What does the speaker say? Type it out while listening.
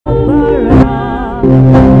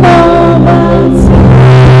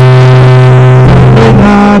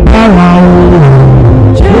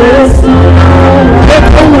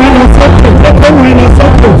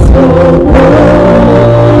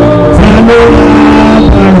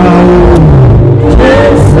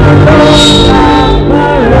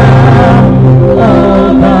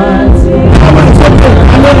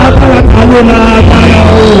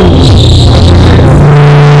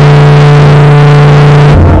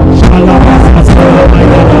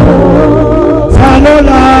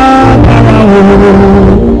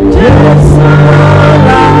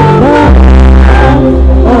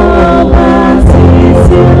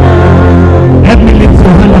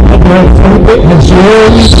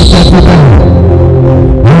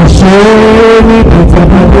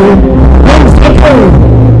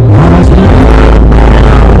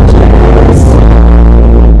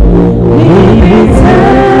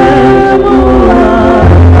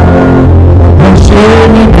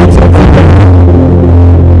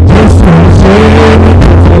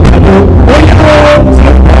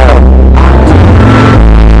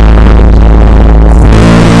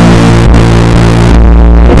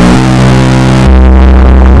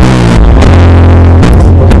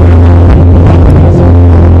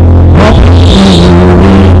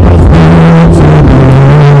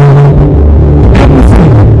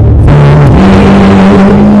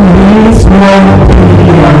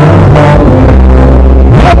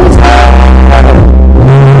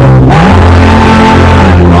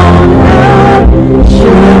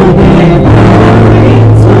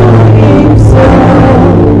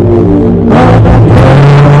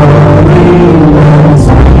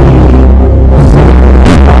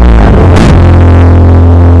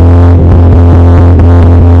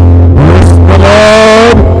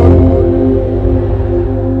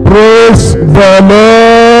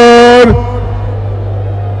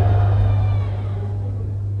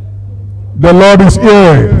The Lord is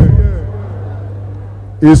here.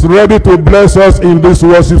 He's ready to bless us in this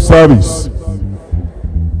worship service.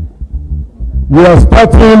 We are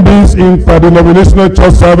starting this interdenominational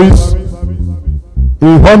church service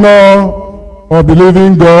in honor of the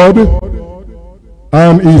living God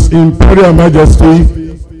and His Imperial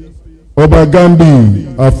Majesty Oba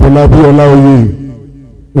Afọlábí Olaoye,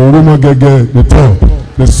 orumogege the top,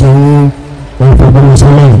 the son of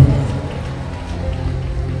Oba.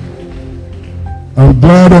 I'm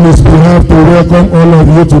glad on his behalf to welcome all of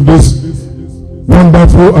you to this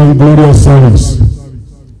wonderful and glorious service.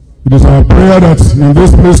 It is our prayer that in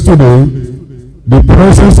this place today, the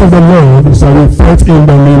presence of the Lord shall be felt in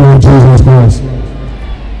the name of Jesus Christ.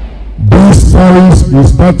 This service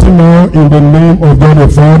is starting now in the name of God the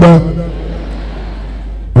Father,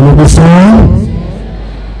 and of the Son,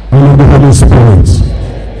 and of the Holy Spirit.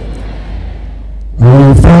 I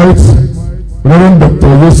invite Reverend Dr.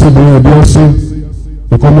 Enoch Adebayo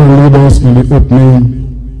to come and lead us in the opening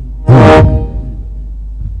prayer.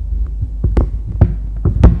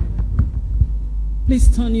 Please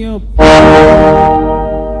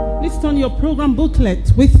turn your program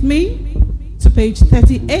booklet with me to page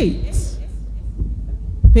 38.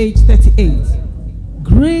 Page 38.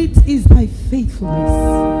 Great is thy faithfulness,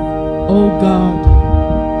 O God,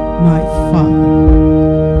 my Father.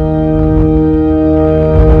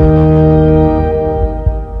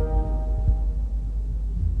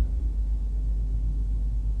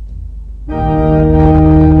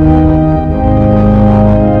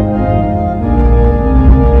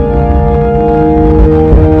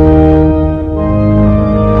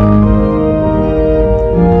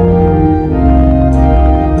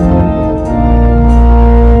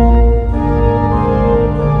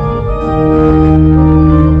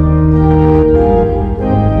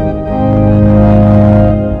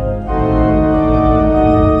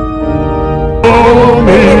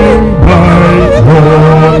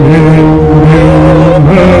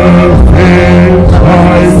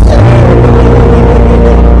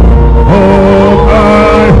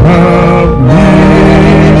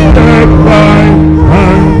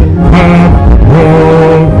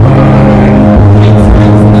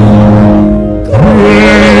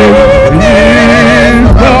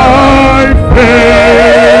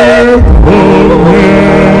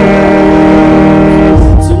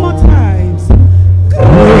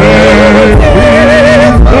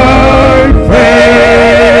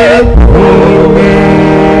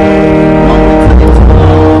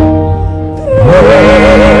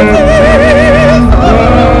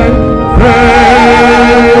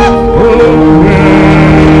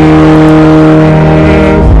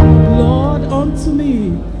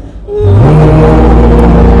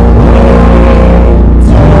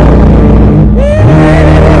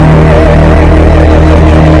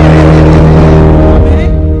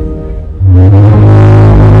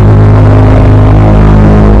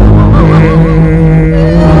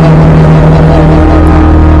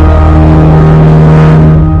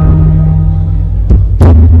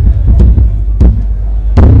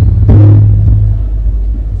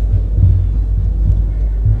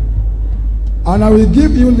 And I will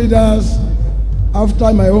give you leaders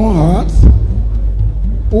after my own heart,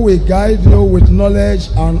 who will guide you with knowledge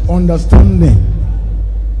and understanding.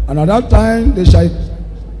 And at that time they shall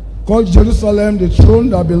call Jerusalem the throne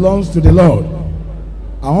that belongs to the Lord,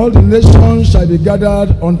 and all the nations shall be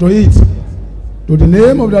gathered unto it. To the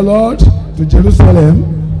name of the Lord, to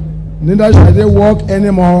Jerusalem, neither shall they walk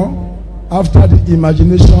anymore after the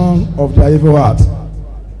imagination of their evil heart.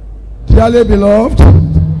 Dearly beloved,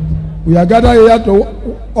 we are gathered here to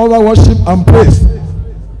offer worship and praise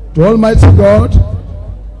to Almighty God,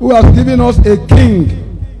 who has given us a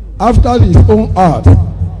king after his own heart,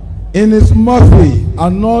 in his mercy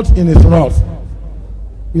and not in his wrath.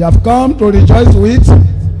 We have come to rejoice with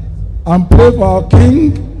and pray for our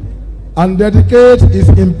king and dedicate his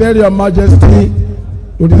imperial majesty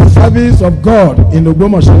to the service of God in the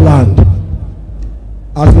Ogbomoso land.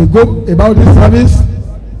 As we go about this service,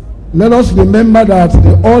 let us remember that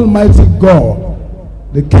the Almighty God,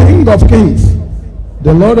 the King of kings,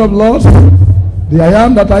 the Lord of lords, the I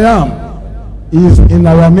am that I am, is in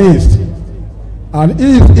our midst. And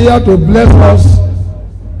he is here to bless us,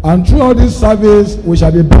 and throughout this service we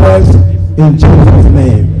shall be blessed in Jesus'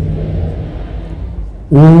 name.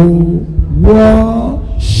 Oh,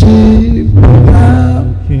 worship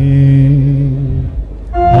the King,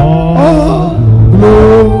 oh,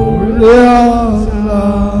 glorious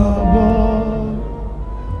Lord,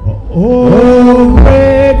 oh,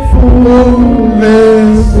 grateful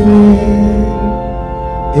blessing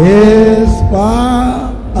is power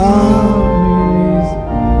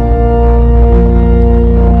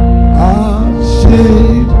and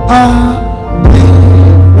shade and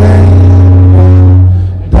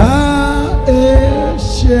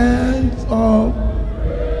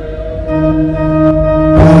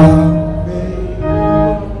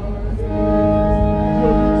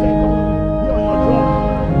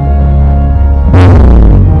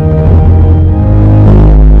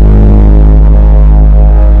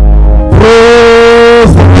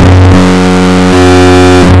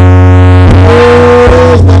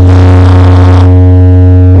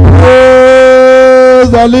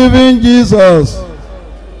living Jesus.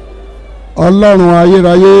 Ọlọ́run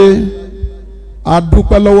ayérayé, a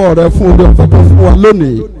dúpẹ́ lọ́wọ́ rẹ fún oore ọ̀fẹ́ tó fún wa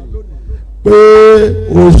lónìí pé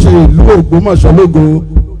o ṣe ìlú Ògbómọ̀ṣọ́ lógo,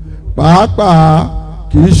 pàápàá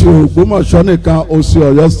kì í ṣe Ògbómọ̀ṣọ́ nìkan, o ṣe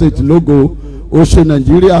Ọ̀yọ́ state lógo, o ṣe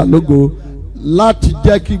Nàìjíríà lógo, láti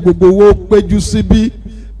jẹ́ kí gbogbo owó péjú síbí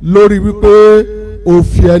lórí wípé o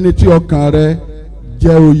fi ẹni tí ọkàn rẹ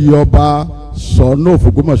jẹ́ oyè ọba sọ̀nù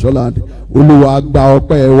Ògbómọ̀ṣọ́ land. Olúwa gba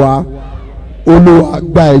ọpẹ́ wa, Olúwa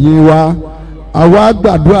gba ẹ̀yìn wa. Àwa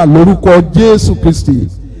gbàdúrà lórúkọ Jésù Kristi,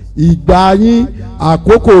 ìgbà yín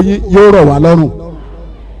àkókò yín yóò rọ̀ wá lọ́rùn.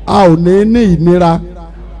 A ò ní ní ìnira,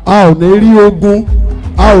 a ò ní rí ogun,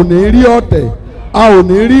 a ò ní rí ọ̀tẹ̀, a ò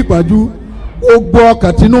ní rí ìpọ́njú. Gbogbo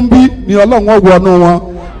ọkàn tínú ń bí ni Ọlọ́run wọnú wọn,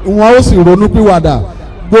 wọn ó sì ronú pìwàdà.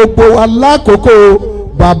 Gbogbo wa lákòókò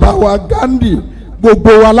bàbá wa Gandhi, gbogbo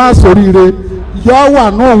wa lásoríire. Yọ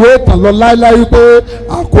wà ní òwe ìtàn lọ láíláí pé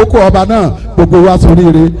àkókò ọba náà gbogbo wa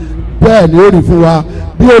soríire. Bẹ́ẹ̀ ni ó rí fún wa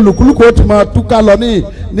bí olùkúlùkù ó ti máa túká lọ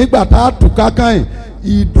nígbà tá a túká káyìn.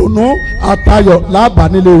 Ìdùnnú àtayọ̀ lábàá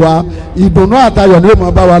nílé wa, ìdùnnú àtayọ̀ ni ó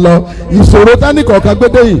máa bá wa lọ. Ìṣòro tẹ́nì kọ̀ọ̀kan gbé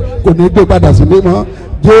dé yìí kò ní gbé padà sílé mọ́.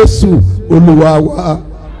 Jésù Olúwa wa.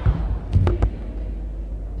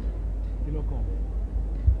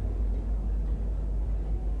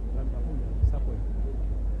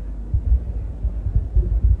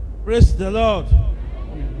 Praise the Lord.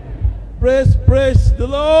 Praise the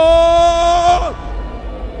Lord.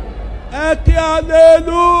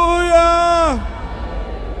 Hallelujah.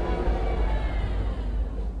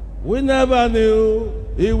 We never knew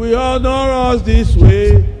He will honor us this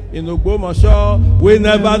way in Ogbomoso. We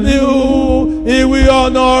never knew He will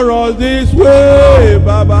honor us this way,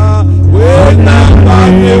 Baba. We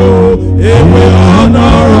never knew He will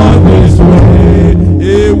honor us this way.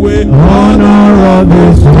 He will honor us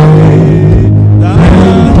this way. Let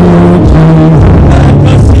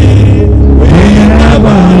us see. We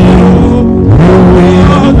never knew He will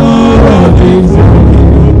honor us this way.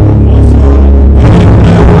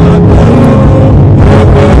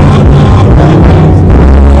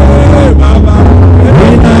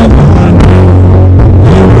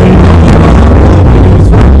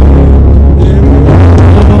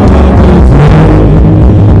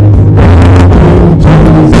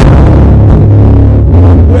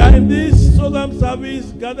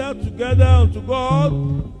 Together unto God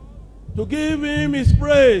to give Him His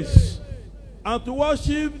praise and to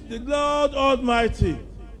worship the Lord Almighty,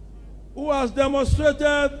 who has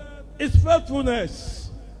demonstrated His faithfulness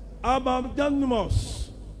and magnanimous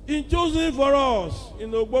in choosing for us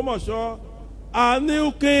in Ogbomoso our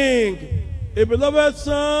new king, a beloved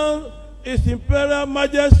son, His Imperial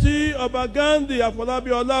Majesty Oba Afọlábí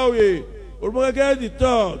Olaoye, orumogege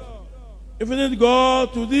III. Infinite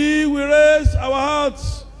God, to Thee we raise our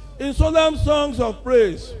hearts in solemn songs of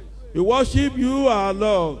praise. We worship You, our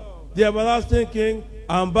Lord, the everlasting King,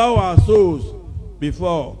 and bow our souls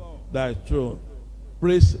before Thy throne.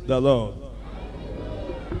 Praise the Lord.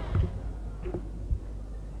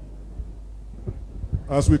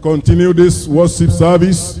 As we continue this worship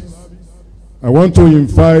service, I want to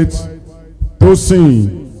invite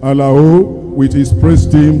Tosin Alao with his praise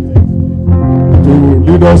team to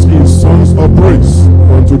lead us in songs of praise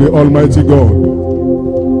unto the Almighty God.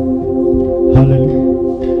 Hallelujah.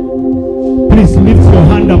 Please lift your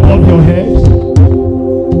hand above your head.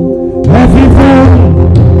 Everyone,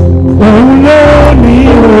 only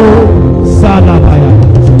you, Salabaya.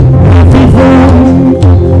 Everyone,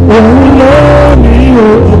 only you.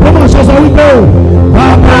 Come on, show some people.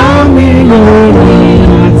 Baba mi lori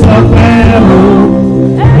atopero.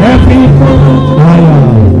 Everyone,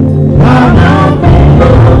 Baba mi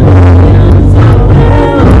lori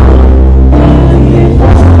atopero.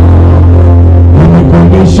 Everyone,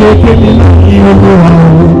 be shaking in you.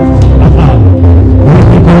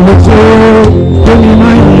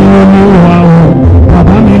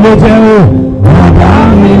 Bàbá mi ló jẹ́ o, bàbá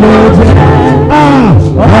mi ló jẹ́,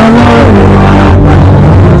 Ọlọ́run àgbà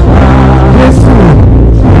Jésù,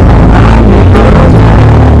 bàbá mi ló jẹ́,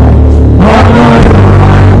 Ọlọ́run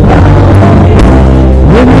àgbà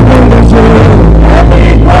èmi kò lè ṣe, èmi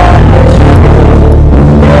kò lè ṣe,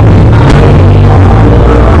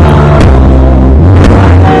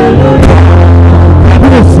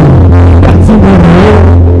 kábíyèsí àti wọ̀nyí.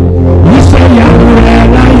 Iṣẹ́ ìyàwó rẹ̀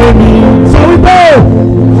láyé mi. Sọ wípé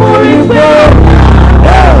orí pé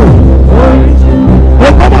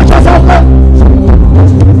Ògbómọ̀ṣọ́ sọ pé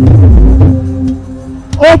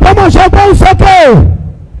Ògbómọ̀ṣọ́ gbọ́ ń sókè.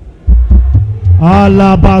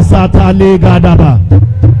 Alabasata lè gàdàbà.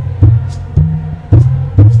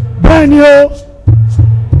 Bẹ́ẹ̀ ni o.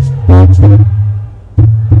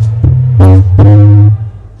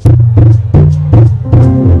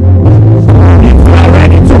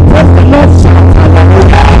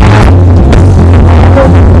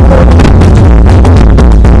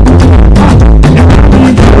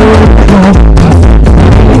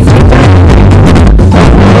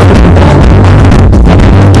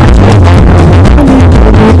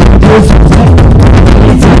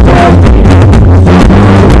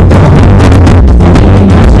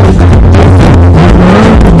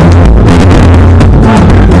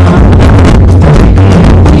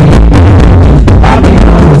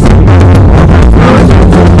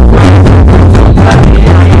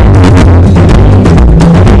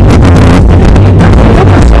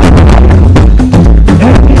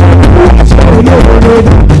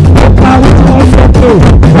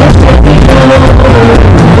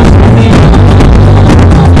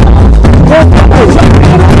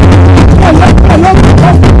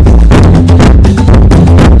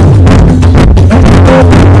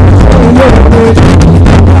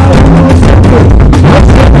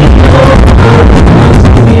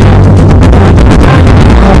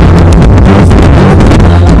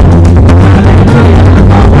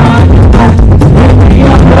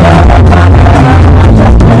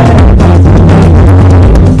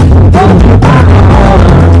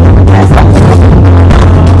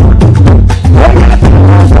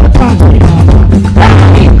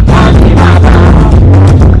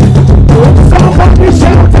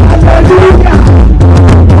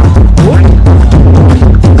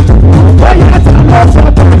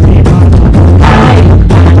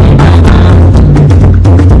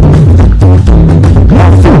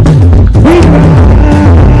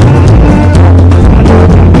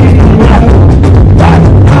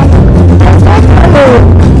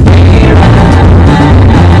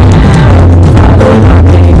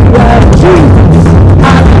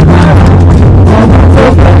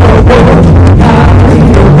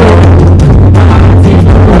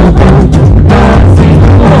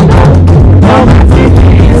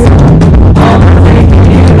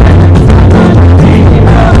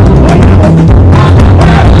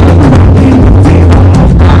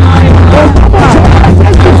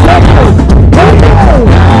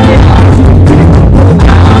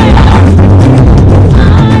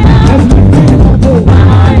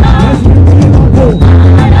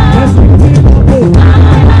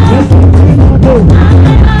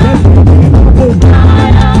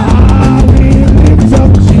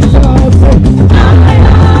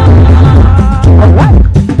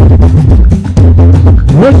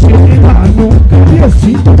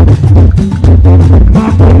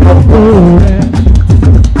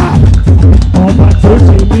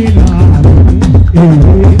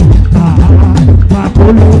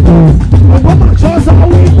 Màkólógbò. Ògbómọ̀ṣọ́ sọ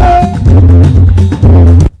wípé.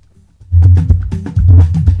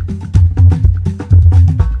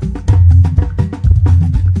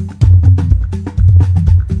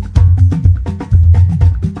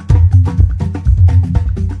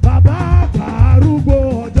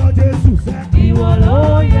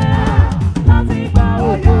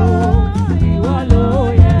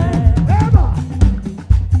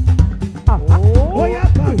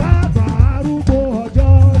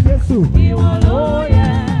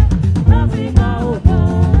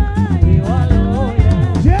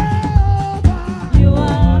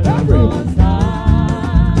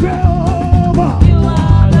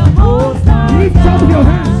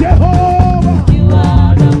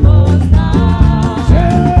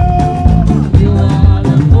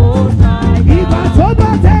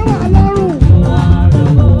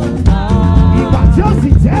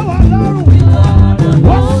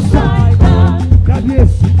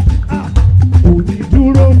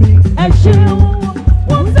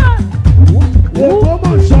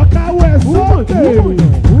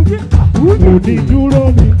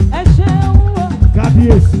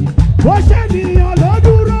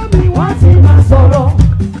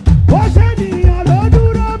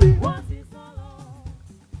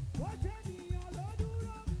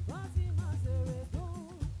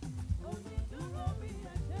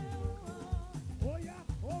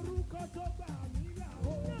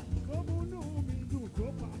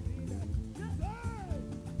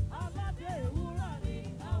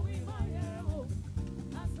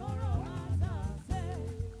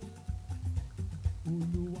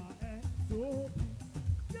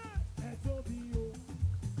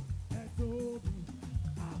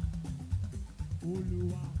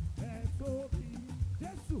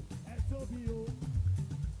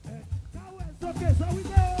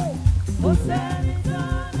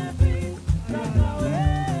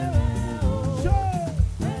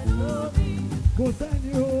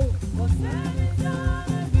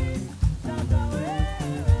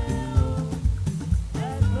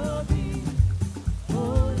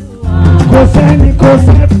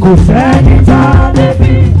 Kò sẹ́ni tá a lè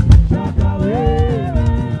bí ṣàkàwé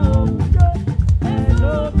rẹ̀ o. Ẹ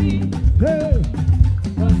ló bí.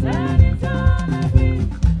 Kò sẹ́ni tá a lè bí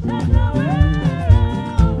ṣàkàwé rẹ̀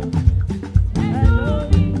o. Ẹ ló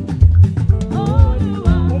bí.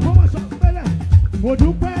 Olúwa. Ògbómọ̀ṣọ́ pẹ́lẹ̀. Mo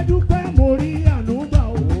dúpẹ́ dúpẹ́ mo rí àánú gbà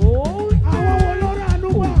o. Àwọn wo ló rà àánú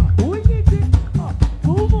gbà?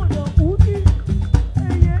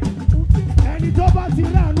 Ẹni tó bá ti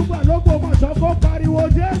rà àánú gbà l'Ógbómọ̀ṣọ́ kó pariwo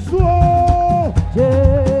Jésù o.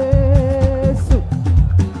 Jésù.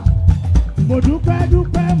 Mo dúpẹ́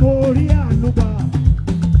dúpẹ́ mo rí àánú gbà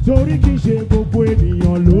torí kìí ṣe gbogbo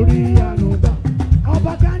ènìyàn ló rí àánú gbà.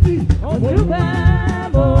 Ọba Gandhi. Mo dúpẹ́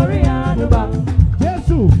mo rí àánú gbà.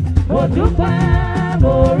 Jésù. Mo dúpẹ́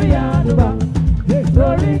mo rí àánú gbà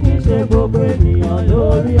torí kìí ṣe gbogbo ènìyàn ló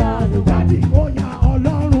rí àánú gbà. Gandhi ó yá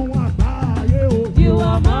Ọlọ́run àgbáyé o. You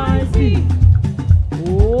are mighty.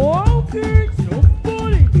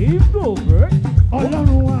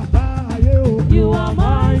 Ọlọ́run àgbáyé o. You are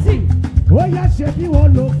mighty. Ó yá ṣe bí wọ́n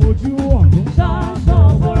lò fojú ọ̀run. Ṣaṣọ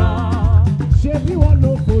bora. Ṣe bí wọ́n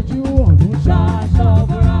lò fojú ọ̀run. Ṣaṣọ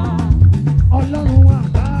bora. Ọlọ́run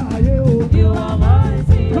àgbáyé o. You are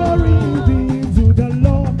mighty. Glory be to the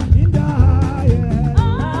Lord in the highest.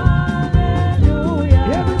 Hallelujah.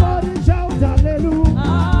 Everybody shout hallelujah.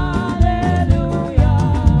 Hallelujah.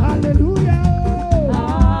 Hallelujah.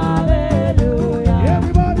 Hallelujah.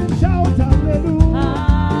 Everybody shout hallelujah.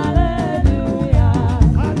 Hallelujah.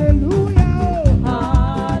 Hallelujah.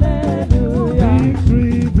 Hallelujah.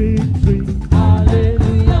 Victory, victory.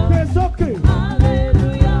 Hallelujah. It's okay.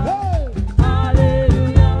 Hallelujah. Hey.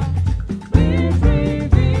 Hallelujah. Victory,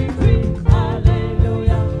 victory.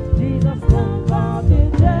 Hallelujah. Jesus conquered the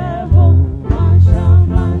devil.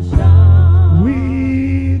 We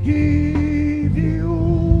give you.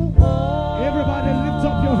 Everybody lift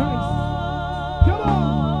up your hands. Come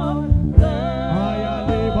on.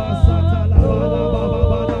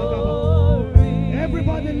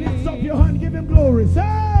 Everybody lift up your hand. Give him glory. Say.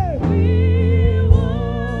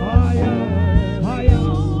 Higher, higher,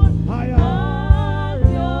 higher.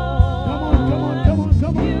 Come on, come on, come on,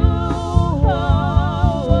 come on.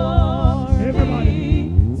 Everybody.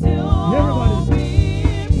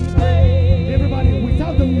 Everybody,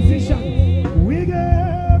 without the musician, we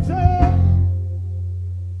give. Say.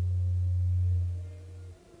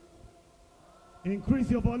 Increase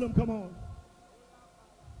your volume, come on.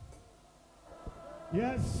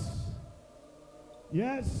 Yes.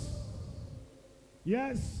 Yes.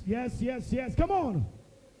 Yes, yes, yes, yes. Come on.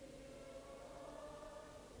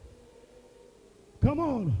 Come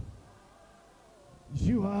on.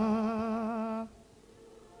 You are.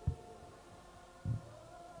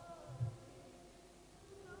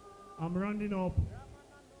 I'm rounding up.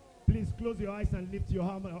 Please close your eyes and lift your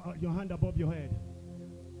hand above your head.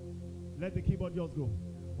 Let the keyboard just go.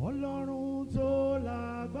 Ọlọ́run tó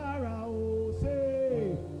lágbára ó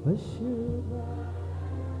ṣe.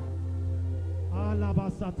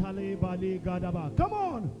 Alabasatale bali gadaba. Come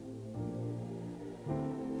on.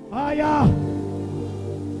 Aya.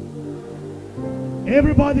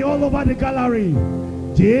 Everybody all over the gallery.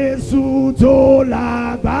 Jésù tó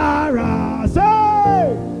lágbára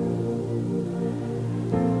ṣe.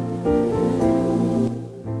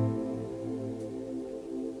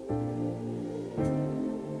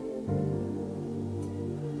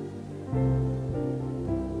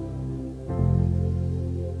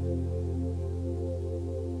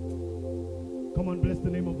 Come on, bless the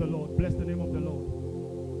name of the Lord. Bless the name of the Lord.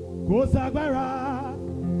 Kò ságbára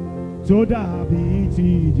tó dàbí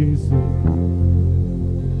ti Jésù.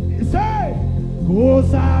 Say, kò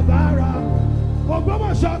ságbára.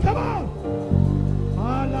 Ògbómọ̀ṣọ́, come on.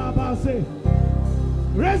 Alabase.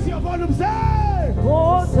 Raise your volume, say.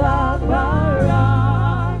 Kò ságbára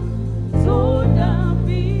tó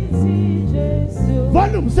dàbí ti Jésù.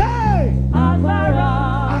 Volume, say. Agbára.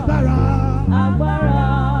 Agbára. Agbára.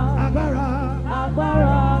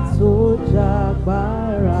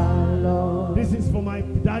 This is for my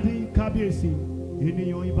daddy Kábíyèsí.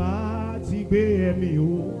 Ènìyàn ìbá ti gbé ẹ̀mí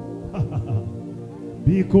o.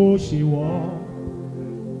 Bí kò ṣe wọ́.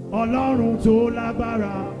 Ọlọ́run tó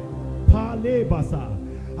lágbára. Pálé bàṣà.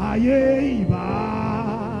 Ayé ìbá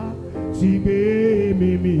ti gbé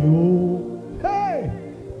ẹ̀mí o.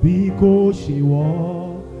 Bí kò ṣe wọ́.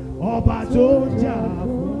 Ọba tó jà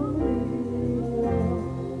fún.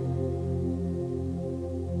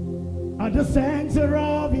 At the center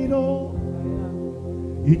of it all,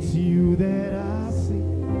 it's you that I see.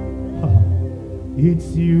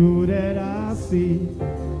 It's you that I see.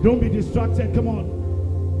 Don't be distracted, come on.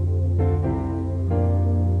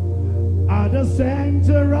 At the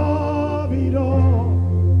center of it all,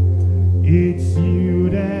 it's you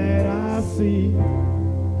that I see.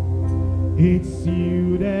 It's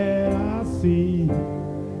you that I see.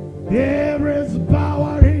 There is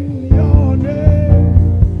power in your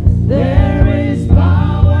name. There is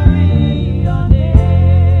power in your name.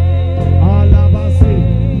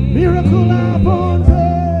 Alabasi. Miracle happens.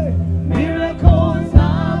 Miracles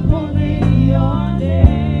happen in your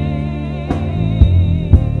name.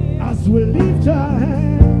 As we lift our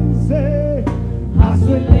hands, say. As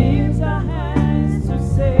we lift our hands to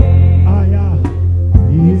say, Aya,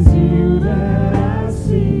 is you that I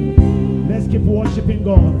see. Let's keep worshiping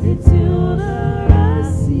God. it's you that I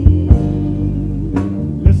see.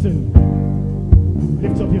 Listen.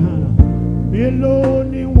 Lift up your hand. Mélòó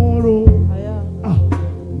ni wọ́n rò.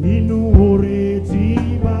 Nínú oore tí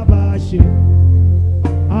Bàbá ṣe.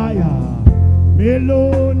 Aya.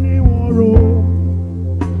 Mélòó ni wọ́n rò.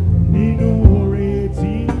 Nínú oore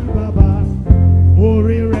tí Bàbá.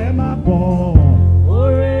 Oore rẹ̀ máa pọ̀.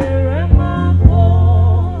 Oore rẹ̀ máa pọ̀.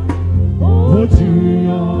 Ojú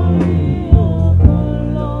yọrí. Òkun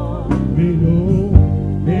lọ.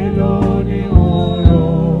 Mélòó ni wọ́n rò.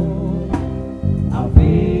 Àfi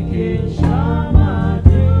kí n ṣá máa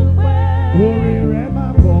dúpẹ́. Oore rẹ̀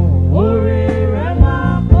máa pọ̀. Oore rẹ̀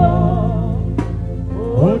máa pọ̀.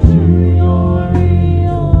 Ojú yọrí.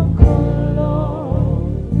 Òkun lọ.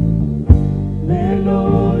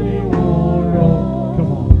 Mélòó ni wọ́n rò.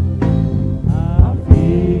 Come on. Àfi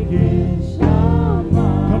kí n ṣá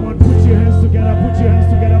máa. Come on, put your hands together. Put your hands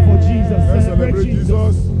together for Jesus. Let's Celebrate celebrate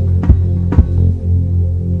Jesus. Jesus.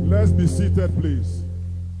 Let's be seated, please.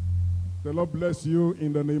 The Lord bless you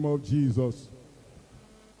in the name of Jesus.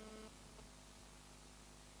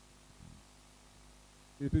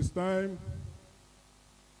 It is time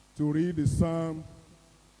to read the Psalm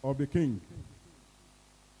of the King.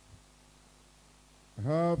 I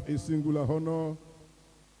have a singular honor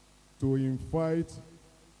to invite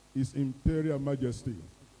His Imperial Majesty,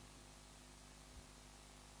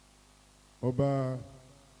 Oba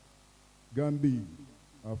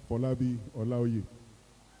Afọlábí Olaoye,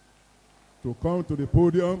 to come to the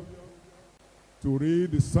podium to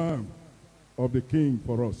read the Psalm of the King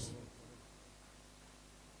for us.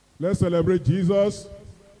 Let's celebrate Jesus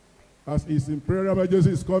as His Imperial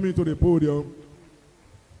Majesty is coming to the podium.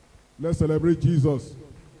 Let's celebrate Jesus.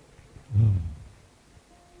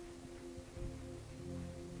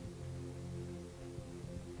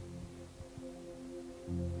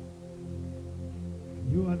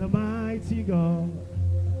 You are the mighty God,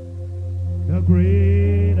 the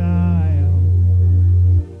great I am.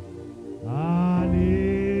 Hallelujah.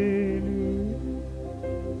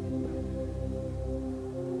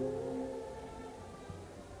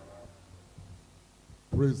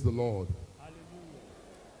 Praise the Lord.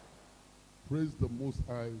 Praise the Most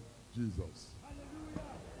High Jesus.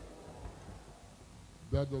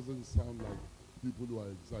 That doesn't sound like people who are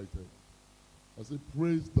excited. I say,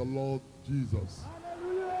 praise the Lord Jesus.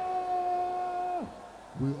 Hallelujah.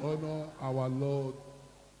 We honor our Lord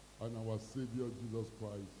and our Savior Jesus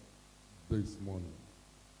Christ this morning.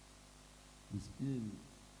 It's in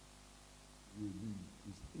we live,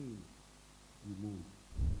 it's in we move.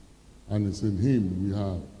 And it's in him we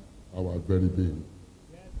have our very being.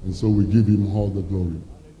 And so we give him all the glory.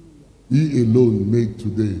 He alone made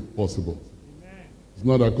today possible. It's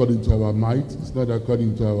not according to our might, it's not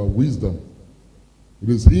according to our wisdom. It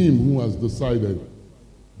is him who has decided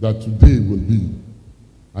that today will be.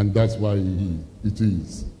 And that's why it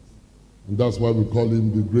is. And that's why we call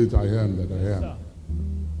him the great I am that I am.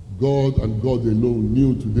 God and God alone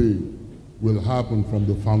knew today will happen from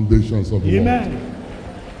the foundations of the world.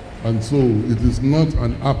 And so it is not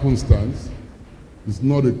an happenstance, it's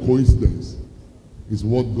not a coincidence, it's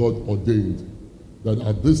what God ordained, that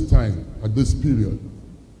at this time, at this period,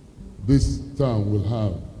 this town will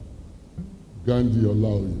have Gandhi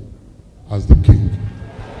Olaoye as the king.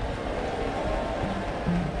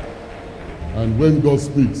 And when God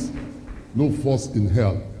speaks, no force in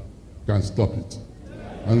hell can stop it.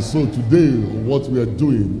 And so today, what we are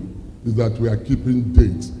doing is that we are keeping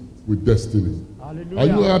date with destiny. Hallelujah. Are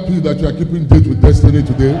you happy that you are keeping date with destiny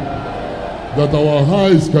today? That our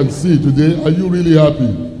eyes can see today? Are you really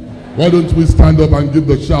happy? Why don't we stand up and give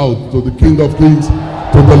the shout to the King of Kings,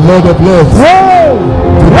 to the Lord of Lords, to the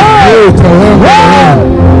great I am,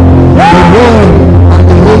 the one and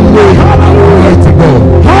the only Almighty God.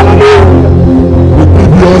 We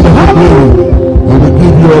give you all of the glory and we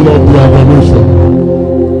give you all of the adoration.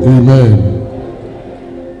 Amen.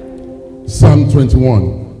 Psalm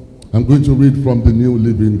 21. I'm going to read from the New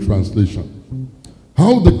Living Translation.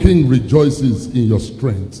 How the king rejoices in your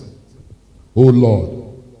strength, O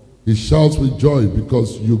Lord. He shouts with joy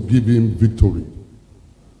because you give him victory.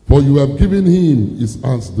 For you have given him his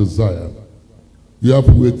heart's desire. You have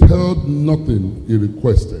withheld nothing he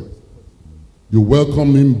requested. You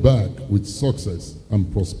welcome him back with success and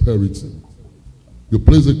prosperity. You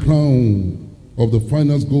place a crown of the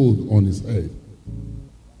finest gold on his head.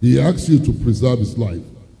 He asks you to preserve his life,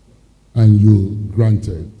 and you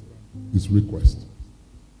granted his request.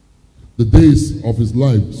 The days of his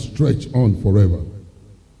life stretch on forever.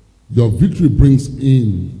 Your victory brings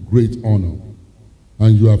in great honor,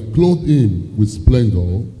 and you have clothed him with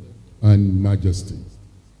splendor and majesty.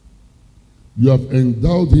 You have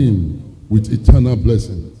endowed him with eternal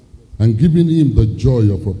blessing and given him the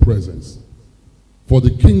joy of your presence. For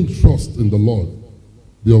the king trusts in the Lord.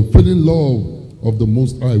 The unfailing love of the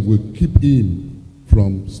Most High will keep him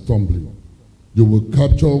from stumbling. You will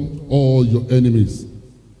capture all your enemies.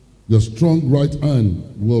 Your strong right hand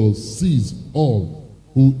will seize all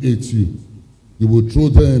who hate you. You will throw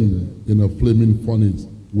them in a flaming furnace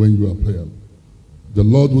when you appear. The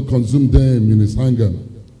Lord will consume them in his anger.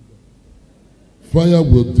 Fire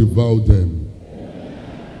will devour them.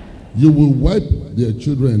 You will wipe their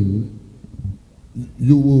children.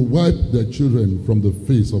 You will wipe their children from the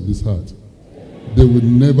face of this earth. They will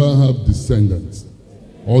never have descendants.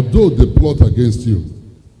 Although they plot against you,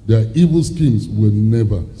 their evil schemes will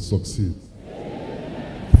never succeed.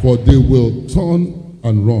 For they will turn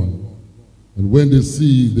and run. And when they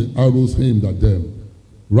see the arrows aimed at them,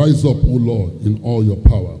 rise up, O Lord, in all your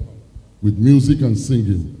power. With music and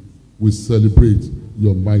singing, we celebrate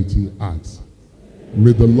your mighty acts.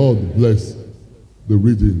 May the Lord bless the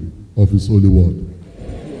reading of his holy word.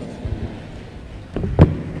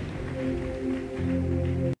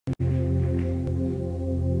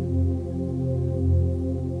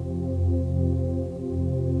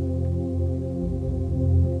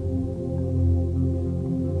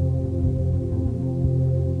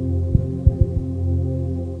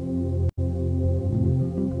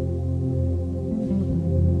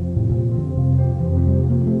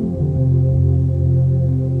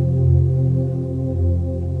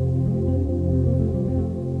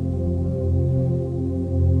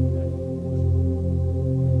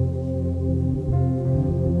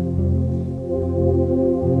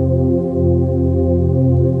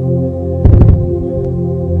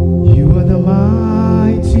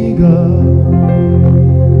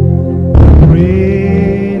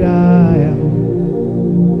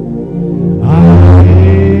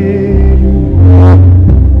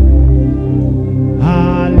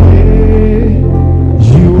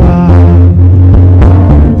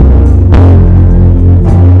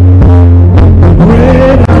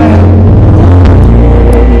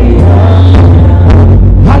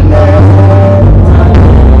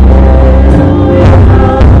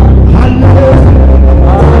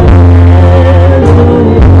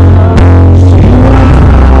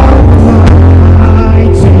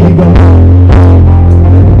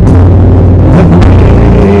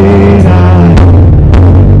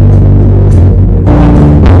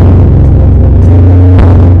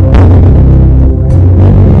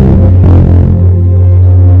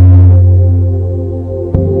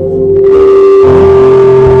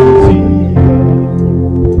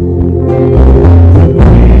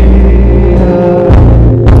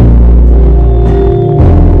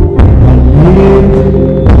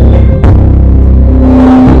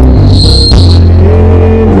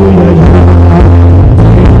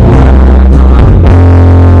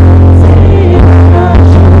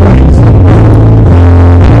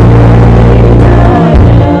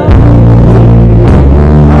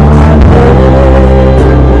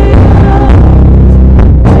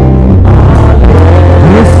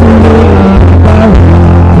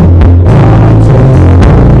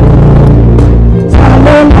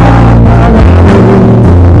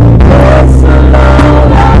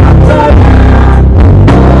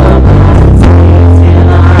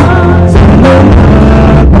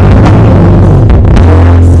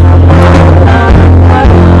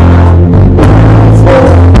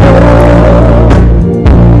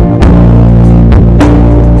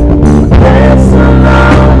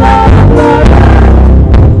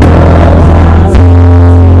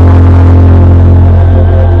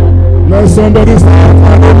 somebody shout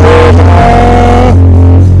hallelujah.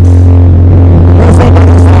 Let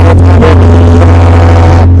somebody shout hallelujah.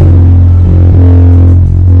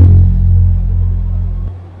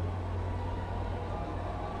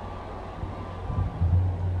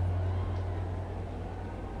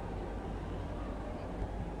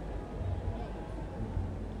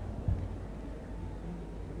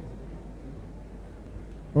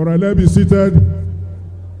 All right, let's be seated.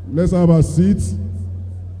 Let's have a seat.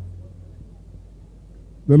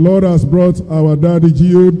 The Lord has brought our daddy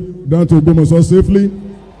Gio down to Ogbomoso safely.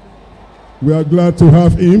 We are glad to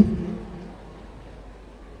have him.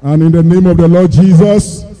 And in the name of the Lord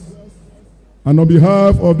Jesus, and on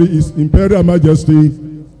behalf of His Imperial Majesty,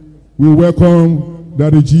 we welcome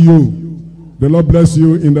Daddy Gio. The Lord bless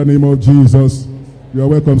you in the name of Jesus. You are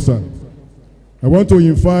welcome, sir. I want to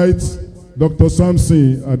invite Dr.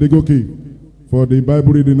 Samson Adegoke for the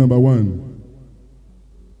Bible reading number 1.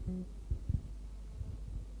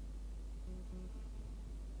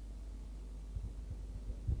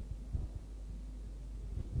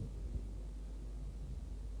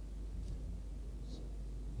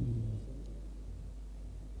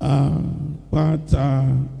 Àpáta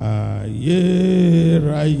ayérayé,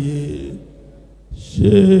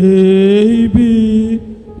 ṣe ibi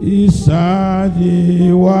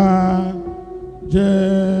ìsádi wa,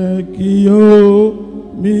 jẹ́ kí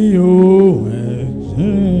omi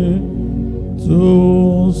ẹ̀jẹ̀ tó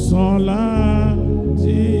sàn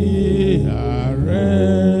láti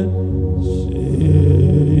àárẹ̀ ṣe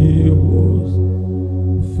ìwòsàn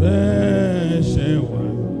fẹ́ṣẹ̀ wá,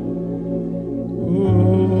 kó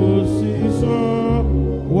sì sọ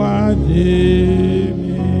wá di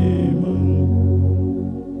mímọ́.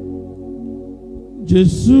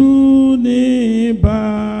 Jésù ní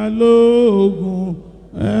balógun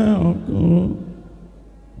ọkàn,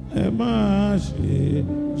 ẹ má ṣe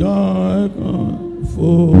jọ ẹ̀kan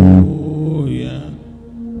fòyà,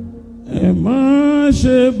 ẹ má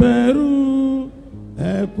ṣe bẹ̀rù,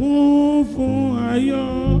 ẹ kún fún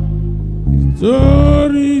ayọ̀,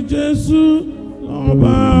 torí Jésù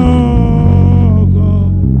lọ́ba ọkàn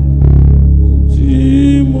tí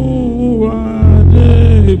mú wá dé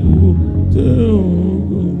èbúté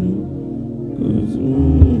ògo.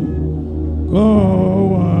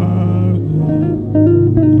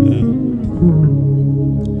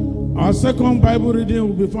 Our second Bible reading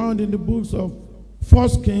will be found in the books of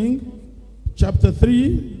 1 Kings, chapter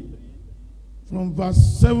 3, from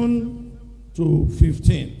verse 7 to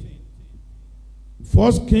 15.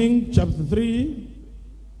 1 Kings, chapter 3,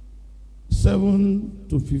 7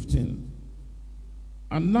 to 15.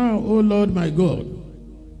 And now, O Lord my God,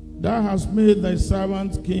 thou hast made thy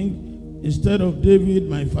servant king instead of David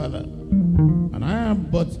my father, and I am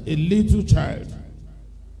but a little child.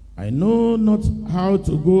 I know not how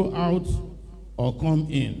to go out or come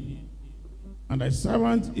in. And thy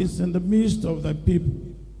servant is in the midst of thy people,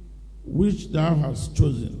 which thou hast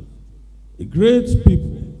chosen, a great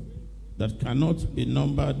people that cannot be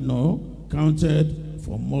numbered nor counted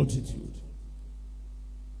for multitude.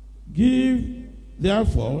 Give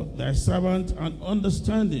therefore thy servant an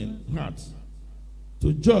understanding heart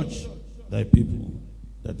to judge thy people,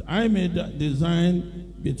 that I may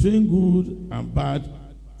discern between good and bad,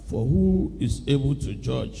 for who is able to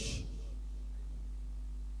judge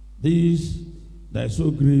this thy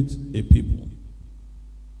so great a people?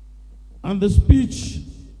 And the speech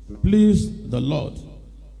pleased the Lord,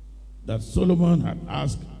 that Solomon had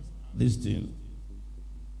asked this thing.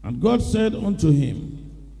 And God said unto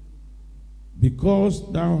him,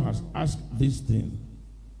 because thou hast asked this thing,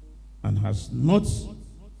 and hast not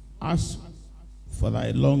asked for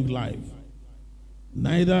thy long life,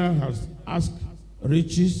 neither hast asked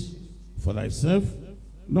riches for thyself,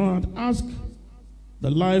 nor hast asked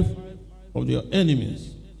the life of your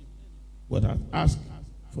enemies, but hast asked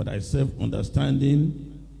for thyself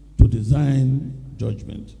understanding to design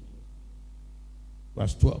judgment.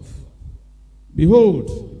 Verse 12.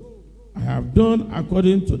 Behold, I have done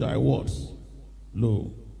according to thy words.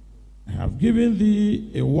 Lo, I have given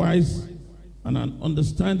thee a wise and an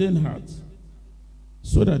understanding heart,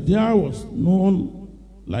 so that there was none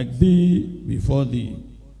like thee before thee,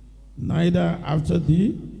 neither after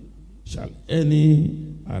thee shall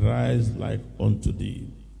any arise like unto thee.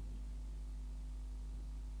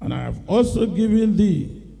 And I have also given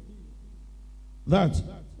thee that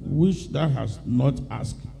which thou hast not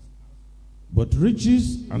asked, but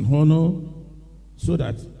riches and honor, so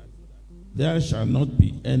that there shall not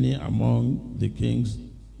be any among the kings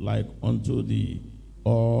like unto thee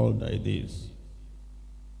all thy days.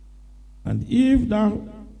 And if thou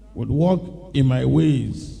would walk in my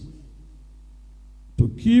ways, to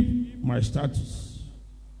keep my statutes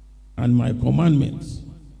and my commandments,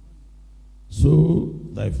 so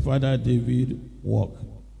thy father David walked.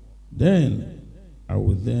 Then I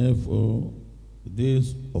will there for the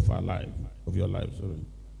days of your life.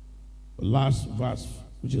 The last verse,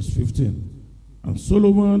 which is 15. And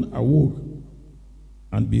Solomon awoke,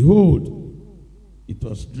 and behold, it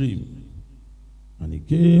was dream. And he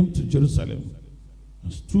came to Jerusalem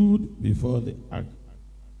and stood before the ark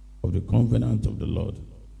of the covenant of the Lord,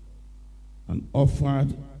 and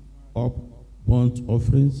offered up burnt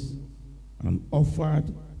offerings, and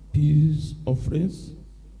offered peace offerings,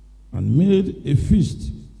 and made a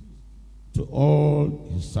feast to all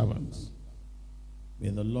his servants. May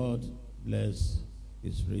the Lord bless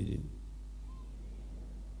his reading.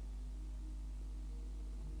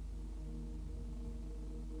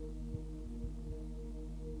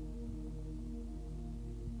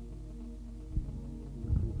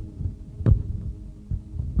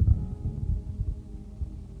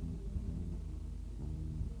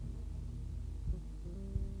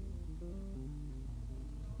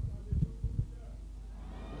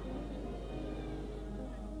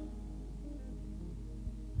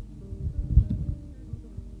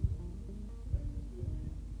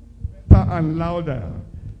 And louder.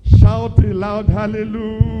 Shout a loud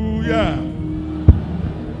hallelujah.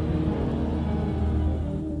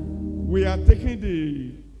 We are taking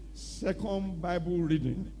the second Bible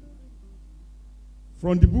reading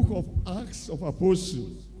from the book of Acts of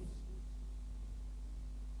Apostles,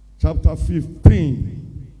 chapter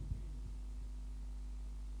 15.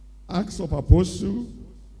 Acts of Apostles,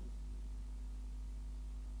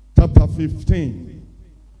 chapter 15.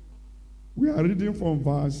 We are reading from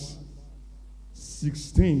verse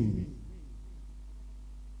 16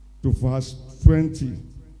 to verse 20.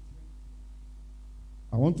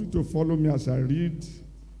 I want you to follow me as I read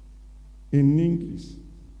in English.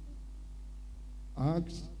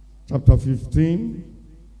 Acts chapter 15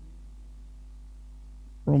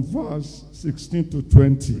 from verse 16 to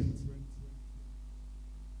 20.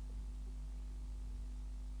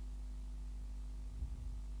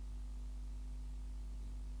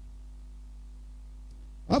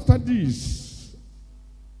 After this,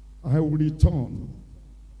 I will return.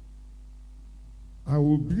 I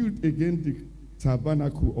will build again the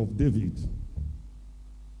tabernacle of David,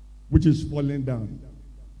 which is fallen down.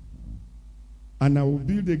 And I will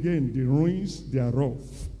build again the ruins thereof,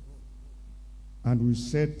 and will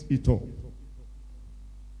set it up,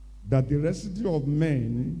 that the residue of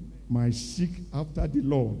men might seek after the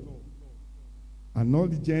Lord, and all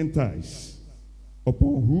the Gentiles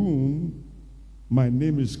upon whom my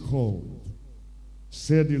name is called,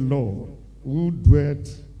 said the Lord, who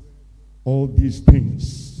doeth all these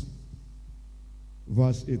things.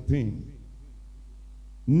 Verse 18.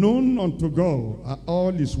 Known unto God are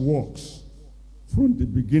all his works from the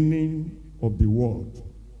beginning of the world.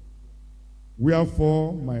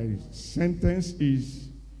 Wherefore my sentence is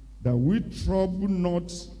that we trouble not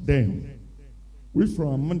them which from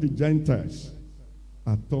among the Gentiles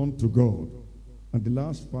are turned to God. And the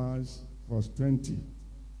last verse, verse 20.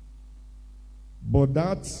 But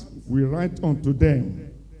that we write unto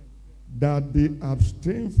them, that they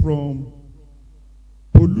abstain from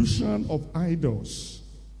pollution of idols,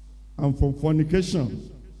 and from fornication,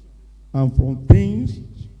 and from things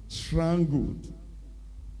strangled,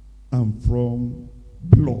 and from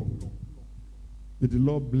blood. May the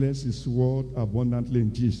Lord bless his word abundantly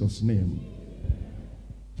in Jesus' name.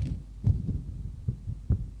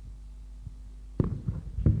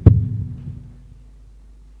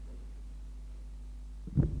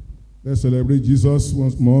 Let's celebrate Jesus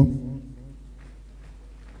once more.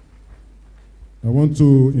 I want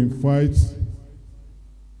to invite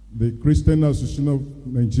the Christian Association of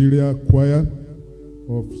Nigeria Choir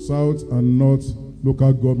of South and North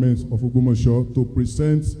local governments of Ogbomoso to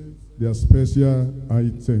present their special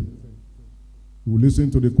item. We will listen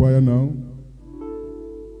to the choir now.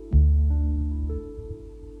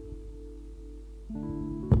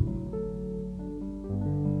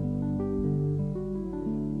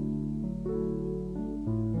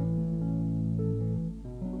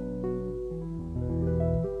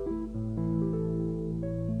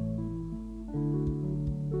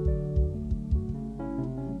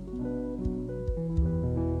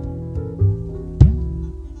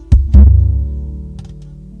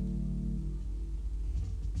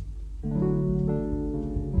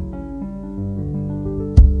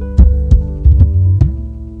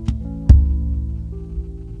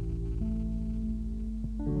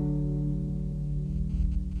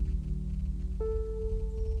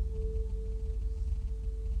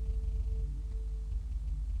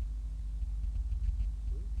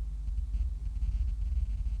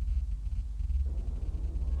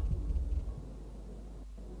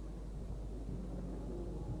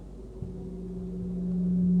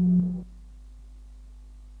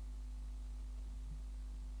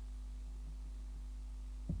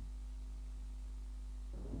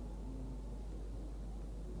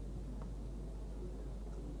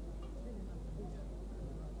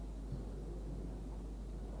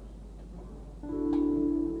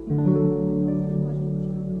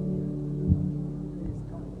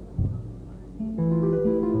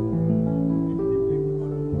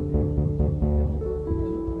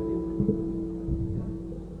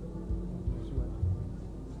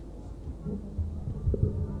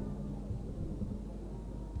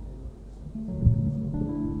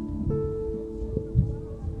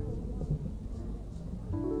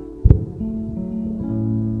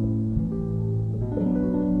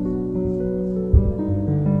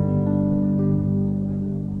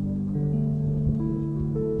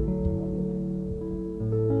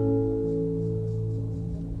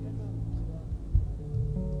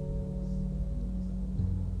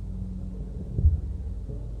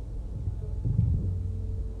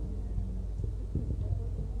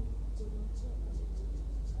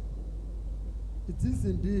 It is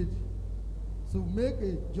indeed to make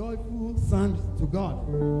a joyful sound to God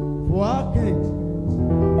for our King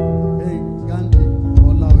Gandhi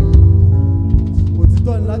Olaoye.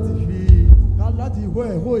 Òtítọ́ ni láti hó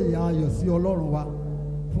ẹ̀hó ìyá ayọ̀ sí Ọlọ́run wa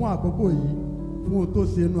fún àkókò yìí, fún ohun tó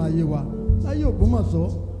ṣe inú ayé wa láyé Ògbómọ̀ṣọ́,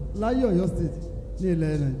 láyé Ọ̀yọ́ state ní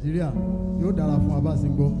ilẹ̀ Nàìjíríà. Yóò dára fún wa bá a ṣe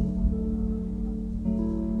ń gbọ́.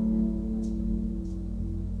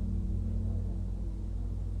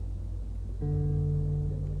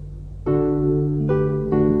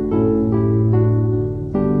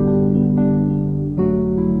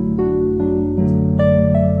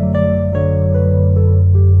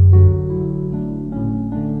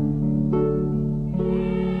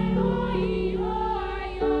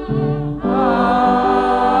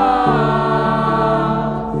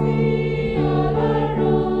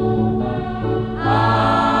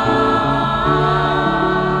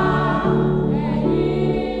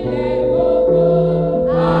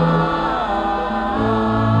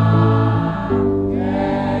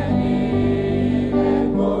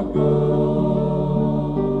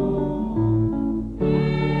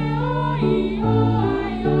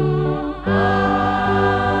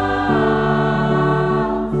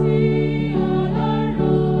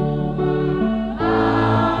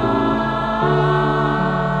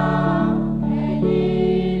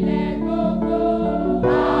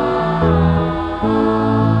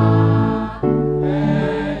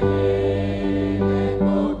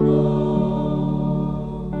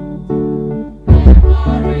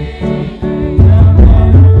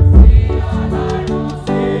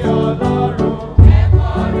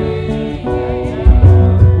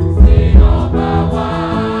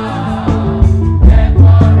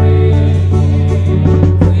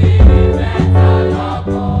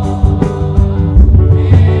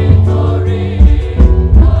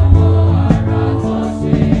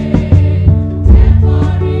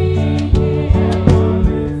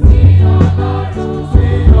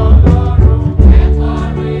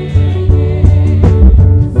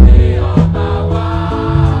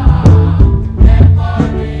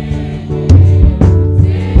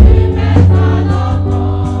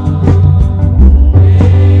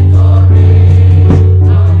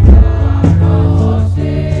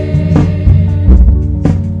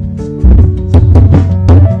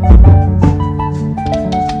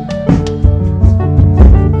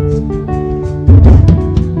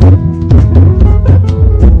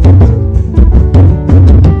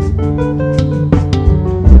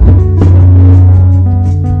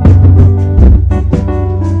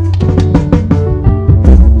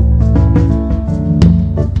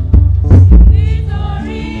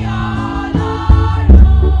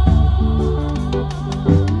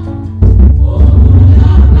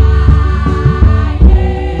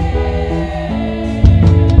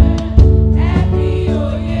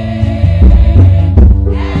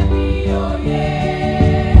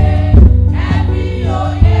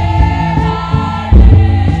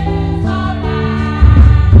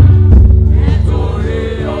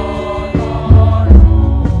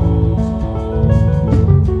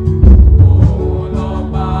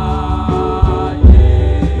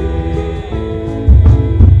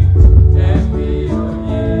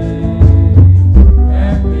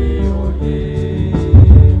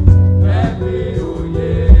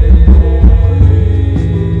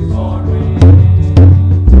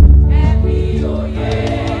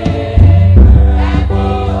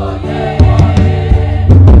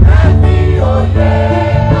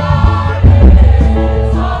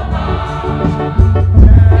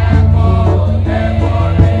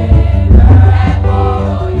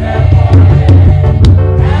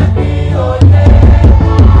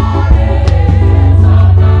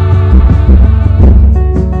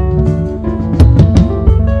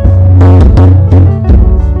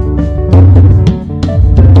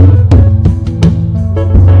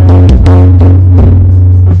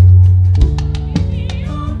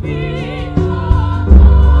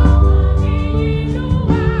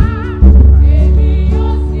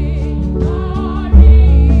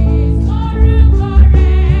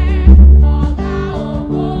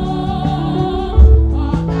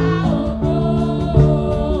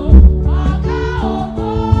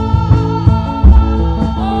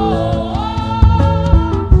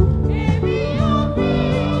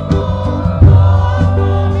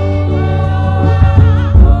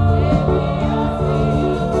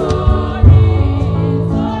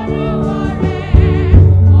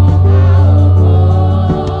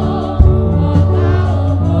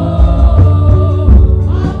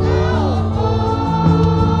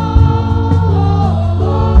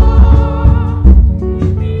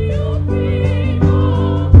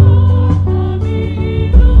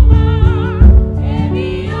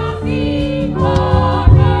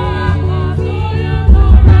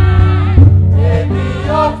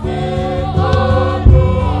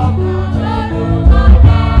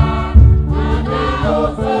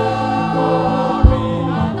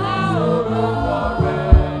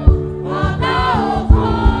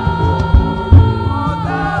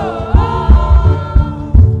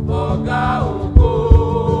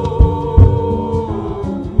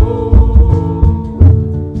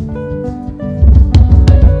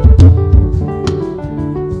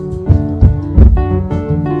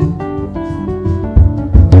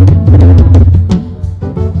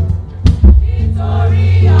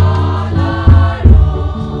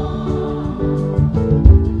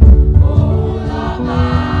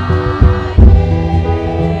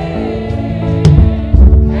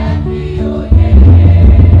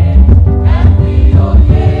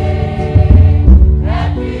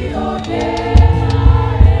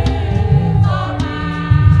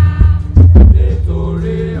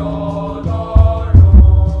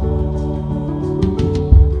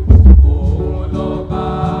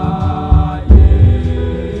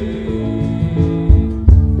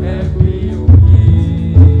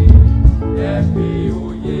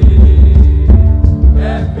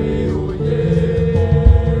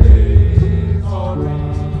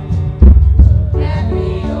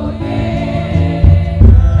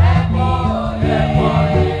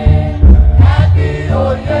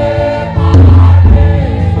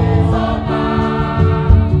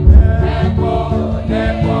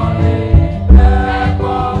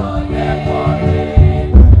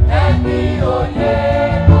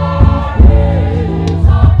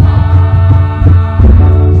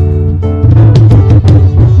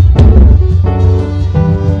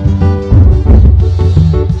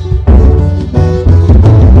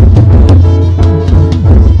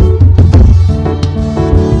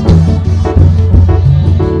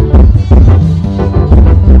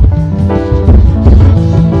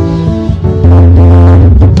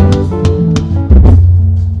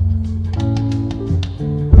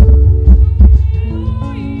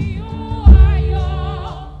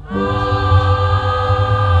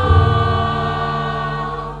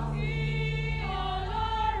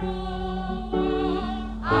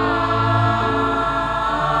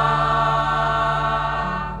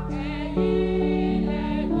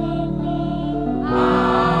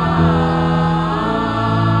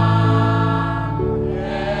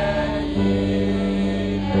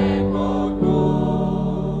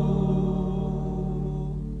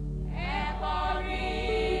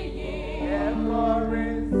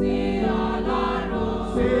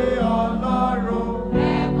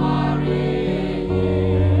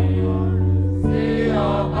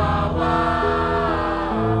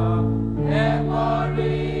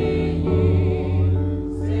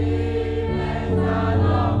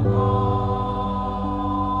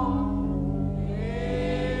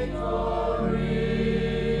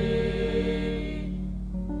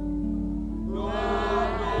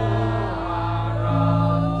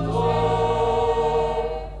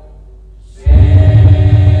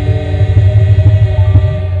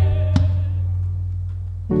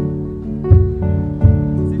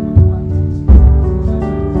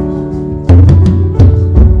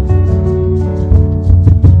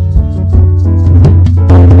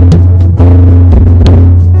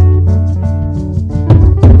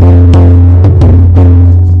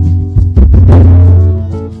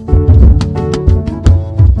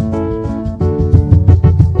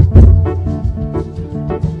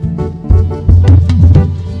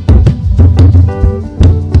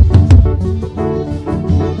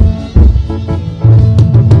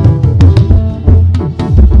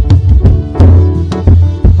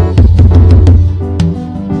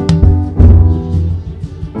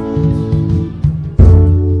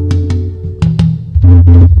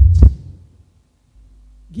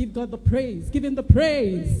 God the praise. Give him the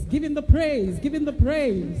praise. Give him the praise. Give him the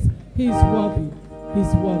praise. He is worthy.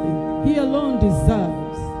 He's worthy. He alone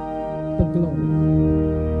deserves the glory.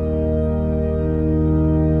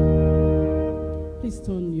 Please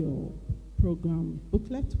turn your program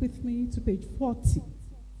booklet with me to page 40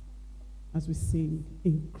 as we sing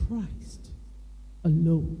In Christ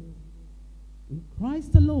Alone. In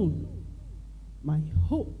Christ alone, my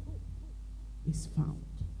hope is found.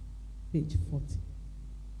 Page 40.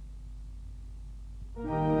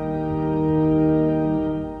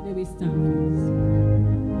 May we stand, please.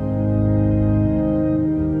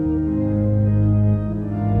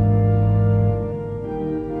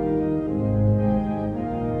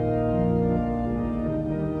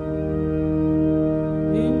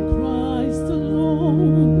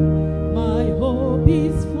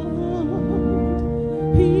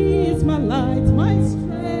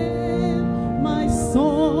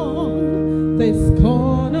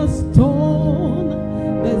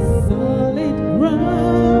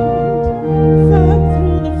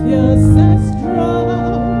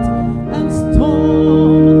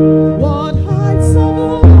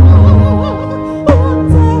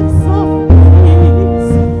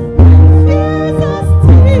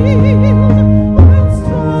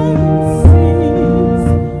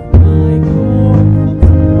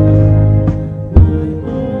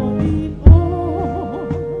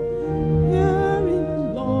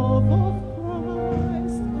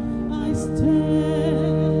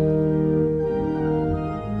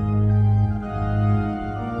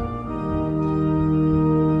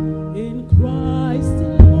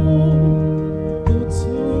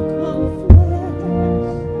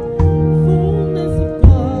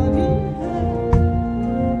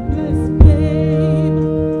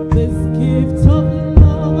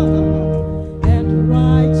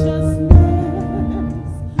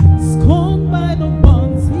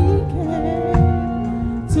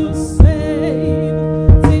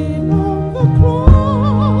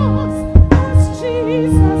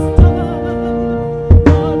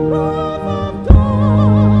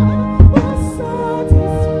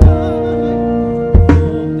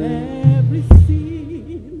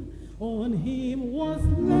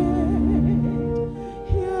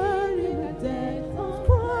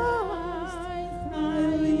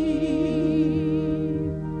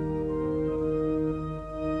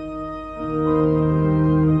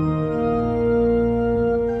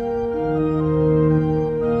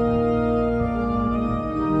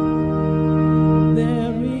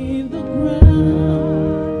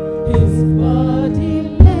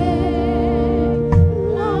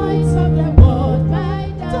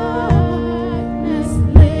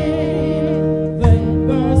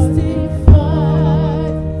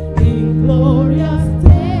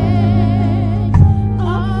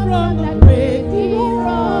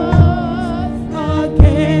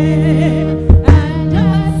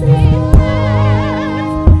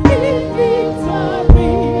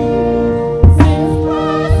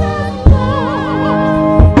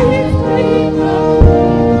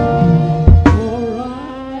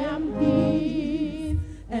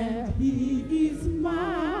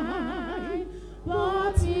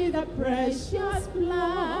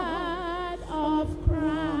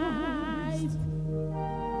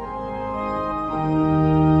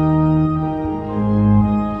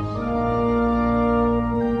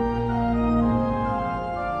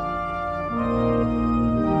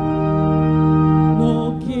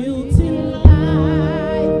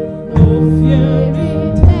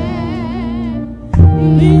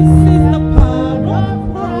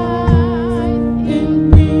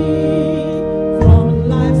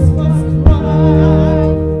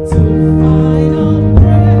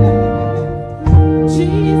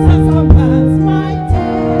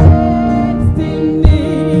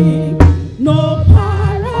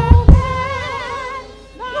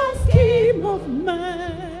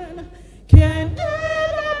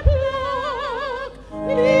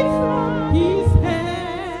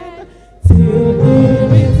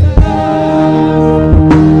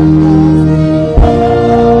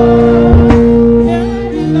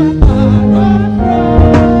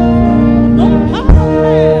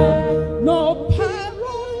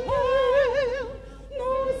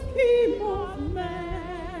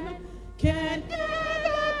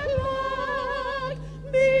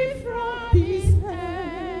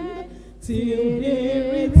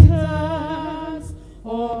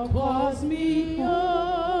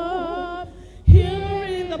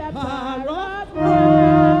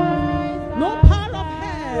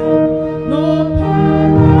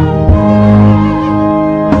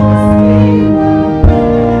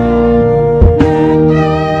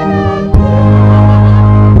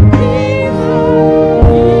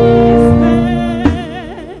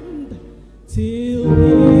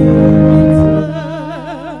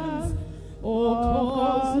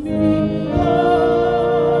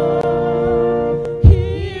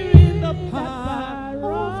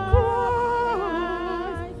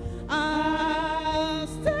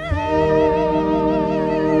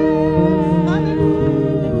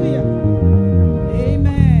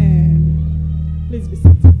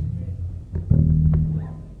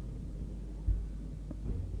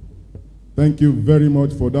 Thank you very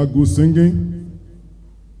much for that good singing.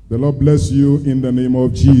 The Lord bless you in the name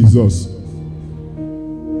of Jesus.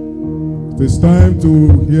 It is time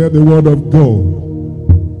to hear the word of God.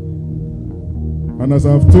 And as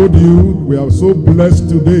I've told you, we are so blessed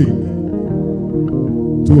today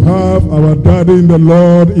to have our daddy in the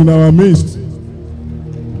Lord in our midst.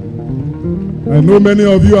 I know many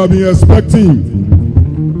of you have been expecting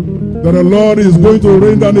that the Lord is going to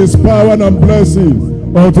rain down his power and blessing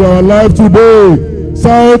onto our life today.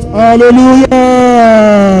 Shout hallelujah!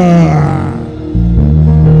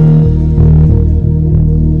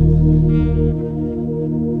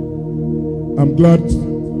 I'm glad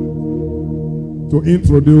to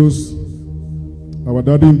introduce our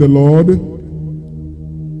daddy in the Lord,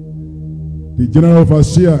 the General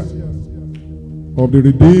Overseer of the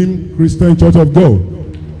Redeemed Christian Church of God.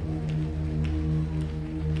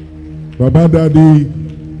 Baba Daddy,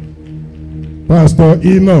 Pastor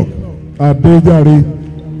Enoch Adebayo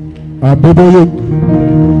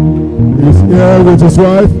is here with his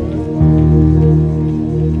wife.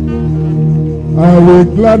 I will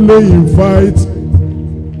gladly invite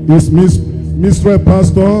his mistress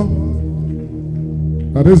pastor,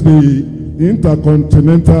 that is the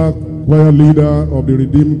intercontinental choir leader of the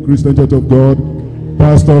Redeemed Christian Church of God,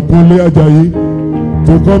 Pastor Kunle Ajayi,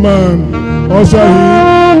 to come and usher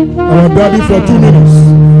in our daddy for 2 minutes.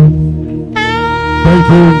 Thank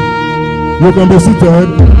you. You can be seated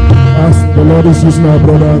as the Lord is using our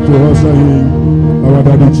brother to usher in our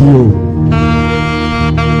daddy Gio.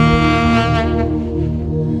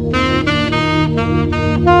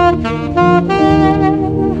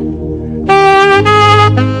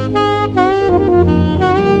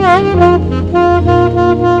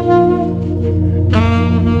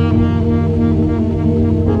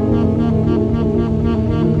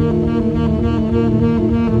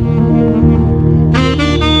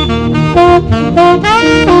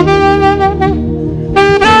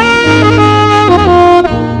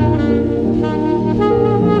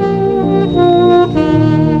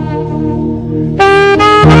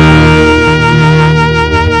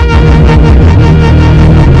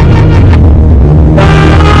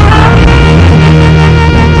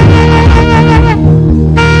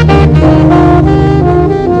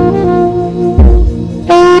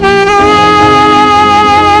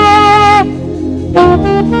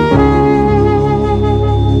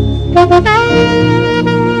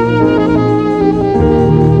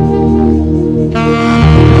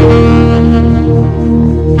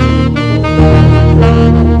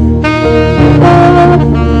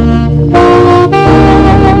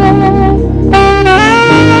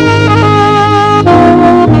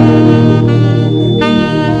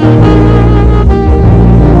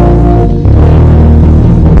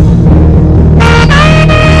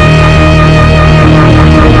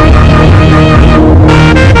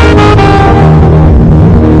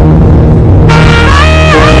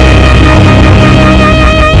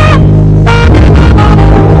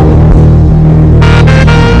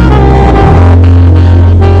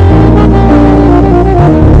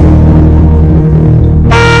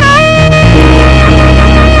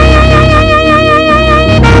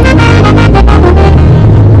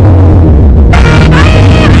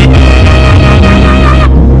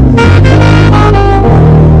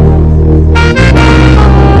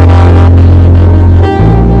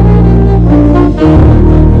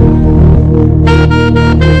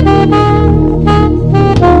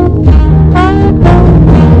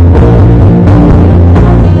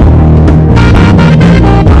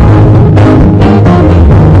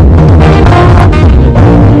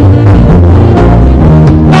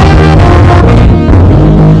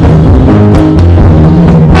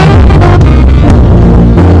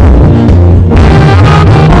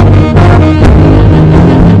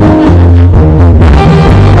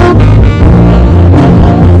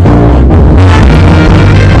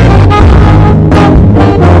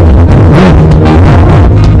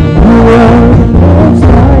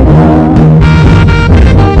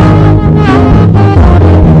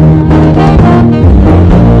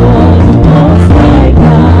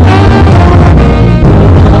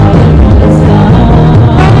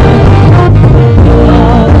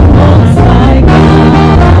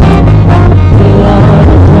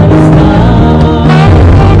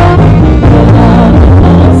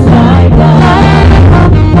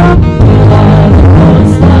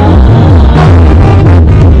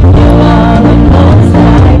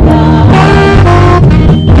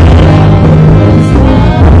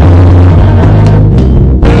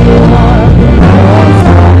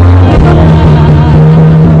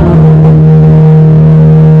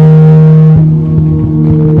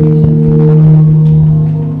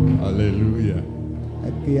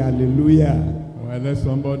 ké hallelujah. Well, let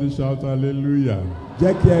somebody shout hallelujah.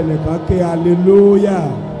 Jẹ́ kí ẹnìkan ké hallelujah.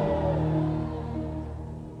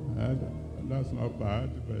 That's not bad,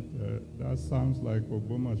 but that sounds like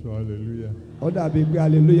Ogbomoso hallelujah. Ó dàbí pé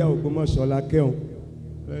hallelujah Ògbómọ̀ṣọ́ la kẹ́hùn.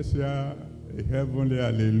 Let's hear a heavenly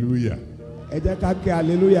hallelujah. Ẹ jẹ́ ká ké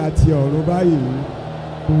hallelujah ti ọ̀run báyìí.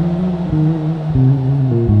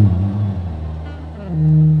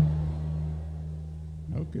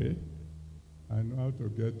 Okay, I know how to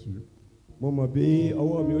get you. Mo mọ̀ bí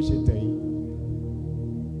ọwọ́ mi ó ṣe tẹ̀yìn.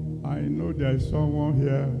 I know there is someone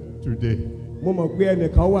here today Mo mọ̀ pé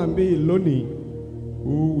ẹnìkan wà níbí lónìí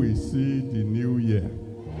who will see the new year.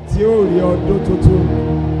 tí ó rí ọdún tuntun.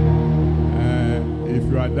 If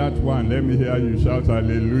you are that one, let me hear you shout Tó bá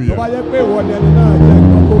hallelujah. yẹ pé ìwọ ni ẹni náà jẹ́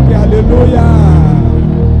nǹkan kó ké hallelujah.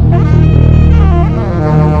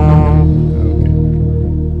 Okay.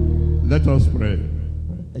 Let us pray.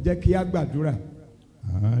 Ẹ jẹ́ kí á gbàdúrà.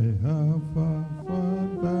 I have a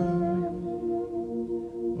Father,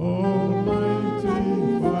 Almighty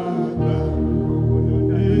Father,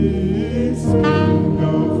 He is King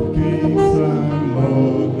of kings and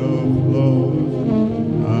Lord of lords.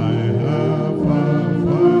 I have a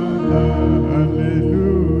Father,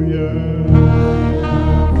 hallelujah.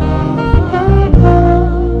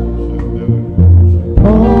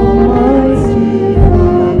 Almighty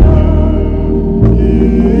Father, He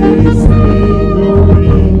is King of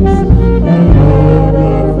kings and Lord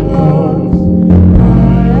of lords. I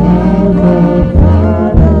have a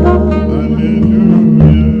Father, hallelujah.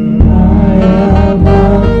 I have a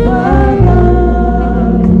Father,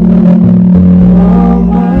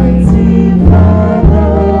 Almighty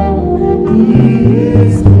Father, He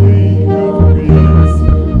is King of kings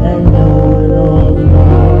and Lord of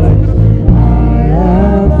lords. I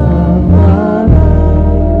have a Father.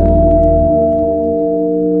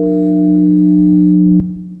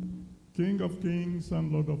 King of kings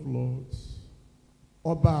and Lord of lords,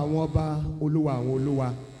 Ọba àwọn ọba, Olúwa àwọn olúwa.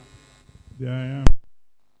 there I am.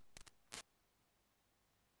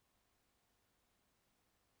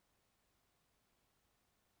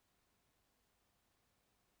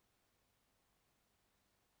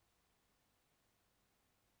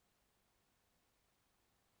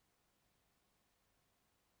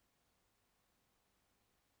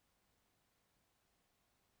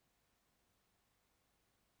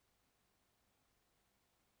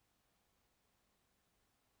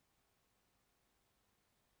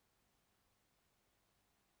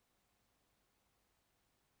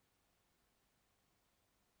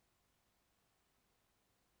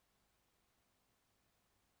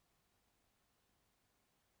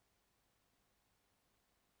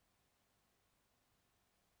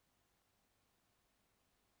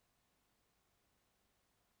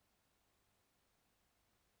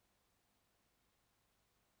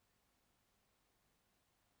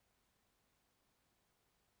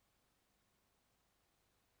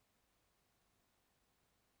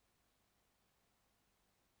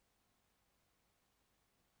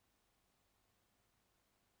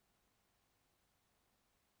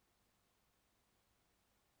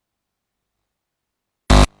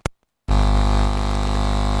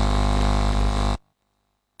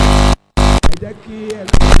 Ẹ jẹ́ kí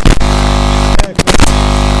ẹnìkan.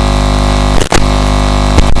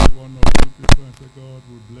 One of you people and say, God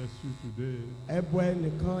will bless you today. Ẹ bọ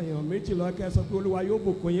ẹnìkan èèyàn méjì lọ kẹ́ sọ pé Olúwa yóò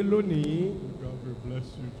bùkún yín lónìí. God will bless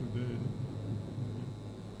you today.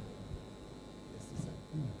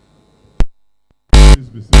 Please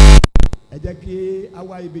be seated. Ẹ jẹ́ kí á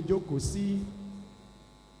wá ibi jókòó sí.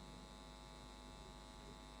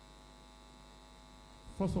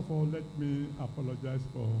 First of all, let me apologize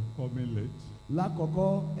for coming late.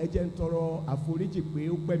 Lákọ̀ọ́kọ́ ẹ jẹ́ ń tọrọ àforíjì pé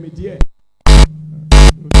ó pẹ́ mi díẹ̀. Those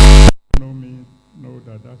who know me know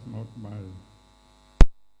that that's not my.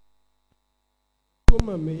 Tó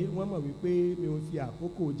mọ̀ mí, wọ́n mọ̀ wípé mi ò fi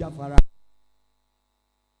àkókò jáfara.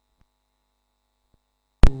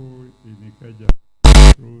 In Ikeja,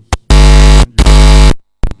 those on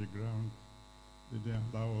the ground, they didn't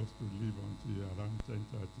allow us to leave until around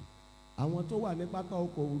 10:30. Àwọn tó wà ní pápá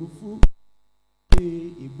ọkọ̀ òfurufú ṣe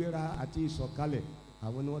ìgbéra àti ìsọ̀kalẹ̀,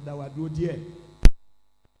 àwọn ni wọ́n dá wa dúró díẹ̀.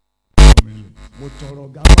 Mo tọrọ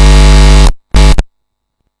gáfárà.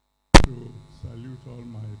 To salute all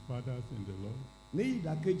my fathers in the Lord. Ní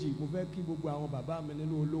ìdàkejì, mo fẹ́ kí gbogbo àwọn bàbá mi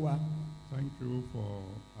nínú Olúwa. Thank you for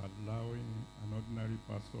allowing an ordinary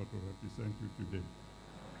pastor to represent you today.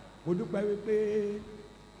 Mo dúpẹ́ wípé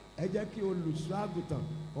ẹ jẹ́ kí olùṣọ́ àgùntàn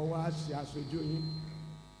kó wá ṣe aṣojú yín.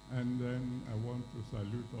 And then I want to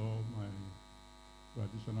salute all my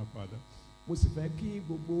traditional fathers. Mo sì fẹ́ kí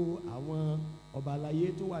gbogbo àwọn ọba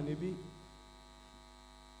aláyé tó wà níbí.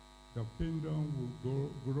 Your kingdom will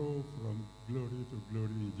grow from glory to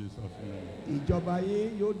glory in Jesus' name. Ìjọba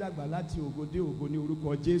yín yóò dàgbà láti ògo dé ògo ní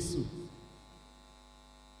orúkọ Jésù.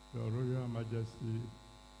 Your Royal Majesty,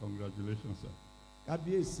 congratulations, sir.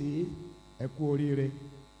 Kábíyèsí, ẹ kú oríire.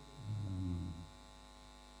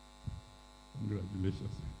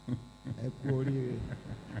 Congratulations. Ẹ kú oríire.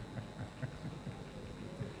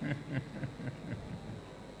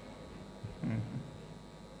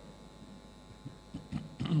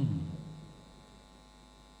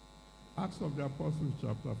 Acts of the Apostles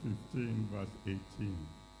chapter 15 verse 18.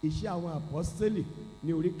 Iṣẹ́ àwọn apọ́sítélì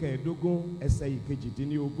ní orí kẹẹ̀ẹ́dógún ẹsẹ̀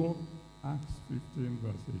ìkejìdínlógún. Acts 15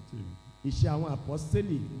 verse 18. Iṣẹ́ àwọn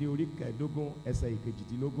apọ́sítélì ní orí kẹẹ̀ẹ́dógún ẹsẹ̀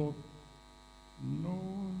ìkejìdínlógún.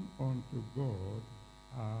 Known unto God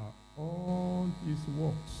are all his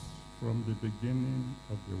works from the beginning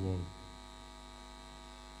of the world.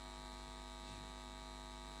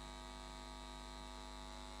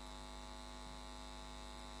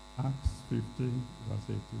 Acts 15 verse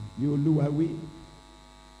 18. Ní Olúwa wí,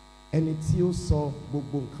 ẹni tí ó sọ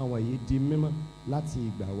gbogbo nǹkan wọ̀nyí di mímọ́ láti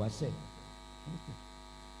ìgbà wáṣẹ̀.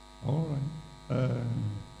 All right.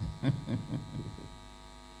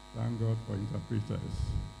 Thank God for interpreters.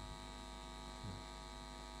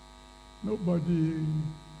 Nobody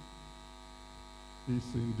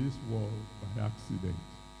is in this world by accident.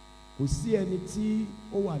 Kò sí ẹni tí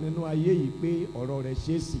ó wà nínú ayé yìí pé ọ̀rọ̀ rẹ̀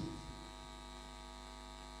ṣe é sì.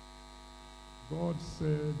 God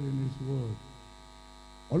said in his word.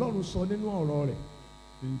 Ọlọ́run sọ nínú ọ̀rọ̀ rẹ̀.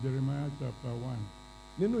 In Jeremiah chapter 1.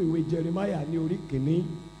 Nínú ìwé Jeremiah ní orí kìíní.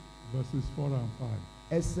 Verses 4 and 5.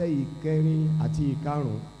 Ẹsẹ̀ ìkẹrin àti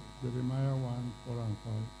ìkarùn-ún. Jeremiah 1, 4 and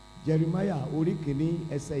 5. Jeremiah orí kìíní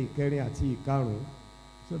ẹsẹ̀ ìkẹrin àti ìkarùn-ún.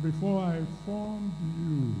 So before I formed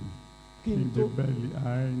you in the belly,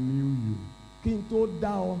 I knew you. Kí n tó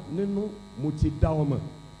dá ọ nínú, mo ti dá ọ mọ̀.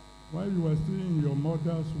 While you were still in your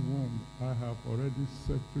mother's womb, I have already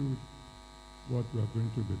settled what you are going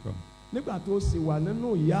to become. Nígbà tó sì wà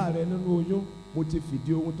nínú ìyá rẹ nínú oyún, mo ti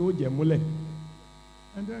fìdí ohun tó jẹ́ múlẹ̀.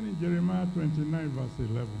 And then in Jeremiah 29 verse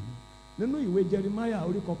 11. Nínú ìwé Jeremiah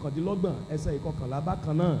orí kọkàndínlọ́gbọ̀n ẹsẹ̀ ìkọkànlá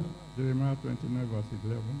bákan náà. Jeremiah 29 verse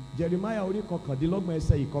 11. Jeremiah orí kọkàndínlọ́gbọ̀n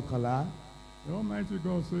ẹsẹ̀ ìkọkànlá. The Almighty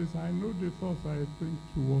God says, I know the thoughts I think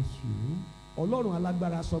towards you. Ọlọ́run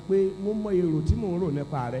alágbára sọ pé mo mọ èrò tí mò ń rò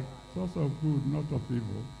nípa rẹ. Thoughts of good, not of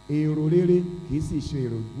evil. Èrò rere kì í sì ṣe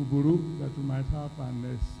èrò búburú. That you might have an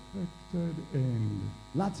expected end.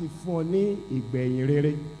 Láti fún ọ ní ìgbẹ̀yìn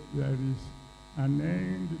rere. There is an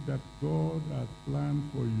end that God has planned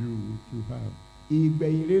for you to have.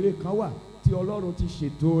 Ìgbẹ̀yìn rere kan wà tí Ọlọ́run ti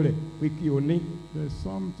ṣètò rẹ̀ pé kí o ní. There is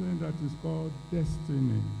something that is called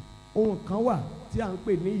destiny. Ohun kan wà tí a ń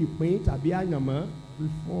pè ní ìpín tàbí àyànmọ́.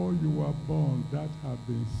 Before you were born, that had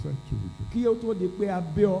been settled. Kí ó tó di pé a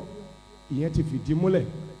bí ọ, ìyẹn ti fìdí múlẹ̀.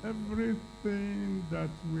 Everything that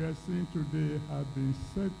we are seeing today had been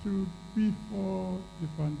settled before the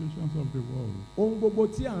foundations of the world. Ohun gbogbo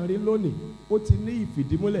tí à ń rí lónìí, ó ti ní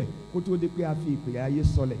ìfìdímúlẹ̀ kó tó di pé a fi ìpè ayé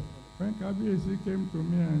sọlẹ̀. When Kabiyesi came to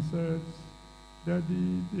me and said,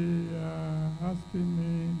 Daddy, they are asking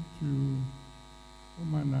me to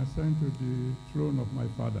come and ascend to the throne of my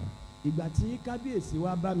father. Ìgbà tí Kábíyèsí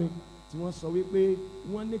wá bá mi, tí wọ́n sọ wípé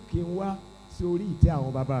wọ́n ní kí n wá sí orí ìtẹ́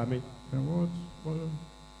àwọn bàbá mi. And what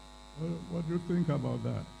do you think about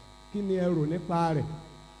that? Kí ni ẹ rò nípa rẹ̀?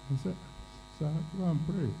 He said, Sir, go and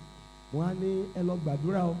pray. Wọ́n á ní ẹ lọ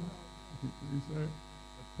gbàdúrà o. He said,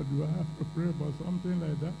 do I have to pray about something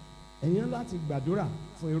like that? Ẹ̀yin láti gbàdúrà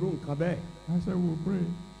fún irú nǹkan bẹ́ẹ̀. I said, we'll pray.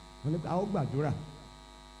 Wọ́n ní a ó gbàdúrà.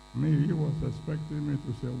 Me, he was expecting me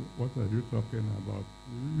to say, what are you talking about?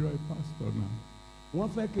 You are a pastor now. Wọ́n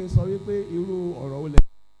fẹ́ kí n sọ wípé irú ọ̀rọ̀ olè.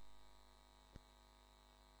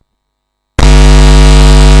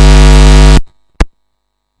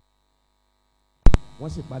 Wọ́n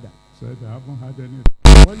sì padà. Said, I haven't had any.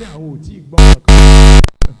 Wọ́n ní àwọn ò tí ì gbọ́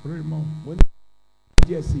kankan. Pray more. Mo ní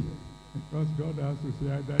díẹ̀ sí. Because God has to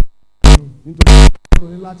say, either. Nítorí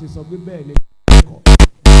Ọlọ́run ní láti sọ pé bẹ́ẹ̀ ni ẹ̀kọ́.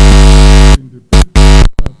 In the papers,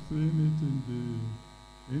 I've seen it in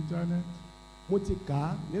the internet. Mo ti kà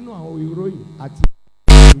á nínú àwọn ìròyìn àti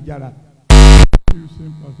ìjára.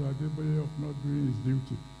 Accusing Pastor Adebayo of not doing his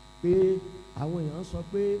duty. Pé àwọn èèyàn sọ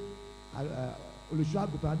pé olùṣọ́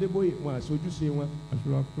àgùntàn Adébóyè wọn àṣojúṣe wọn. I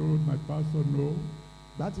should have told my pastor no.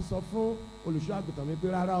 Láti sọ fún olùṣọ́ àgùntàn mi pé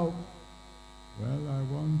rárá o. Well, I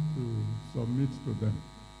want to submit to them.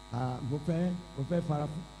 Mo fẹ́ fara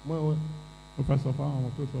mọ́ wọn. Mo fẹ́ sọ fún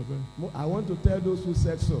àwọn tó sọ bẹ́ẹ̀. I want to tell those who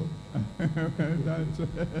said so. That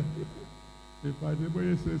if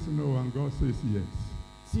Adeboye says no and God says yes.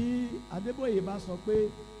 Tí Adébóyè bá sọ pé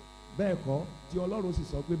bẹ́ẹ̀ kọ́ tí Ọlọ́run sì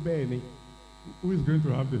sọ pé bẹ́ẹ̀ ni. Who is going to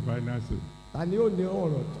have the final say? Ta ni ó ní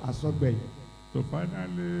ọ̀rọ̀ àsọgbẹ̀yìn? So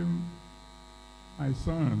finally, my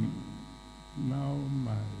son, now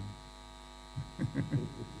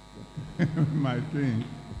my king,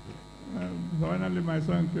 finally my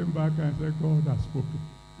son came back and said, God has spoken.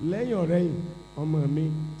 Lẹ́yìn ọ̀rẹ́yìn ọmọ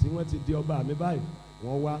mi tí wọ́n ti di ọba mi báyìí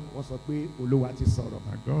wọ́n wá wọ́n sọ pé Olúwa ti sọ̀rọ̀.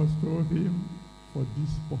 And God told him, for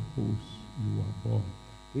this purpose you were born.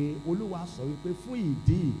 Pé Olúwa sọ wípé fún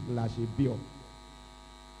ìdí la ṣe bí ọ.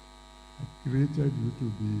 I created you to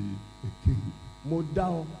be a king. Mo dá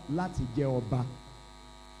ọ láti jẹ ọba.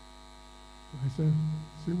 I said,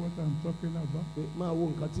 see what I'm talking about? Pé máa wo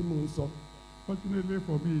nǹkan tí mò ń sọ. Fortunately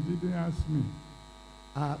for me, he didn't ask me.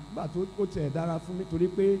 Àgbà tó kó tiẹ̀ dára fún mi torí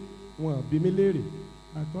pé wọ́n bí mi léèrè.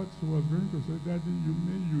 I thought he was going to say, Daddy, you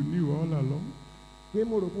mean you knew all along? Pé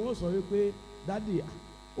mo rò pé wọ́n sọ wípé Daddy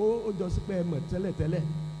ó jọ sí pé ẹ mọ̀ tẹ́lẹ̀tẹ́lẹ̀.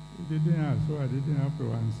 He didn't ask, so I didn't have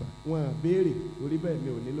to answer. Wọ́n béèrè torí bẹ́ẹ̀ mi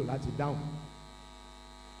ò nílò láti dáhùn.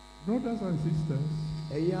 Brothers and sisters,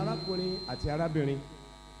 ẹ̀yin arákùnrin àti arábìnrin,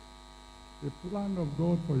 the plan of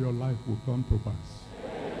God for your life will come to pass.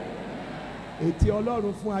 ètí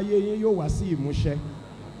Ọlọ́run fún ayé yín yóò wá sí ìmúṣẹ.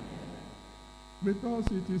 Because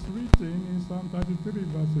it is written in Psalm 33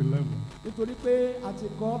 verse 11. Nítorí pé a ti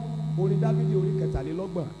kọ orin Dáfídì orí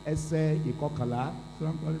kẹtàlélọ́gbọ̀n ẹsẹ̀ ìkọkànlá.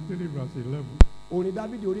 Psalm 33 verse 11. Orin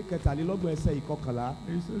Dáfídì orí kẹtàlélọ́gbọ̀n ẹsẹ̀ ìkọkànlá.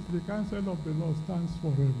 It says the counsel of the Lord stands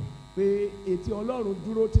forever. Pé ètí Ọlọ́run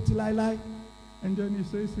dúró títí láéláé. And then he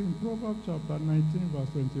says in Proverbs chapter 19 verse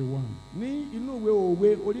 21. Ní inú ìwé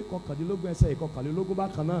òwe orí kọkàndínlógún ẹsẹ̀ ìkọkànlélógún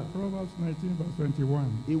bákan náà. Proverbs 19 verse 21.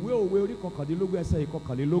 Ìwé òwe orí kọkàndínlógún ẹsẹ̀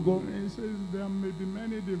ìkọkànlélógún. It says there may be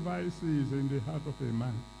many devices in the heart of a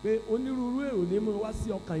man. Pé onírúurú èrò ní mú wá sí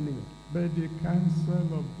ọkàn ènìyàn. But the counsel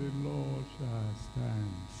of the Lord shall stand.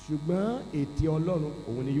 Ṣùgbọ́n ètí Ọlọ́run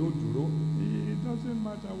òun ni yóò dúró. It doesn't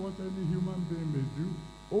matter what any human being may do.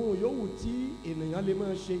 Ohun yòówù tí ènìyàn lè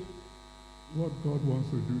máa ṣe. What God wants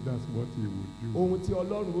to do, that's what he would do. Ohun tí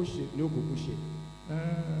Ọlọ́run ó ṣe ni ó kúkú ṣe.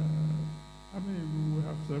 I mean, we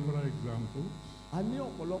have several examples. A ní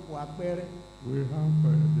ọ̀pọ̀lọpọ̀ àpẹẹrẹ. We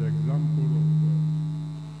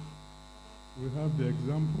have the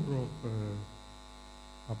example of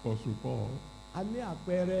Apostle Paul. A ní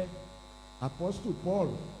àpẹẹrẹ Apostle Paul.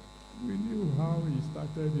 We knew how he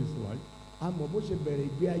started his life. A mọ̀ bó ṣe bẹ̀rẹ̀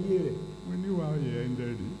ìgbé ayé rẹ̀. We knew how he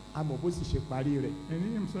ended it. A mọ̀ bó sì ṣe parí rẹ̀. And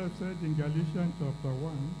he himself said in Galatians chapter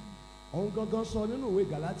 1. Òun gangan sọ nínú ìwé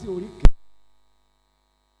Gàlátì orí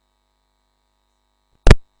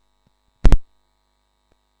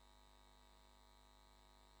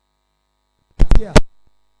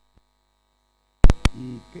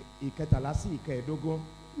ìkẹtàlá sí ìkẹẹ̀dógún.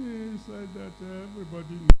 He said that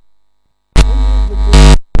everybody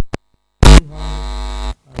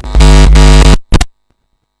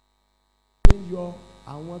yọ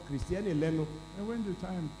àwọn kìrìsìtẹ́nì lẹ́nu. And when the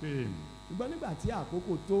time came, ṣùgbọ́n nígbà tí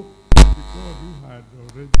àkókò tó. the God who had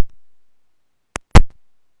already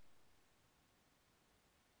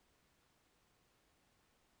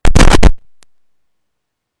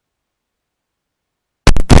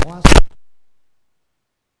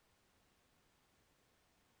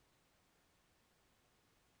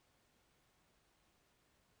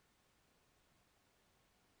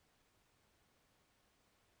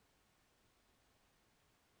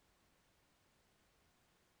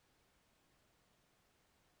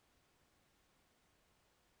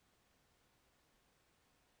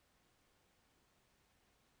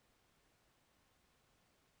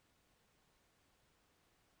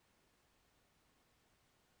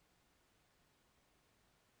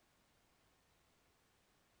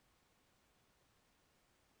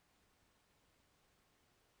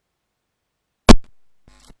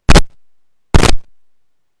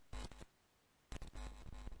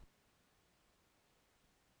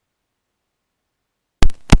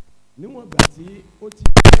níwọ̀n ìgbà tí ó ti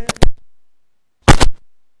jẹ́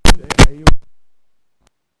ẹ̀yọ́.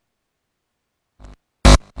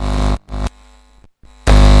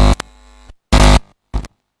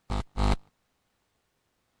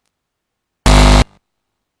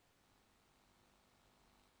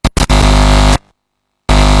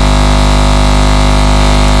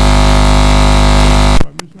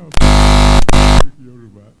 permission of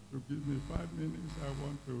Yoruba to give me 5 minutes, I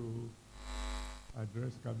want to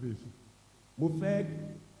address Kábíyèsí. Mo fẹ́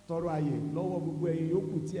tọrọ àyè lọ́wọ́ gbogbo ẹ̀yin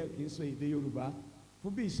yòókù tí ẹ kì í sọ èdè Yorùbá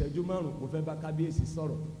fún bí ìṣẹ́jú 5 mo fẹ́ bá Kábíyèsí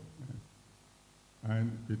sọ̀rọ̀.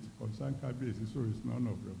 And it concerns Kábíyèsí, so it's none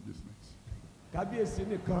of your business. Kábíyèsí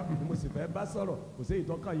nìkan ni mo sì fẹ́ bá sọ̀rọ̀ kò sí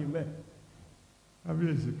ìtọ́kàn yìí mẹ́.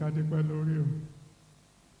 Kábíyèsí ká dúpẹ́ lórí o,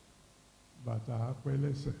 bàtà á pẹ́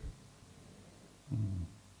lẹ́sẹ̀.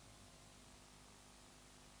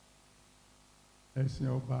 ẹ̀sìn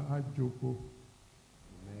ọba á jókòó.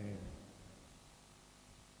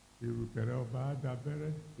 Ìrùkẹ̀rẹ̀ ọba á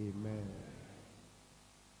dábẹ́rẹ́.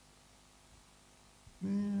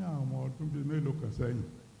 Ní àwọn ọdún bíi mélòó kan sẹ́yìn,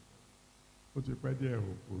 ó ti pẹ́ díẹ̀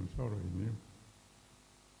kò ń sọ̀rọ̀ ìní.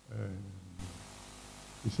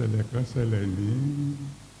 Ìṣẹ̀lẹ̀ kan ṣẹlẹ̀ ní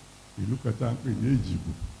ìlú kan tá à ń pè ní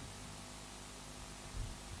Èjìgbò.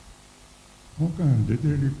 Wọ́n kàn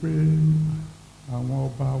déédéé rí i pé àwọn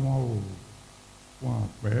ọba wọn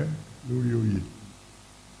àpẹ́ lórí oyè.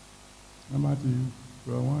 Wọ́n bá ti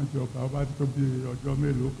wọ́n jọba ọba tó bí ọjọ́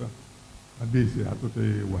mélòó kan adéṣe àtúntò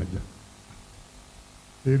wàjà.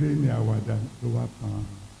 Eré ni àwàdà ló wá kan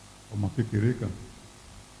ọmọ kékeré kan.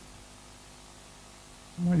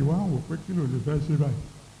 Ọmọ ìwà ń wò pé kí ló lè fẹ́ ṣe báyìí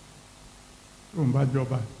tó ń bá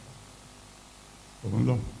jọba òun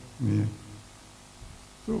lọ nìyẹn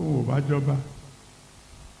tó òun ò bá jọba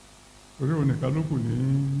torí òun nìkan ló kù ní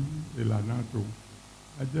ìlànà tó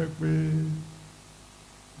a jẹ́ pé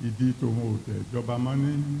ìdí tòun ò tẹ̀ jọba mọ́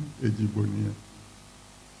ní Èjìgbò nìyẹn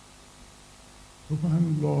tó bá ń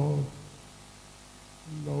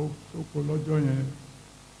lọ sóko lọ́jọ́ yẹn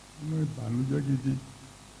nínú ìbànújẹ́ gidi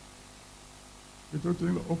ètò tí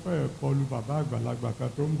ó fẹ́ kọlu bàbá àgbàlagbà kan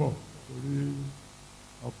tó ń bọ̀ torí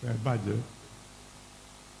ọkàn ẹ̀ bàjẹ́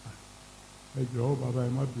ẹ jọ̀ọ́ bàbá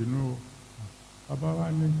ẹ má bínú o bàbá wa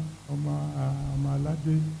ní ọmọ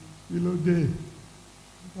aládé kí ló dé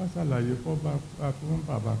wọ́n ṣàlàyé fún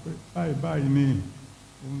bàbá pé báyìí báyìí ni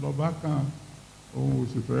òun lọ́ba kan òun ò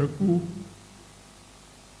sì fẹ́ kú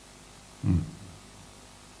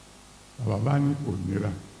bàbá bá ní kò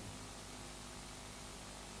nira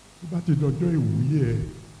tó bá ti dọjọ́ ìwúyè ẹ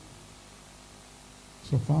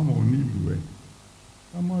sọ fáwọn onílù ẹ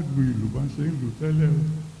ká má lu ìlú bá ṣe ń lù tẹ́lẹ̀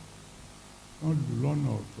o wọ́n lù lọ́nà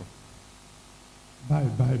ọ̀tọ̀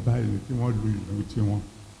báyìí báyìí báyìí ni kí wọ́n lu ìlú tiwọn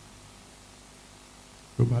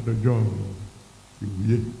tó bá dọjọ́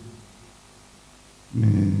ìwúyè ní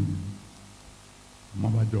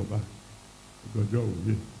ọmọbàjọba dọjọ́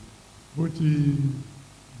ìwúyè bó ti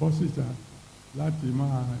bọ́ síta láti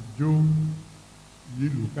máa jó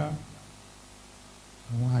yìlù ká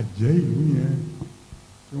àwọn àjẹ́ ìlú yẹn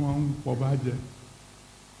tí wọ́n ń pọba jẹ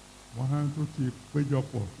wọ́n tó ti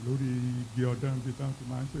péjọpọ̀ lórí igi ọdán bí táwọn ti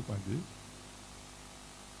máa ń ṣèpàdé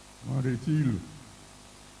wọ́n retí ìlú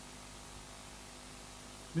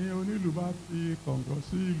ní onílù bá fi kọ̀ǹgọ̀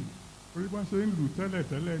sí ìlú orí bá ṣe ń lù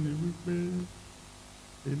tẹ́lẹ̀tẹ́lẹ̀ ni wípé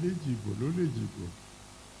eléjìgbò ló lè jìgbò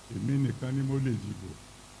èmi nìkan ni mo lè jìgbò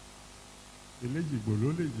eléjìgbò ló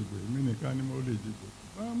lè jìgbò èmi nìkan ni mo lè jìgbò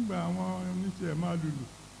wọ́n ń gba àwọn oníṣẹ́ máa lùlù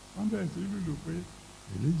wọ́n bẹ̀rẹ̀ sí lùlù pé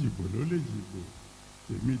eléjìgbò ló lè jìgbò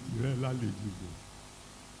tèmi tìrẹ la lè jìgbò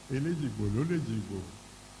eléjìgbò ló lè jìgbò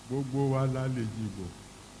gbogbo wa la lè jìgbò.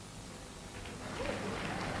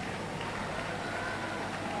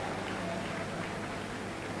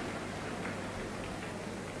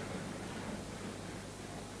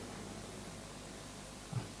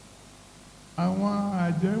 àwọn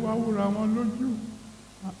àjẹ́ wá wúra wọn lójú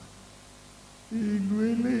ìlú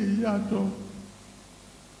eléyìí yàtọ̀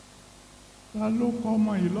ta ló kọ́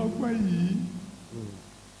ọmọ ìlọ́gbọ́n yìí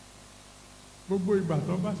gbogbo ìgbà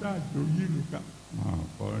tó bá ṣáàjò yìí lù ká máa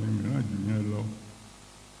kọrin mìíràn jù yẹn lọ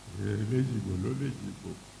eléjìgbò ló lè jìgbò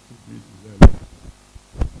ní ìtìlẹ̀ lọ.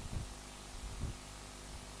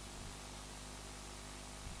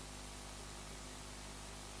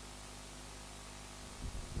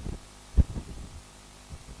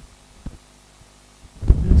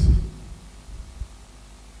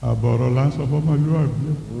 àbọ̀rọ̀ là ń sọ fọ́mọlúwàbí.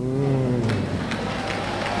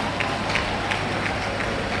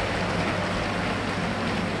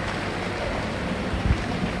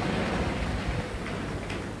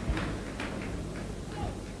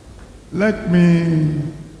 Let me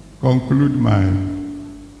conclude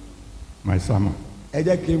my sermon. Ẹ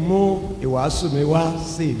jẹ́ kí n mú ìwàásù mi wá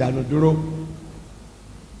sí ìdánudúró.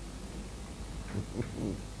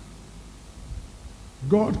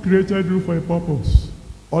 God created you for a purpose.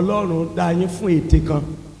 Ọlọ́run dá yín fún ète kan.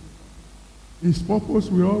 His purpose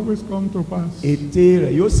will always come to pass. Ète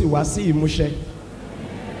rẹ̀ yóò sì wá sí ìmúṣẹ.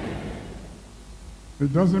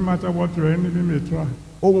 It doesn't matter what your enemy may try.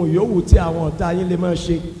 Ohun yòówù tí àwọn ọ̀tá yín lè máa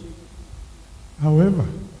ṣe. However,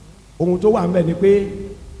 ohun tó wà ńbẹ̀ ni pé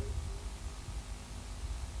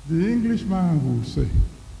the Englishman will say,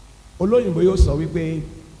 olóyìnbó yóò sọ wípé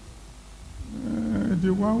the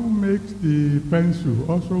one who makes the pencil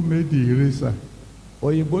also made the eraser.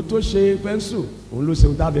 Òyìnbó tó ṣe pẹ́ńsù òun ló ṣe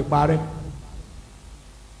ohun tábí parẹ́.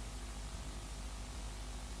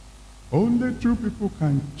 Only two people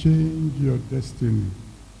can change your destiny.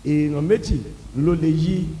 èèyàn méjì ló lè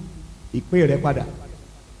yí ìpín rẹ padà.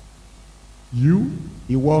 You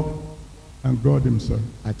Ìwọ and God himself.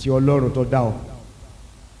 àti Ọlọ́run tó dá ọ.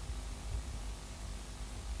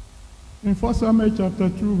 In 1 Samuel chapter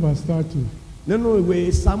 2 verse 30. Nínú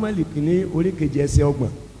ìwé Sámúẹ́lì kìíní orí kejì ẹsẹ̀ 30.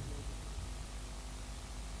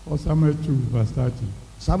 1 Samuel 2 verse 30.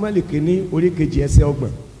 Sámúẹ́lì kìíní orí kejì ẹsẹ̀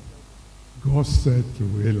 30. God said to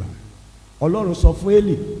Eli. Ọlọ́run sọ fún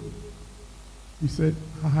Élì. He said,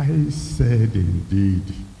 I said indeed.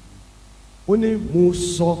 Ó ní mo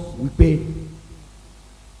sọ wípé.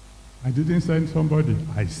 I didn't send somebody.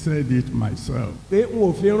 I said it myself. Pé n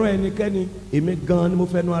ò fi rán ẹnikẹ́ni, èmi gan ni mo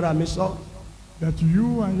fẹnu ara mi sọ. That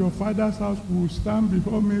you and your father's house will stand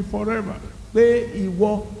before me forever. Pé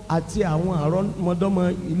ìwọ àti àwọn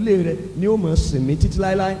àrọ́mọdọ́mọ ilé rẹ ni ó máa sìn mí títí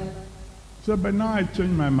láéláé. So but now I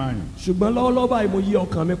changed my mind. Ṣùgbọ́n lọ́wọ́lọ́wọ́ báyìí mo yí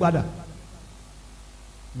ọkàn mi padà.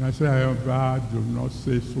 And I say, I do not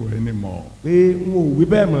say so anymore. Pé n ò wí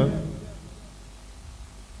bẹ́ẹ̀ mọ́.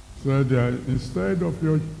 So that instead of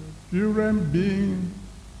your children being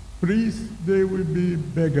priests, they will be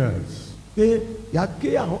beggars. Pé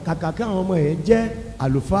kàkà kí àwọn ọmọ yẹn jẹ́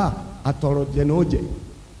àlùfáà àtọ̀rọ̀jẹ̀ ni ó jẹ́,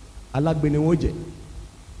 alágbe ni wọ́n jẹ́.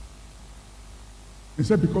 He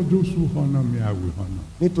said, because those who honor me, I will honor.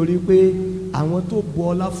 Nítorí pé àwọn tó bu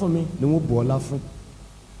ọlá fún mi ni wọ́n bu ọlá fún.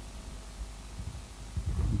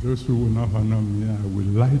 Those who will not honor me, I will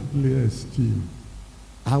lightly esteem.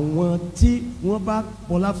 Àwọn tí wọ́n bá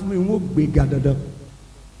bọlá fún mi wọ́n gbé ga dandan.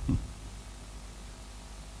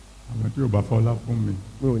 Àwọn tí ò bá fọlá fún mi.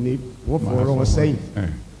 Mi ò ní wọ́n fọ̀rọ̀ wọn sẹ́yìn.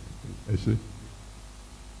 Ẹ ṣé.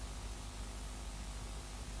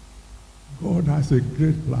 God has a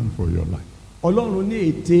great plan for your life. Ọlọ́run ní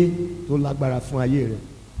ète tó lágbára fún ayé rẹ.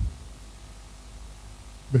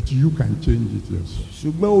 But you can change it yourself.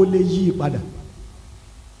 Ṣùgbọ́n o lè yí i padà.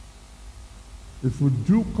 If you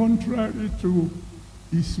do contrary to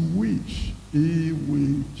his wish, he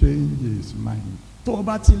will change his mind. Tó o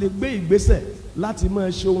bá ti lè gbé ìgbésẹ̀ láti máa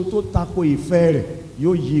ṣe ohun tó tako ìfẹ́ rẹ̀,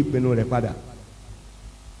 yóò yí ìpinnu rẹ̀ padà.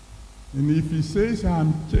 And if he says,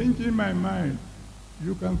 I'm changing my mind,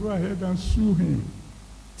 you can go ahead and sue him.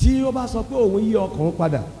 Tí ó bá sọ pé òun yí ọkàn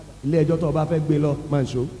padà, ilé ẹjọ́ tó o bá fẹ́ gbé lọ máa ń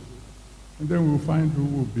ṣó. And then we'll find who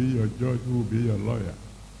will be your judge, who will be your lawyer.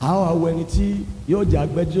 Àwọn àwọ̀ ẹni tí yóò jẹ́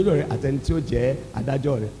agbẹjọ́rò rẹ̀ àtẹni tí ó jẹ́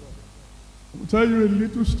adájọ́ rẹ̀. I'll tell you a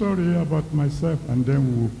little story about myself and then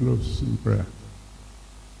we will close in prayer.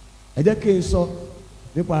 Ẹ jẹ́ kí n sọ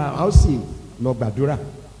nípa àwòsì lọ gbàdúrà.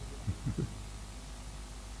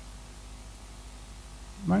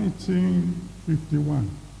 1951.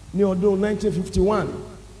 Ní ọdún 1951.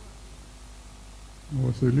 I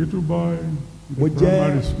was a little boy Mo in the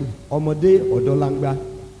primary jẹ́ school. ọmọdé ọ̀dọ́langba.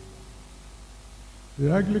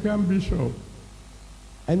 The Anglican bishop,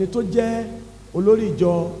 Ẹni tó jẹ́ olórí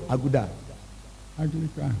ìjọ àgùdà.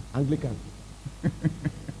 Anglican, Anglican. Ẹ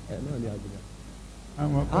náà ni àgùdà.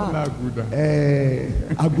 àwọn kọ́lá àgùdà.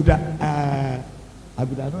 Àgùdà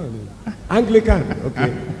àgùdà náà ni. Anglican,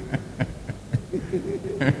 okay.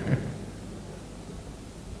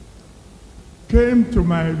 Came to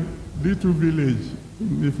my little village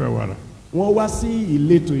in Ifewara. Wọ́n wá sí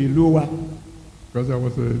ìletò ìlú wa. Because there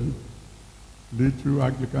was a little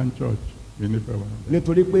Anglican church in Ifewara.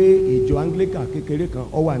 Nítorí pé ìjọ Anglican kékeré kan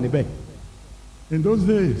ó wà níbẹ̀. In those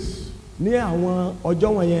days, Ní àwọn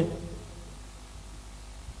ọjọ́ wọ̀nyẹn,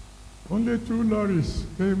 only 2 lorries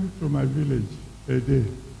came to my village a day.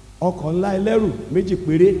 ọkọ̀ ńlá ẹlẹ́rù méjì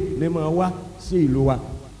péré lè máa wá sí ìlú wa.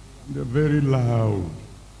 They're very loud.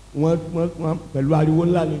 Wọ́n pẹ̀lú ariwo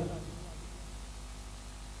ńlá ni.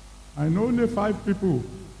 I know only 5 people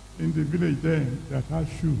in the village then that had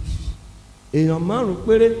shoes. Èèyàn 5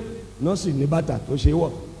 péré náà sì ní bàtà tó ṣe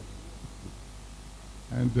wọ̀.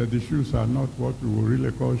 And the shoes are not what we would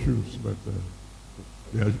really call shoes, but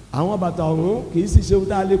they are. Àwọn bàtà ọ̀hún kì í sì ṣe ohun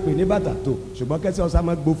tá a lè pè ní bàtà tó, ṣùgbọ́n kẹ́sẹ̀ ọ̀sán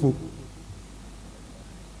máa gbófo.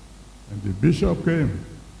 And the bishop came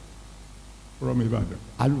from Ibadan.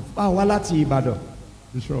 Àlùfáà wá láti Ìbàdàn.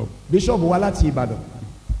 Bishop wá láti Ìbàdàn.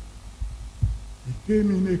 He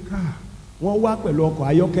came in a car. Wọ́n wá pẹ̀lú ọkọ̀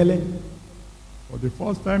ayọ́kẹ́lẹ́. For the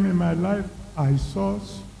first time in my life, I saw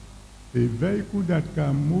a vehicle that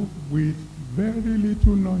can move with very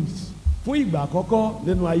little noise. Fún ìgbà àkọ́kọ́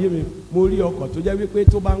nínú ayé mi, mo rí ọkọ̀ tó jẹ́ wípé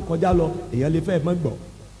tó bá ń kọjá lọ, èèyàn lè fẹ́ mọ́ gbọ́.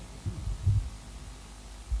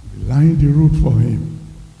 We lined the route for him.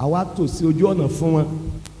 Àwa tò sí ojú ọ̀nà fún wọn.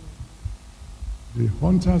 The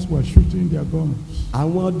hunters were shooting their guns.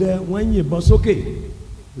 Àwọn ọdẹ wọ́n yìnbọn sókè.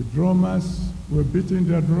 The drummers were beating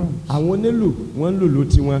their drums. Àwọn onílù wọ́n ń lùlù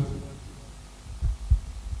tiwọn.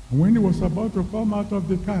 And when he was about to come out of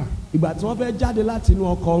the car, Ìgbà tí wọ́n fẹ́ jáde láti inú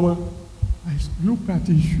ọkọ̀ wọn, I look at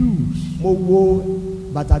his shoes. mo wo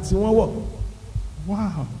bàtà tí wọ́n wọ̀.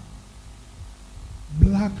 Wow.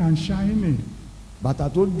 Black and shiny. Bàtà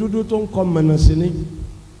tó dúdú tó ń kọ mọ̀nà sí ni.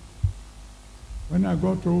 When I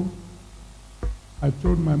got home, I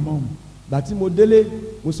told my mom, Bàtí mo délé,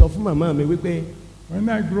 mo sọ fún màmá mi wípé when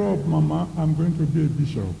I grow up, Mama, I'm going to be a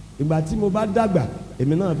bishop. ìgbà tí mo bá dàgbà,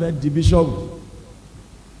 èmi náà fẹ́ di bíṣọ̀bù.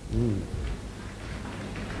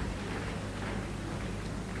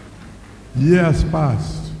 Years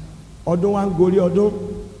passed. Ọdún wa ń gorí ọdún.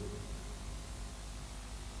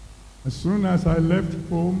 As soon as I left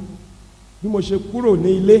home, Bí mo ṣe kúrò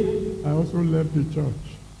ní ilé, I also left the church.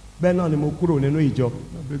 bẹ́ẹ̀ náà ni mo kúrò nínú ìjọ.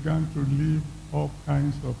 I began to live all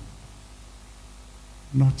kinds of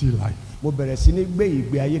naughty life. Mo bẹ̀rẹ̀ sí ní gbé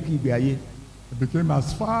ìgbé ayé kí ìgbé ayé. I became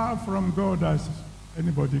as far from God as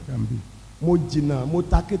anybody can be. Mo jìnnà, mo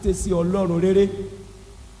ta kété sí Ọlọ́run rere.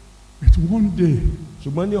 But one day,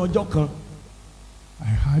 Ṣùgbọ́n ní ọjọ́ kan, I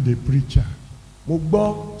heard a preacher mo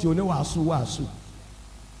gbọ́ tí oníwàásù wàásù.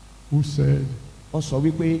 who said, Wọ́n sọ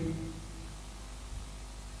wípé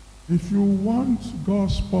if you want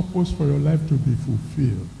God's purpose for your life to be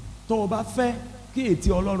fulfilled, tó o bá fẹ́ kí ètí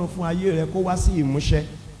Ọlọ́run fún ayé rẹ kó wá sí ìmúṣẹ,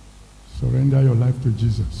 surrender your life to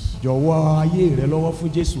Jesus. jọ̀wọ́ ayé rẹ lọ́wọ́ fún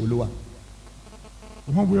Jésù Olúwa.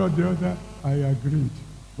 One way or the other, I agreed.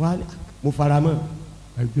 Wọ́n á ní, mo fara mọ́,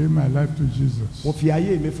 I gave my life to Jesus. mo fi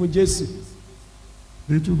ayé mi fún Jésù.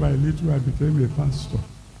 Little by little, I became a pastor.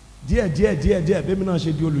 Díẹ̀ bẹ́ẹ̀ mi náà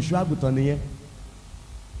ṣe di olùṣọ́ àgùntàn nìyẹn.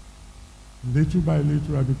 Little by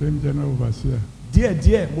little, I became general overseer.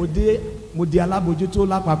 Díẹ̀ mo di alábòjútó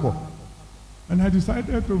lápapọ̀. And I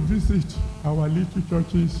decided to visit our little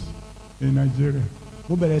churches in Nigeria.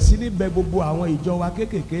 Mo bẹ̀rẹ̀ sí ní bẹ̀ gbogbo àwọn ìjọ wa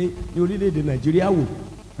kéékèèké ní orílẹ̀-èdè Nàìjíríà wò.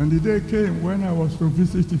 And the day came when I was to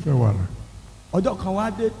visit Ifewara. Ọjọ́ kan wá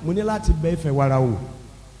dé, mo ní láti bẹ̀ Ifẹ̀wàrà wò.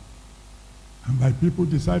 And my people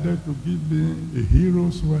decided to give me a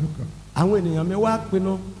hero's welcome. Àwọn ènìyàn mi wá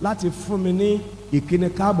pinnu láti fún mi ní ìkíni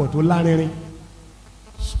káàbọ̀ tó lárinrin.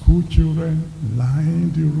 School children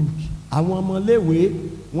lined the route. Àwọn ọmọléèwé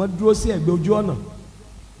wọ́n dúró sí ẹ̀gbẹ́ ojú ọ̀nà.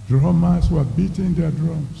 Drummers were beating their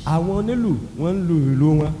drums. Àwọn onílù wọ́n ń lu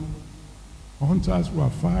ìlù wọn. Hunters were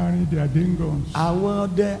firing their dingons. Àwọn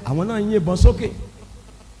ọdẹ àwọn náà ń yìnbọn sókè.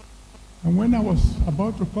 And when I was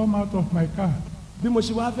about to come out of my car, Bí mo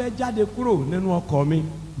ṣe wá fẹ́ jáde kúrò nínú ọkọ̀ mi,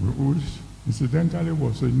 which incidentally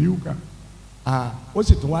was a new car, ó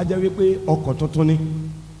sì tún wá jẹ́ wípé ọkọ̀ tuntun ni.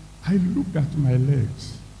 I looked at my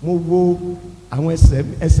legs. Mo wo àwọn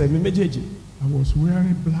ẹsẹ̀ mi méjèèjì. I was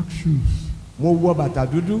wearing black shoes, Mo wọ bàtà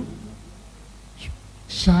dúdú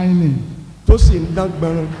shining. tó sì ń dán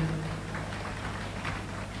gbọ̀nràn.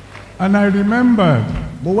 And I remembered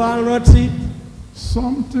Mo wá rántí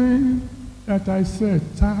something that I said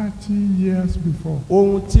 30 years before.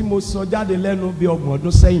 ohun tí mo sọ jáde lẹ́nu bí 30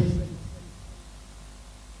 ọdún sẹ́yìn.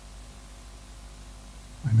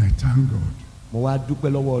 And I thank God. Mo wá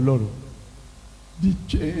dúpẹ́ lọ́wọ́ Ọlọ́run. The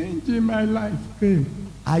change in my life came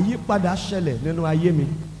Àyípadà ṣẹlẹ̀ nínú ayé mi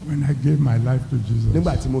when I gave my life to Jesus.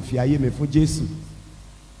 nígbà tí mo fi ayé mi fún Jésù.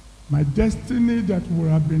 My destiny that would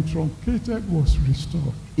have been truncated was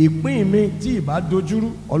restored. Ìpín mi tí ìbá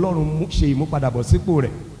dojúrú, Ọlọ́run ṣe ìmúpadàbọ̀ sípò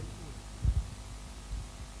rẹ̀.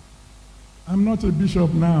 I'm not a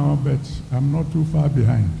bishop now, but I'm not too far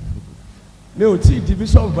behind. Mi ò tí ì di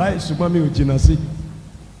bíṣọ̀bù báyìí ṣùgbọ́n mi ò jìnnà sí.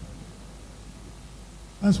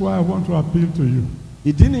 That's why I want to appeal to you.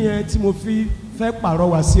 Ìdí nìyẹn tí mo fi fẹ́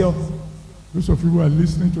pàrọwà sí ọ. Those of you who are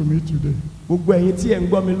listening to me today, Gbogbo ẹ̀yin tí ẹ̀ ń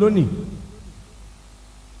gbọ́ mi lónìí,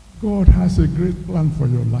 God has a great plan for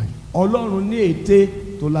your life. Ọlọ́run ní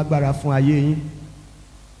ète tó lágbára fún ayé yín.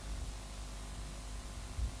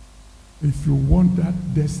 If you want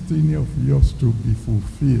that destiny of yours to be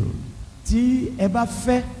fulfilled, Tí ẹ bá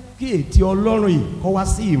fẹ́ kí ète Ọlọ́run yìí kó wá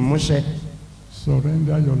sí ìmúṣẹ,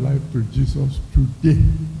 surrender your life to Jesus today.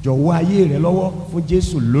 jọ̀wọ́ ayé rẹ lọ́wọ́ fún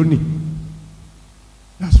Jésù lónìí.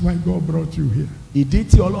 That's why God brought you here. Ìdí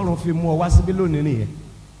tí Ọlọ́run fi mú ọ wá síbí lónìí nìyẹn.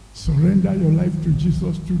 Surrender your life to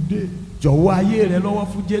Jesus today. Jọ̀wọ́ ayé rẹ lọ́wọ́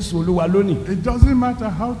fún Jésù Olúwa lónìí. It doesn't matter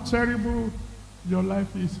how terrible your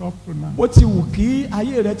life is up to now. Bó ti wù kí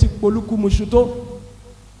ayé rẹ ti polúkúmuṣu tó,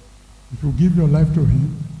 If you give your life to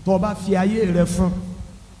Him, tó bá fi ayé rẹ fún,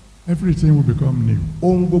 everything will become new.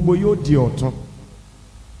 ohun gbogbo yóò di ọ̀tun.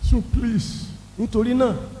 So please, Nítorí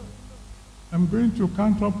náà, I'm going to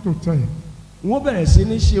count up to 10. wọ́n bẹ̀rẹ̀ sí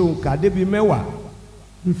ní ṣe òǹkà débi 10.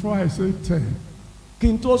 Before I say 10, Kí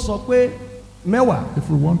n tó sọ pé mẹ́wàá. If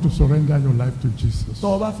you want to surrender your life to Jesus,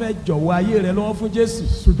 tó o bá fẹ́ jọ̀wọ́ ayé rẹ lọ́wọ́ fún Jésù.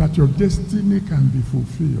 so that your destiny can be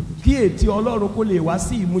fulfilled. kí ètí Ọlọ́run kó lè wá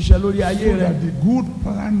sí ìmúṣẹ lórí ayé So rẹ. that the good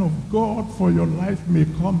plan of God for your life may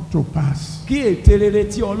come to pass. kí ète rere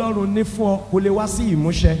tí Ọlọ́run ní fún ọ kó lè wá sí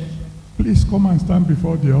ìmúṣẹ. Please come and stand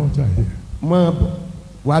before the altar here. mọ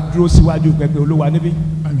wá dúró síwájú pẹpẹ Olúwa níbí.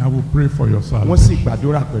 And I will pray for your wọ́n sì salvation.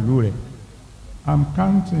 gbàdúrà pẹ̀lú rẹ̀. I'm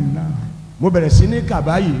counting now. mo bẹ̀rẹ̀ sí ní kà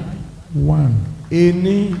báyìí. 1,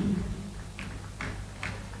 ení,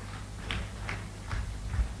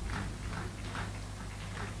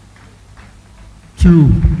 2,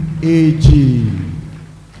 èjì,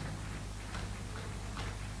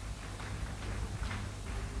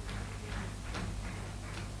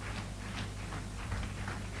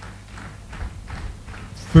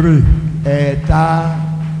 3, ẹ̀ta,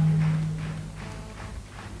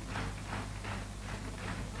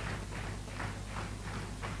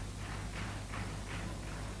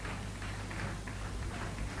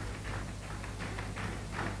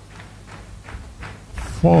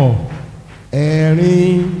 4,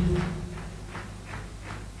 ẹ̀rin,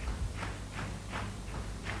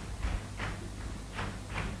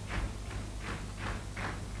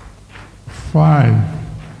 5,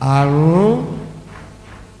 àrún,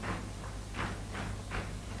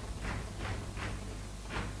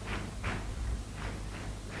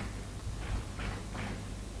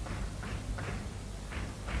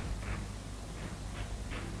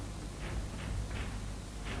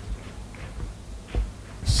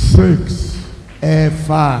 6,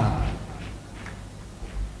 ẹ̀fà,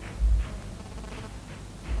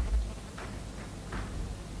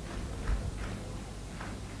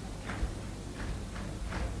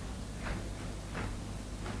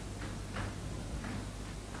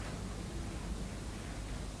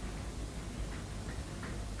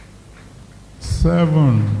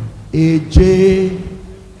 7, èje,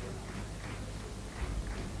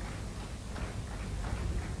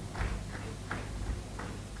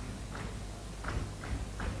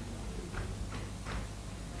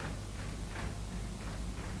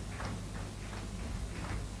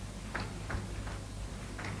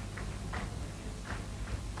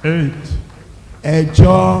 8,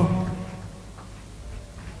 ẹ̀jọ,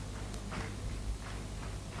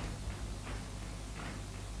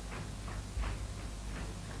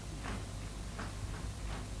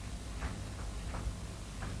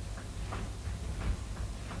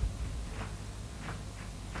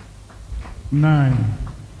 9,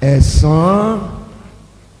 ẹ̀sán,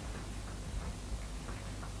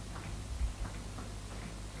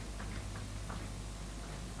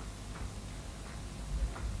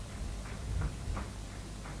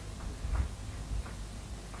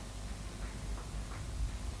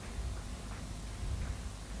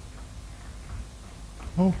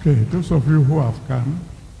 10. Okay, those of you who have come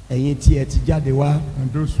ẹ̀yin tí ẹ ti jáde wá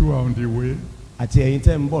and those who are on the way, àti ẹ̀yin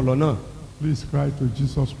tẹ́ ń bọ̀ lọ́nà. please cry to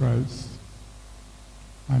Jesus Christ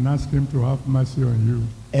and ask him to have mercy on you.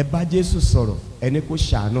 ẹ bá Jésù sọ̀rọ̀ ẹni kó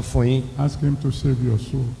ṣàánú fún yín. Ask him to save your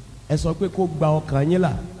soul. ẹ sọ pé kó gba ọkàn yín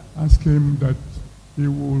là. Ask him that he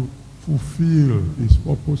will fulfill his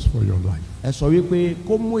purpose for your life. ẹ sọ wípé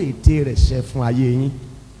kó mú ète rẹ̀ ṣẹ fún ayé yín.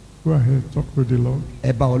 Go ahead, talk to the Lord.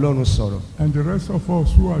 ẹ bá Ọlọ́run sọ̀rọ̀. And the rest of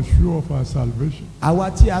us who are sure of our salvation,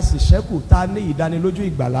 àwa tí a sì ṣẹ́kù tá a ní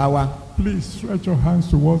ìdánilójú ìgbàlá wa. please stretch your hands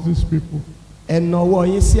towards these people ẹ nawọ́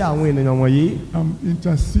yín sí àwọn ènìyàn wọ̀nyí. and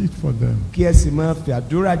intercede for them. kí ẹ sì máa fi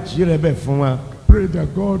àdúrà jí rẹ bẹ̀ fún wa. Pray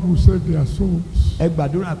that God will save their souls. ẹ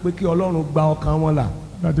gbàdúrà pé kí Ọlọ́run gba ọkàn wọn là.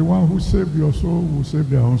 That the one who saved your soul will save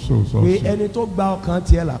their own souls pé also. ẹni tó gba ọkàn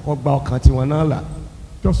tiẹ̀ là kó gba ọkàn tiwọn náà là.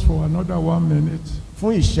 Just for another 1 minute,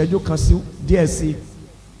 fún ìṣẹ́jú kan sí díẹ̀ sí.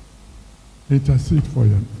 intercede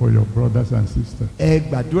for your brothers and sisters. ẹ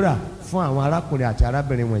gbàdúrà fún àwọn arákùnrin àti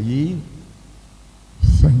arábìnrin wọ̀nyí.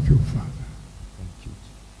 Thank you, Father.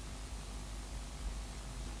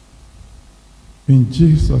 In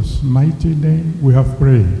Jesus' mighty name we have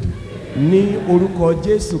prayed. ní orúkọ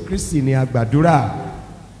Jésù Kristi ni a gbàdúrà.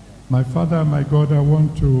 My Father, my God, I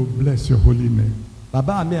want to bless your holy name.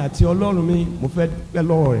 bàbá mi àti Ọlọ́run mi mo fẹ́ dúpẹ́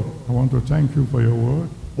lọ́wọ́ rẹ̀. I want to thank you for your word.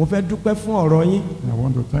 mo fẹ́ dúpẹ́ fún ọ̀rọ̀ yín. I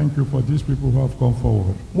want to thank you for these people who have come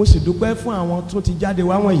forward. mo sì dúpẹ́ fún àwọn tó ti jáde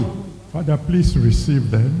wá wọ̀nyí. Father, please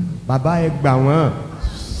receive them. bàbá ẹ gbà wọ́n.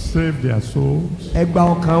 Save their souls. ẹ gba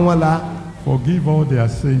ọkàn wọn là. Forgive all their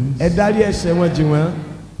sins. ẹ dárí ẹ̀ṣẹ̀ wọn jì wọ́n.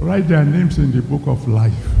 Write their names in the book of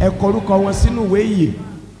life. ẹ kọ orúkọ wọn sínú ìwé ìyè.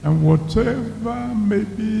 And whatever may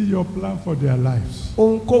be your plan for their lives,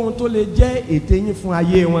 ohunkóhun tó lè jẹ́ ète yín fún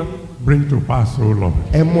ayé wọn. bring to pass, O Lord.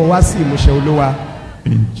 ẹ mú wá sí ìmúṣẹ Olúwa.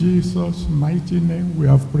 In Jesus' mighty name we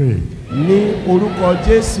have prayed. Ní orúkọ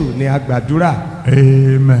Jésù ni a gbàdúrà.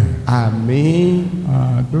 Amen. Àmín.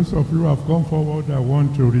 Those of you who have come forward, I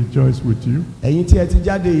want to rejoice with you. Ẹ̀yin tí ẹ ti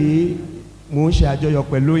jáde yìí, mo ń ṣe àjọyọ̀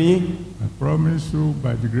pẹ̀lú yín. I promise you,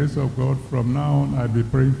 by the grace of God, from now on, I'll be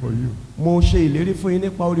praying for you. Mo ṣe ìlérí fún yín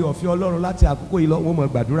nípa oore ọ̀fẹ́ Ọlọ́run láti àkókò yìí lọ, wọ́n mọ̀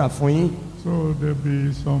gbàdúrà fún yín. So there'll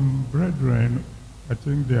be some brethren, I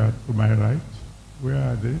think they are to my right. Where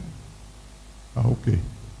are they? Okay.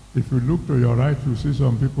 If you look to your right, you see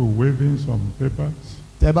some people waving some papers.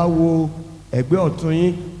 Tẹ́ bá wo ẹ̀gbẹ́ ọ̀tún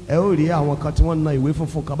yín, ẹ ó rí àwọn kan tí wọ́n na ìwé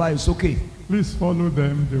funfun kan báyìí sókè. Please follow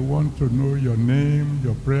them. They want to know your name,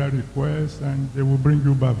 your prayer request, and they will bring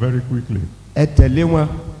you back very quickly. Ẹ tẹ̀lé wọn,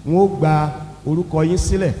 wọ́n ó gba orúkọ yín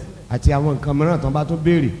sílẹ̀ àti àwọn nǹkan mìíràn tó bá tún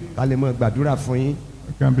béèrè ká lè mọ gbàdúrà fún yín.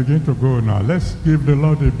 We can begin to go now. Let's give the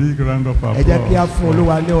Lord a big round of applause. Ẹ jẹ́ kí a fún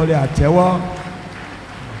Olúwa ní ọrẹ àtẹ́wọ́.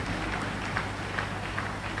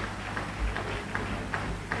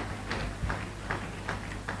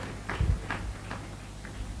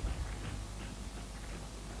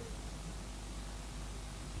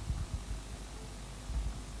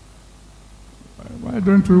 Why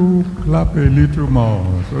don't you clap a little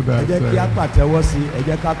more so that, Ẹ jẹ́ kí a pàtẹ́wọ́ sí, ẹ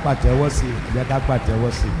jẹ́ ká pàtẹ́wọ́ sí, ẹ jẹ́ ká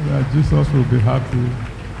pàtẹ́wọ́ sí. that Jesus will be happy.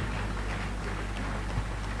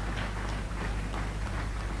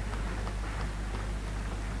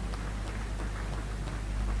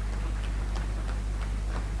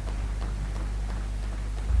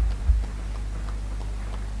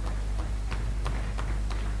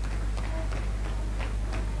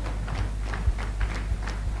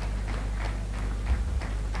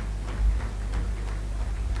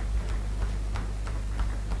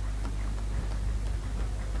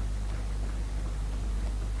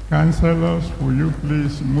 Counselors, will you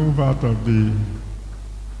please move out of the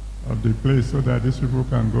place so that these people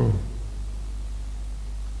can go?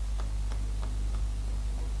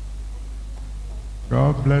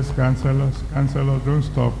 God bless counselors. Counselors, don't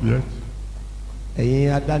stop yet. Ẹ̀yin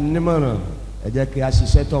adáninímọ̀ràn, ẹ jẹ́ kí a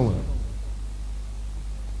ṣiṣẹ́ tọ̀ wọ́n.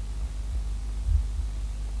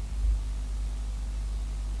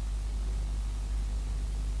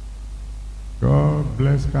 God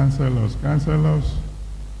bless counselors. Counselors,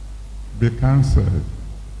 be counseled.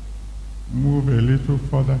 Move a little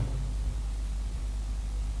further.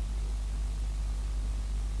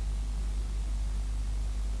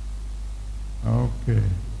 Okay.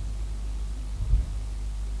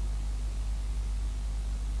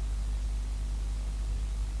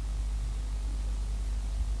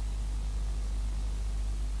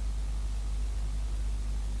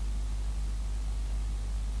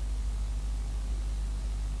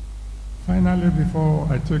 Finally, before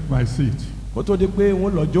I take my seat, Kó tó di pé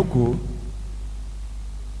wọ́n lọ jókòó,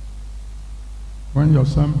 when your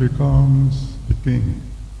son becomes the king,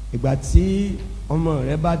 ìgbà tí ọmọ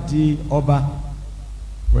rẹ bá di ọba,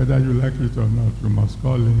 whether you like it or not, you must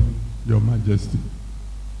call him your majesty.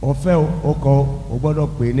 ọ̀fẹ́ ọkọ ò gbọ́dọ̀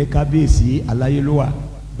pè ní kábíyèsí aláyélúwà.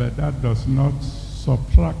 But that does not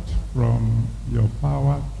subtract from your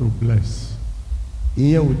power to bless.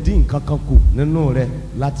 Ìyẹn ò dín nǹkan kan kù nínú rẹ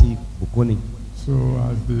láti bùkún ni. So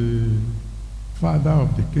as the father of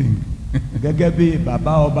the king, Gẹ́gẹ́ bí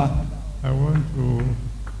bàbá ọba, I want to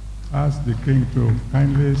ask the king to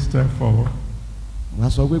kindly step forward wọ́n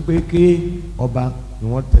sọ pé kí ọba ni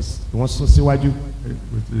wọ́n sún síwájú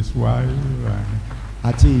with his wife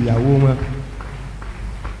àti ìyàwó wọn.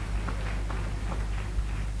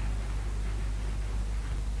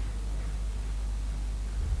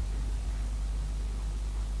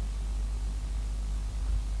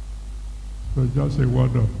 so just a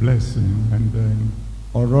word of blessing, and then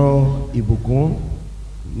Ọ̀rọ̀ ìbùkún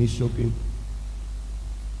ní ṣókí.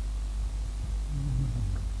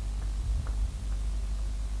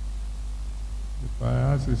 if I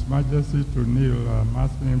ask His Majesty to kneel, I'm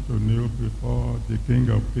asking him to kneel before the King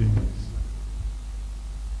of Kings.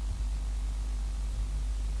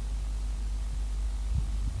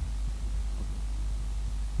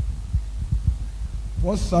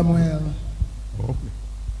 First Samuel, Okay.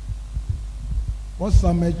 1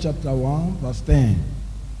 Samuel chapter 1, verse 10.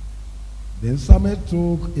 Then Samuel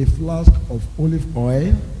took a flask of olive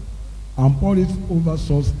oil and poured it over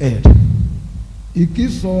Saul's head. He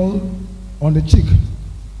kissed Saul on the cheek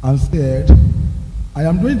and said, I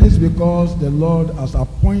am doing this because the Lord has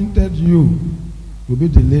appointed you to be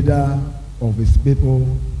the leader of his people,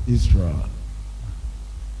 Israel.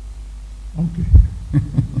 Okay.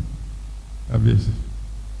 Obviously.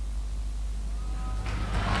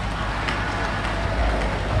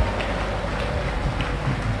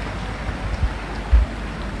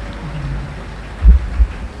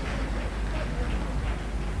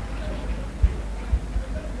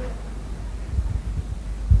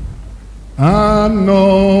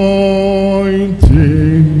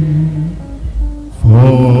 Anointing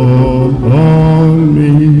fall on me.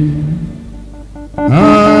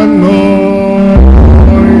 Anointing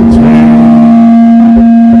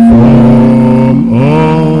fall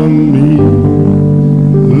on me.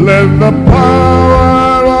 Let the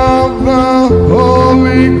power of the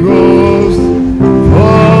Holy Ghost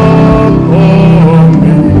fall on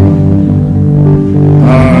me.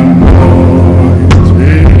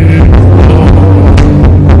 Anointing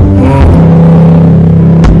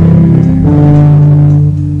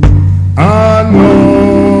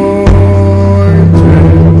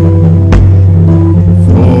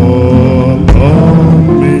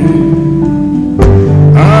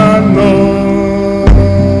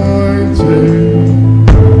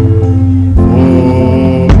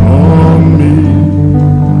fall on me.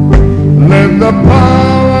 The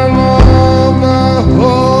power of the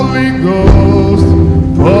Holy Ghost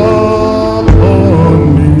fall on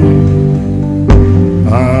me.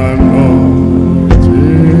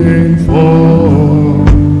 Anointing fall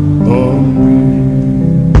on me.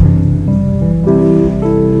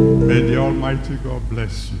 May the Almighty God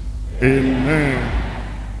bless you. Amen.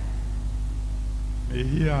 May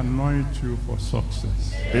He anoint you for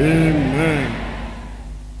success. Amen.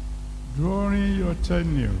 During your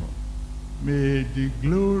tenure, may the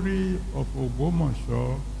glory of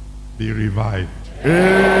Ogbomoso be revived.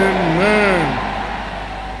 Amen.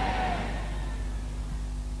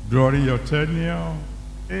 During your tenure,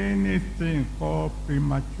 anything called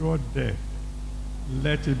premature death,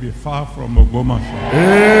 let it be far from Ogbomoso.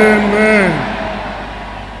 Amen.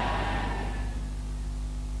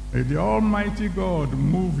 May the Almighty God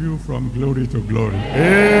move you from glory to glory.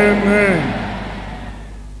 Amen.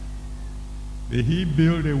 May He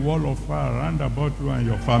build a wall of fire around about you and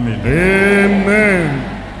your family. Amen.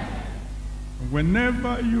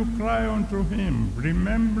 Whenever you cry unto Him,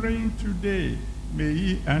 remembering today, may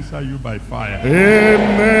He answer you by fire.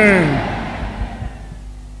 Amen.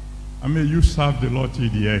 And may you serve the Lord till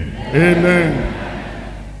the end. Amen.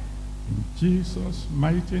 In Jesus'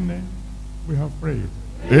 mighty name, we have prayed.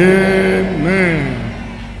 Amen.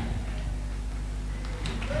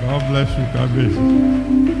 God bless you, Kabir.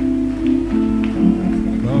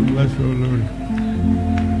 God bless you, Lord.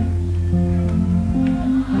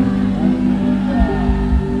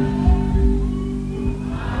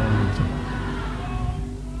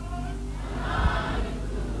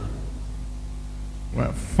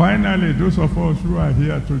 Well, finally, those of us who are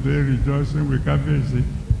here today rejoicing with Kabir,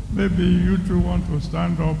 maybe you too want to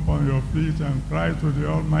stand up on your feet and cry to the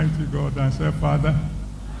Almighty God and say, Father,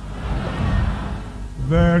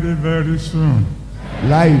 very, very soon,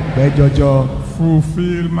 láìpẹ́ jọjọ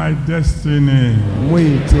fulfill my destiny. mú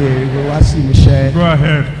ète èrò wá sí mi ṣẹ. Go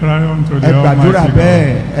ahead, cry unto the ẹ gbàdúrà Almighty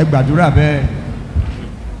bẹ́ẹ̀ God. ẹ gbàdúrà bẹ́ẹ̀.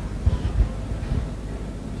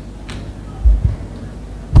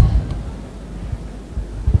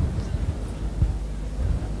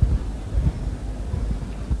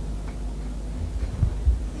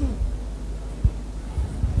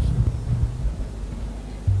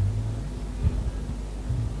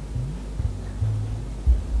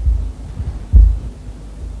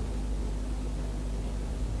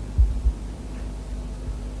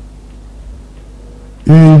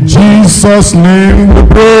 In Jesus' name we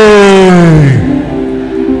pray.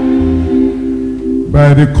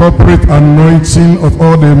 By the corporate anointing of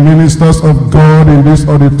all the ministers of God in this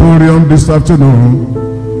auditorium this afternoon,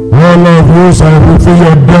 all of you shall fulfill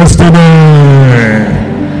your destiny.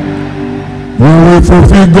 You will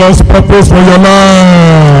fulfill God's purpose for your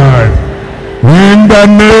life. In the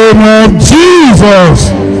name of Jesus.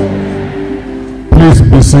 Please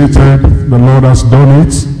be seated. The Lord has done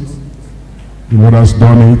it. The Lord has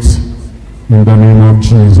done it in the name of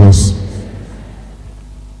Jesus.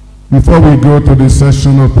 Before we go to the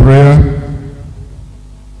session of prayer,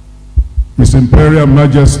 His Imperial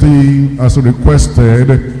Majesty has requested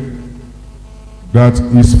that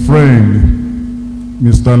his friend,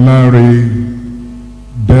 Mr. Larry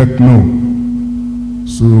Dekno,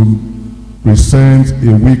 should present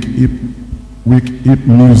a week hip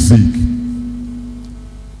music.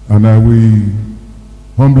 And I will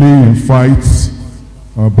humbly invite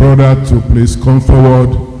our brother to please come forward,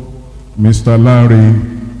 Mr. Larry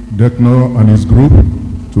Dekno and his group,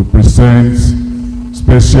 to present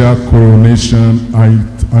special coronation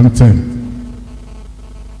anthem.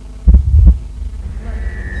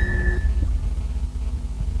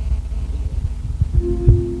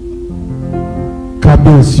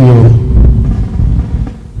 Kábíyèsí o,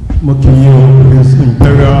 mo kí yín o, His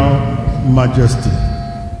Imperial Majesty.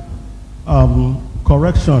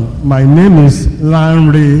 Correction, my name is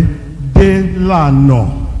Lanre De Delano.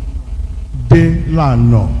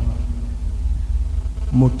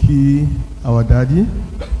 Moki, our daddy,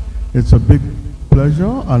 it's a big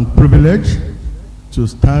pleasure and privilege to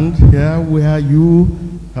stand here where you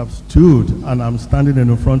have stood, and I'm standing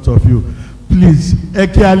in front of you. Please,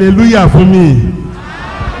 eke hallelujah for me.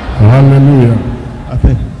 Hallelujah. I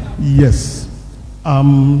think, yes.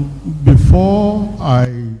 Before I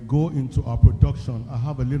go into our production, I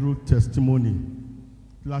have a little testimony.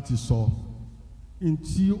 Láti sọ, in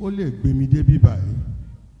tí ó lè gbé mi débi báyìí,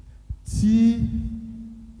 tí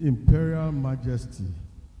Imperial Majesty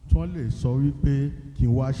tí wọ́n lè sọ wípé kí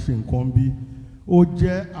n wá ṣe nǹkan bí, ó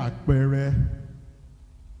jẹ́ àpẹẹrẹ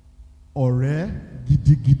ọ̀rẹ́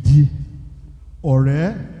gidigidi,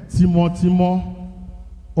 ọ̀rẹ́ tímọ́tímọ́,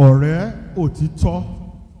 ọ̀rẹ́ òtítọ́,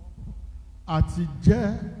 àti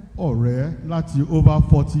jẹ́ ọ̀rẹ́ láti over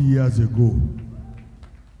 40 years ago.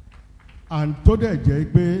 And tó dẹ̀ jẹ́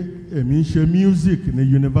pé èmi ń ṣe music ní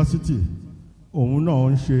university, òun náà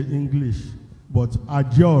ń ṣe English, but a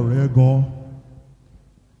jẹ́ ọ̀rẹ́ gan.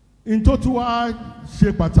 In tó tún wá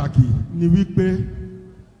ṣe pàtàkì ni wípé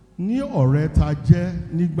ní ọ̀rẹ́ ta jẹ́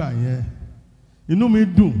nígbà yẹn, inú mi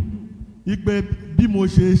dùn wípé bí mo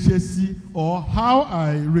ṣe ṣe sí, or how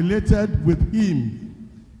I related with him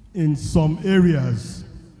in some areas,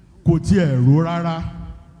 kò tiẹ̀ rò rárá.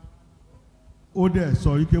 Ó dẹ̀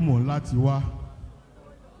sọ wípé mò ń láti wá.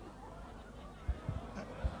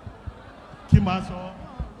 Kí máa sọ?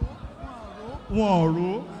 Wọ́n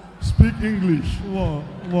rò. Speak English. Wọ́n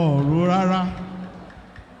rò rárá.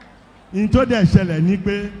 In tó dẹ̀ ṣẹlẹ̀ ní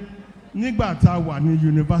pé nígbà tá a wà ní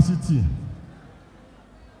yunifásitì,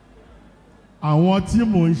 àwọn tí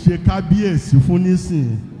mò ń ṣe kábíyèsí fún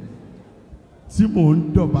nísìn, tí mò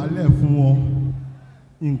ń dọ̀bálẹ̀ fún wọn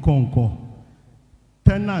nǹkan,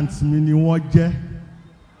 tenant mi ni wọ́n jẹ́.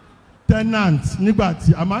 Tenant, nígbà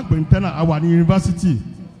tí a máa ń pè ní tenant, a wà ní yunifásitì,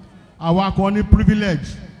 àwa kan ní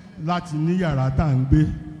privilege láti ní yàrá tá à ń gbé.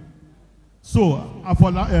 So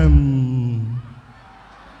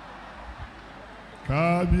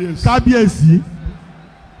kábíyèsí,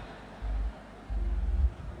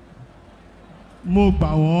 mo gbà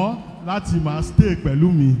wọ́n láti máa stay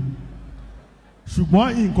pẹ̀lú mi,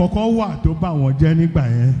 ṣùgbọ́n nǹkan kan wà tó bá wọn jẹ́ nígbà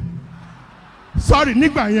yẹn. Sorry,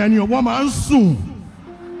 nígbà yẹn ni wọ́n máa ń sùn.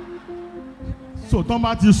 So tán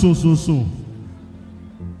bá ti sùn,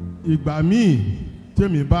 ìgbà míì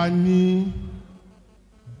tèmi bá ní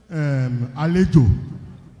àlejò,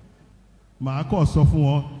 màá kọ́ sọ fún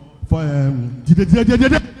wọn dìde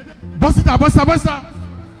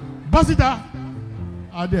bọ́sítà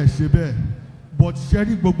á dẹ̀ ṣe bẹ́ẹ̀. But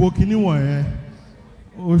ṣẹ́rí gbogbo kíní wọ̀nyẹn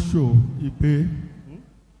ó ṣò ìpè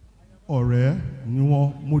ọ̀rẹ́ ni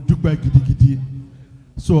wọ́n, mo dúpẹ́ gidigidi.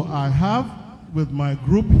 So I have with my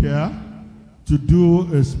group here to do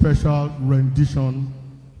a special rendition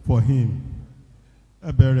for him.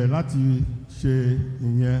 Ẹ bẹ̀rẹ̀ láti ṣe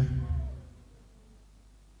ìyẹn.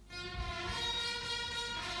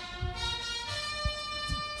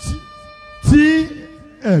 Tí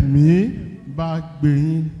ẹ̀mí bá gbé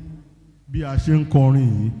yín bí a ṣe ń kọrin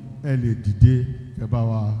yìí, ẹ lè dìde kẹ́ bá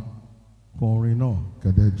wa kọrin náà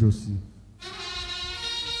kẹ́dẹ́ jó sí.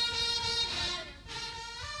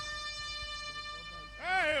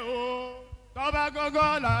 Tọ́ba gógó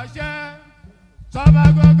làṣẹ, tọ́ba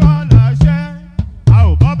gógó làṣẹ, a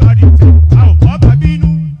ò bọ́ba dìtẹ̀, a ò bọ́ba bínú,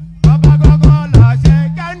 tọ́ba gógó làṣẹ,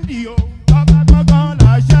 kándì o, tọ́ba gógó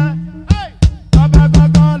làṣẹ, tọ́ba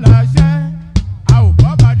gógó làṣẹ, a ò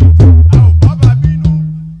bọ́ba dìtẹ̀, a ò bọ́ba bínú,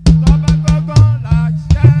 tọ́ba gógó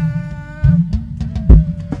làṣẹ.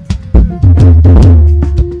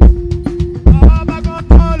 Tọ́ba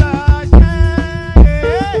gógó làṣẹ,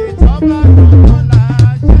 tọ́ba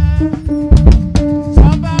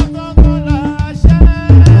gógó làṣẹ.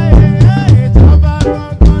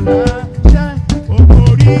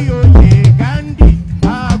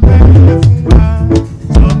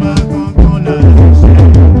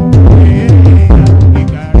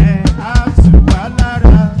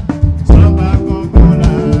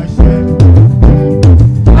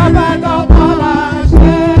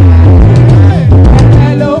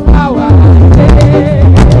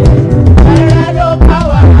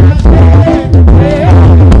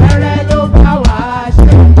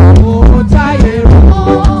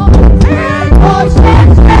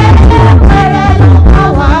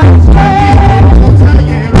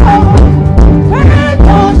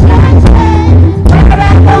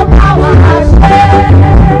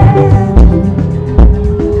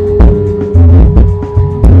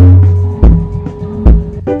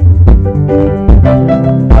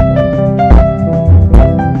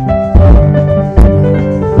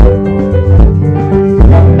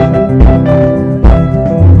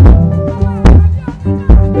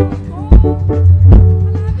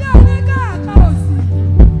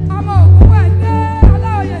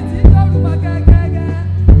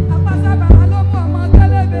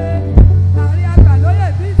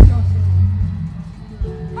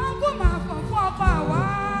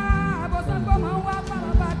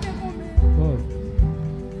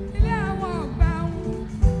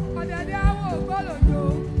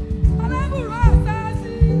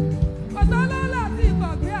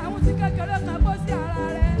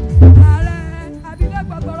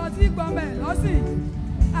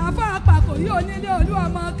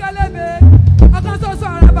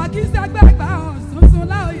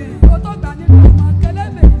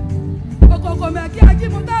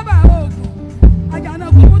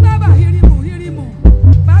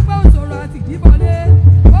 àti ìdíbọlé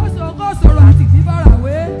ó sọ̀rọ̀ àti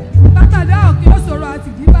ìdíbọ̀ràwé bàtàdé òkè ó sọ̀rọ̀ àti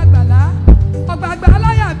ìdíbàgbàlá ọ̀gbàgbà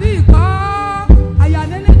aláyà bí ìkọ́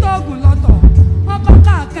àyànníní tóògùn lọ́tọ̀ wọ́n kọ́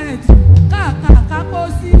káàkẹ́ẹ̀tì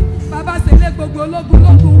káàkàkápọ́sí bàbá sẹ́lẹ̀ gbogbo ológun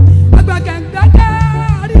lógun ọgbàgẹ̀ǹgbẹ́kẹ́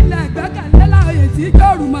orílẹ̀ ìgbẹ́kẹ̀lé láòyè tí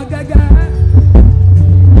jọ́ọ̀rù mọ́ gẹ́gẹ́.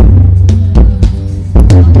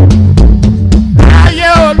 ayé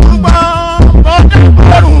olúgbọ́ mo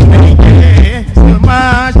dábòrò méje ṣe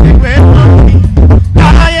máa ṣe pé wọ́n mi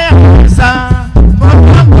ayé àṣà mo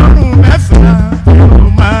dábòrò mẹ́fà ṣe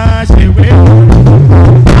máa ṣe pé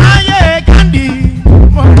ayé kandi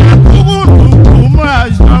mo dábòrò lùkù mo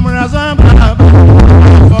àṣọmọ́ra sábà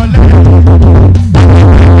bọ̀lẹ̀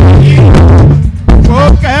kó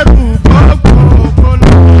kẹrù gbogbo kó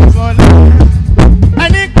lọ bọ̀lẹ̀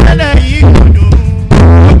ẹni pẹ̀lẹ́ yìí kò dùn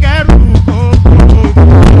kó kẹrù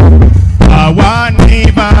àwa ní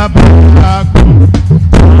bàbá àgbò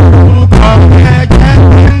orúkọ ẹ̀jẹ̀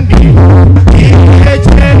ndí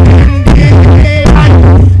ìyẹ́jẹ̀ ndí ayé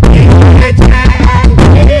ìyẹ́jẹ̀ ndí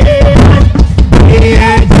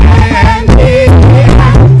ìyẹ́jẹ̀ ndí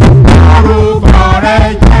orúkọ rẹ̀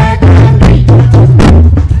jẹ́ ndí.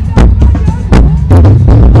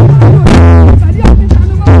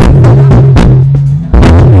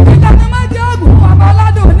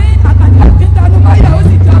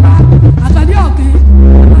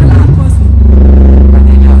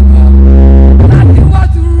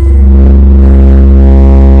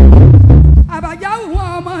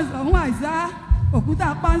 òkúta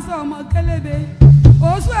pánsá ọmọ kélébé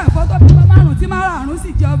oṣù ẹ̀fọ́ tó bí márùn tí márùn sì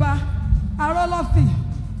jọba arọ́lọ́fìn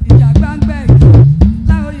ìjà gbangba ẹ̀kí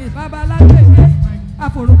láòyè babalágbèké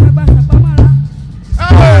àfòrògbàgbà sàpamọ́ra.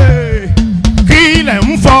 kí ilẹ̀ ń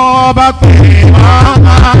fọ́ ọba pé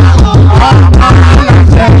ọba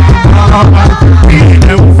láṣẹ ọba kí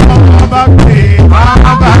ilẹ̀ ń fọ́ ọba pé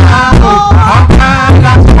ọba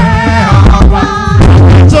láṣẹ ọba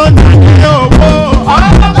tó ní owó ọba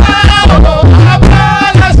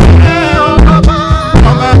láṣẹ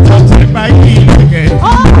ọba tó ti bá yí lẹ́gẹ̀.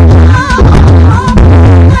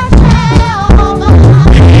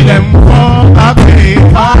 ilẹ̀ ń fọ́ ọba pé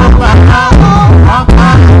ọba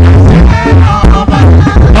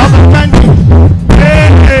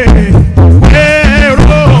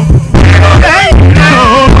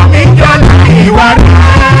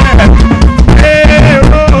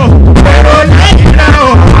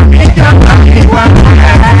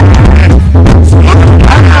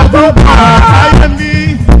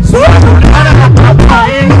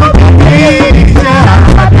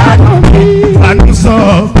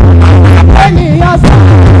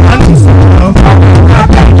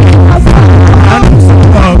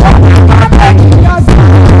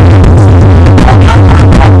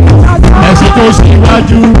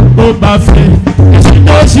síwájú ló bá fẹ́ ẹ̀sìn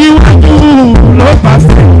tó síwájú ló bá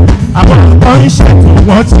fẹ́ àwọn ọ̀pọ̀ ìṣètò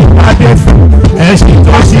wọn ti pàdé fún ẹ̀sìn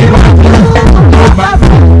tó síwájú ló bá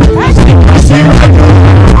fẹ́ ẹ̀sìn tó síwájú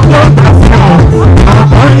ló bá fẹ́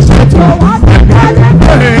ọ̀pọ̀ ìṣètò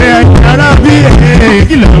ẹ̀yàrá bí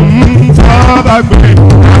ìkìlọ̀ ń fọ́ bá gbé.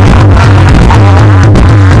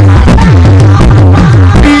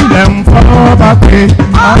 ilẹ̀ ń fọ́ bá gbé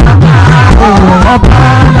ọba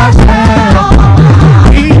láṣẹ.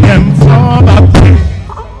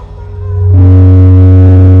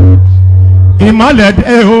 ìmọ̀lẹ̀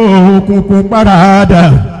dé òkùnkùn parada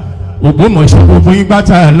Ògbómọ̀ṣọ́ gbogbo yín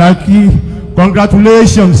gbàtà lákì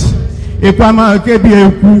congratulations ipa máa ké bí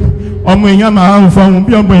eku ọmọ èèyàn máa ń fọhùn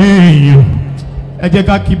bí ọmọ èèyàn ẹ jẹ́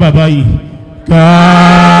ká kí bàbá yìí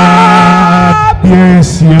kábíyèsí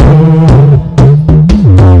o.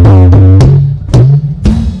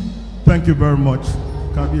 Thank you very much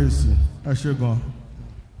kábíyèsí ẹ ṣé gan.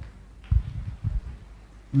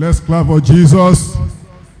 Let's clap for Jesus.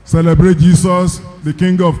 Celebrate Jesus, the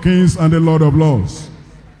King of Kings and the Lord of Lords.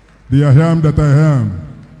 The I am that I am.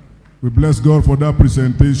 We bless God for that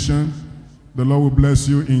presentation. The Lord will bless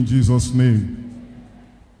you in Jesus' name.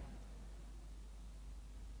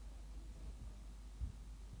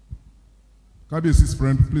 Kabiyesi's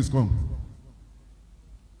friend, please come.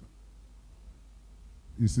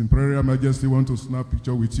 His Imperial Majesty want to snap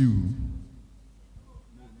picture with you.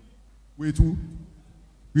 Wait, who?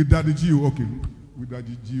 With Daddy Gio, okay. With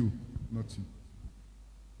Daddy Gio, not you.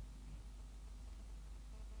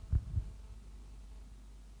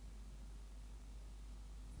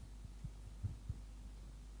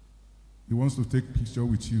 He wants to take picture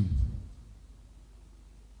with you.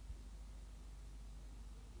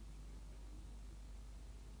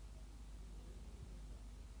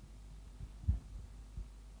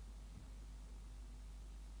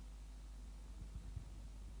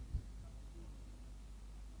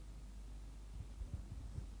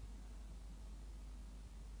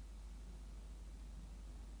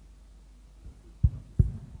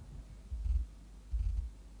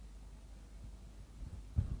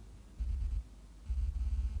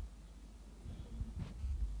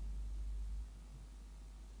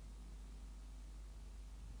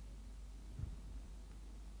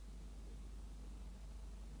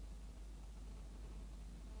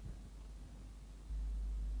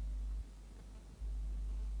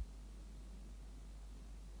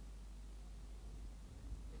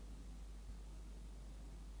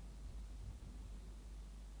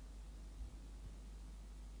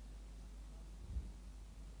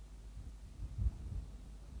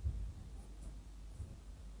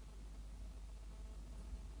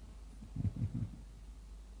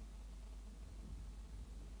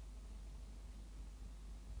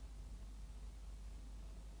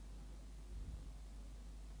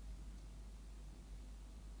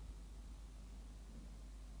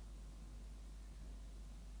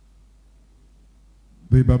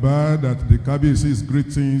 The Baba that the Kabiyesi is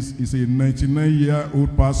greetings is a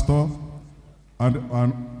 99-year-old pastor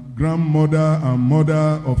and grandmother and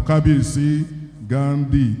mother of Kabiyesi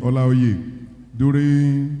Gandhi Olaoye.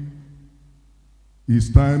 During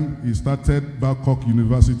his time, he started Babcock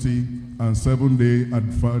University and Seventh-day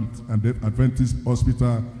Adventist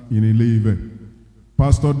Hospital in Ile-Ife.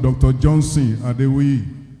 Pastor Dr. Johnson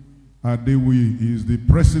Adebayo is the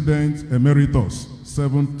President Emeritus,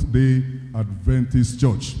 Seventh-day Adventist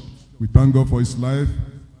Church. We thank God for his life.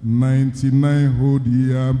 99 whole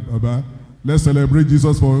year, Baba. Let's celebrate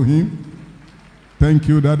Jesus for him. Thank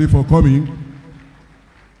you, Daddy, for coming.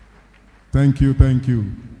 Thank you, thank you.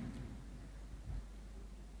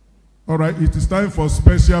 All right, it is time for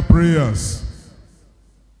special prayers.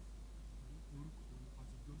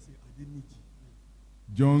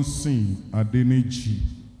 Johnson Adeniji.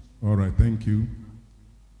 All right, thank you.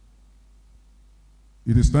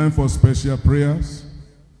 It is time for special prayers.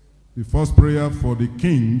 The first prayer for the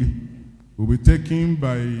king will be taken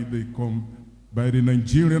by the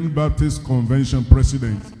Nigerian Baptist Convention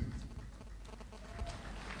President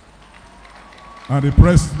and the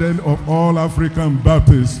President of All African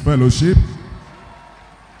Baptist Fellowship.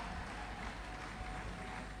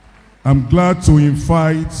 I'm glad to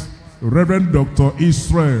invite Reverend Dr.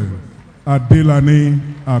 Israel Adelane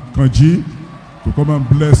Akanji to come and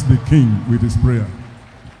bless the king with his prayer.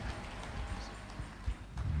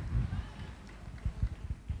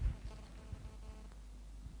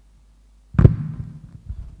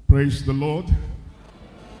 Praise the Lord.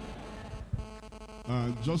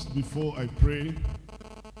 Just before I pray,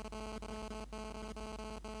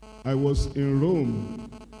 I was in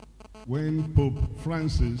Rome when Pope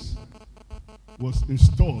Francis was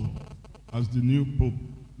installed as the new Pope.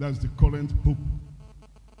 That's the current Pope.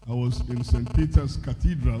 I was in St. Peter's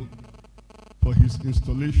Cathedral for his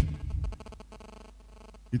installation.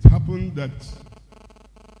 It happened that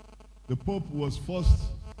the Pope was first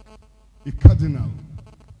a cardinal,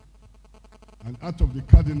 and out of the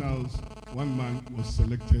cardinals, one man was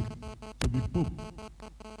selected to be Pope.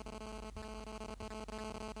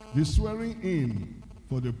 The swearing in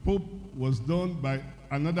for the Pope was done by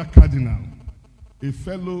another cardinal, a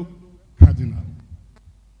fellow cardinal,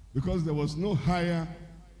 because there was no higher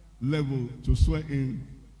level to swear in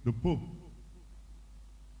the Pope.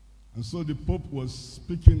 And so the Pope was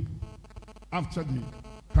speaking after the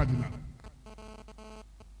cardinal.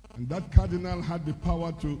 And that cardinal had the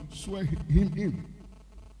power to swear him in.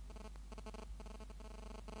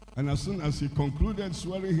 And as soon as he concluded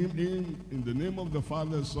swearing him in the name of the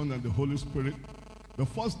Father, Son, and the Holy Spirit, the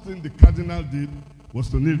first thing the cardinal did was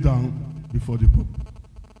to kneel down before the Pope,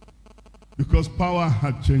 because power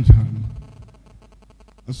had changed hands.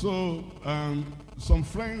 And so some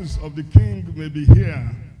friends of the king may be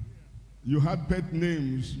here. You had pet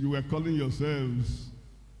names you were calling yourselves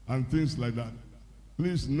and things like that.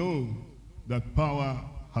 Please know that power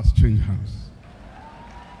has changed hands.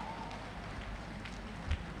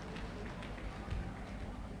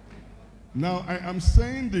 Now, I am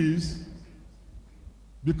saying this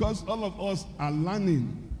because all of us are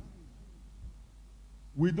learning.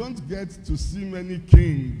 We don't get to see many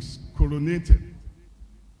kings coronated.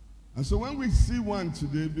 And so when we see one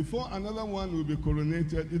today, before another one will be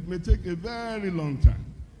coronated, it may take a very long time.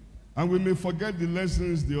 And we may forget the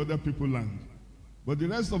lessons the other people learned. But the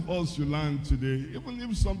rest of us you learn today, even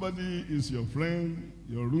if somebody is your friend,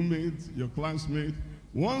 your roommate, your classmate,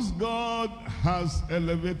 once God has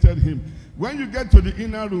elevated him, when you get to the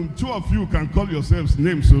inner room, two of you can call yourselves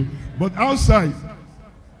names, but outside,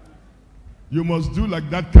 you must do like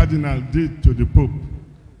that cardinal did to the Pope.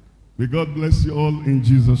 May God bless you all in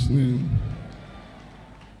Jesus' name.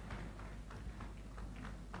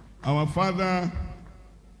 Our father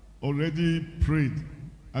already prayed.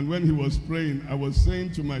 And when he was praying, I was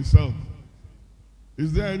saying to myself,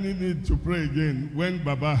 is there any need to pray again when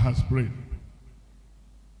Baba has prayed?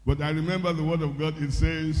 But I remember the word of God, it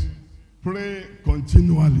says, pray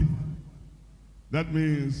continually. That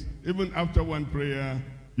means even after one prayer,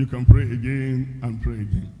 you can pray again and pray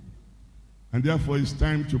again. And therefore, it's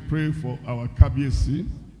time to pray for our Kabiyesi.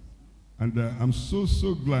 And I'm so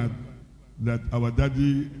glad that our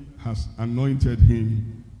daddy has anointed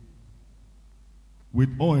him with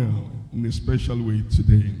oil in a special way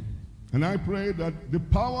today. And I pray that the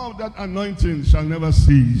power of that anointing shall never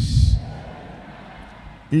cease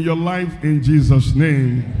in your life, in Jesus'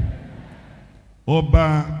 name.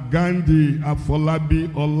 Oba Afọlábí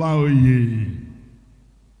Olaoye,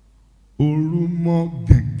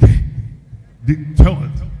 orumogege, the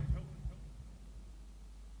third.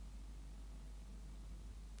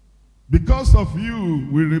 Because of you,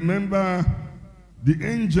 we remember the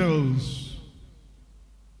angels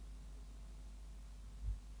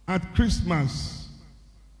at Christmas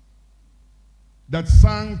that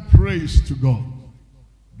sang praise to God.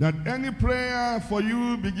 That any prayer for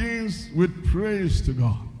you begins with praise to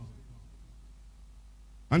God.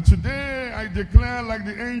 And today I declare like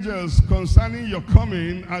the angels concerning your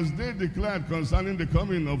coming, as they declared concerning the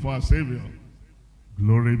coming of our Savior.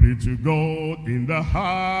 Glory be to God in the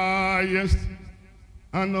highest,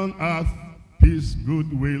 and on earth peace,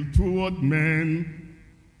 goodwill toward men.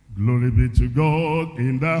 Glory be to God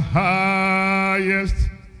in the highest,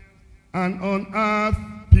 and on earth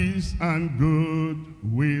peace and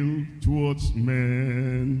goodwill towards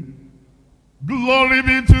men. Glory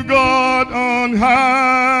be to God on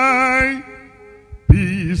high,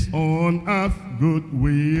 peace on earth,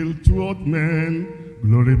 goodwill toward men.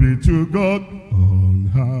 Glory be to God on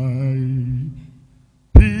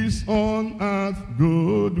high, peace on earth,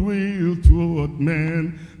 goodwill toward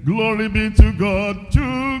men. Glory be to God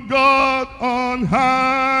on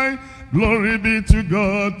high. Glory be to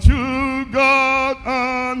God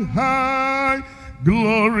on high.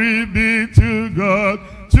 Glory be to God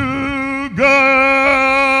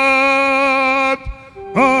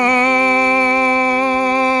on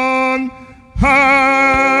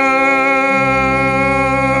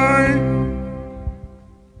high.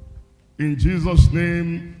 In Jesus'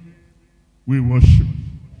 name we worship.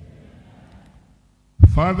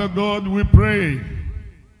 Father God, we pray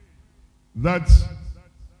that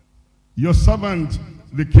your servant,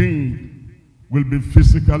 the King, will be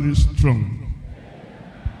physically strong.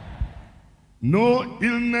 No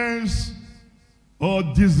illness or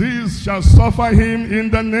disease shall suffer him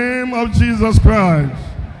in the name of Jesus Christ.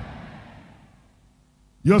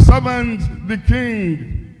 Your servant, the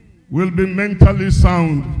King, will be mentally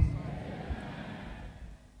sound.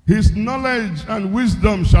 His knowledge and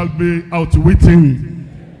wisdom shall be outwitting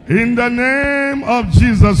in the name of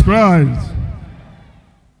Jesus Christ.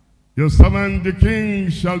 Your servant, the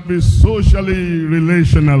King, shall be socially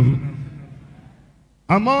relational.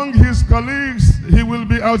 Among his colleagues, he will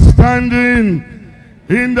be outstanding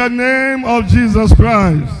in the name of Jesus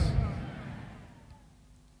Christ.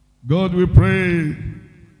 God, we pray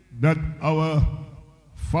that our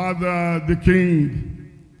Father, the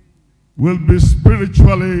King, will be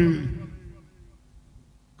spiritually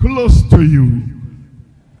close to you.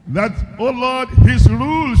 That, oh Lord, his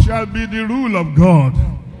rule shall be the rule of God.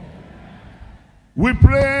 We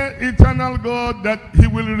pray, eternal God, that he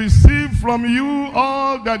will receive from you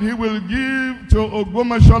all that he will give to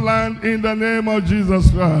Ogbomoso land in the name of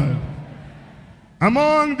Jesus Christ.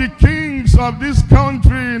 Among the kings of this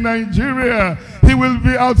country, Nigeria, he will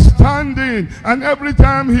be outstanding. And every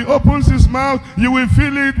time he opens his mouth, you will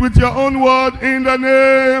fill it with your own word in the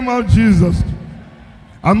name of Jesus.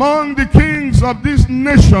 Among the kings of this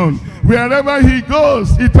nation, wherever he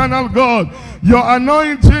goes, eternal God, your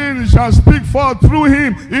anointing shall speak forth through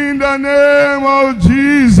him in the name of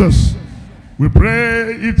Jesus. We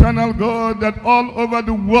pray, eternal God, that all over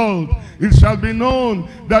the world it shall be known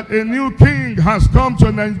that a new king has come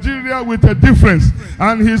to Nigeria with a difference,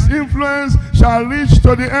 and his influence shall reach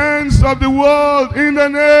to the ends of the world in the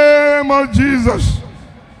name of Jesus.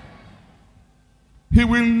 He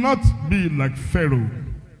will not be like Pharaoh.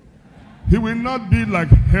 He will not be like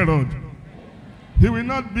Herod. He will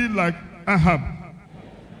not be like Ahab.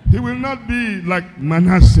 He will not be like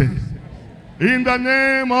Manasseh. In the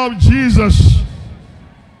name of Jesus.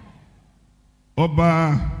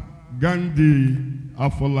 Oba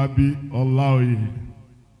Afọlábí Olaoye,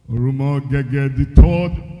 orumogege the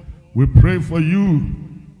third, we pray for you.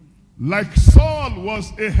 Like Saul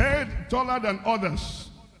was a head taller than others,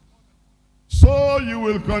 so you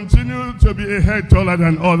will continue to be a head taller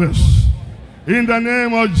than others. In the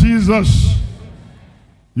name of Jesus,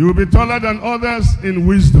 you will be taller than others in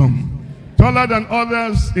wisdom, taller than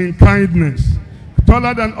others in kindness,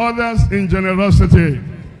 taller than others in generosity,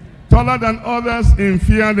 taller than others in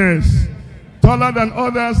fairness, taller than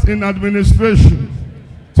others in administration,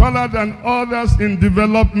 taller than others in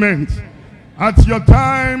development. At your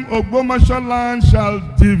time, Ogbomoso land shall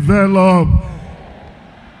develop.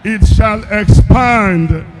 It shall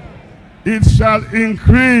expand. It shall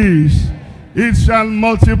increase. It shall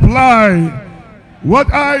multiply.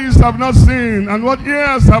 What eyes have not seen, and what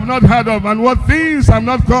ears have not heard of, and what things have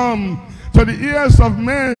not come to the ears of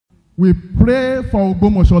men. We pray for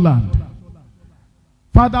Ogbomoso land.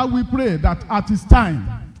 Father, we pray that at this time,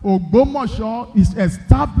 Ogbomoso is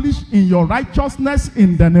established in your righteousness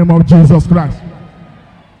in the name of Jesus Christ.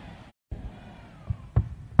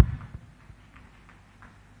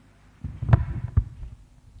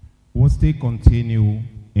 We'll still continue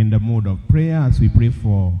in the mode of prayer as we pray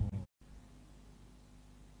for.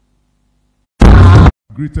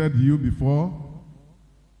 Greeted you before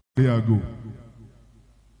a day ago.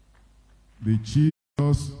 The chief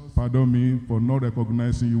just pardon me for not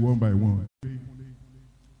recognizing you one by one.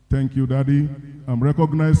 Thank you, Daddy. I'm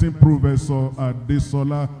recognizing Professor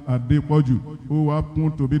Adesola Adepoju, who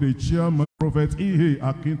happened to be the chairman, Prophet Ihe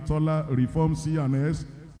Akintola, Reform C&S,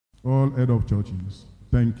 all head of churches.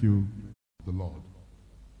 Thank you. The Lord.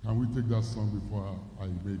 Can we take that song before I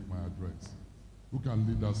make my address? Who can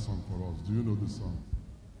lead that song for us? Do you know the song?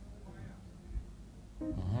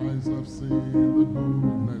 Eyes have seen the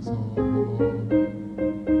goodness of the Lord.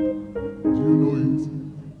 Do you know it?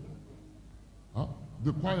 Huh?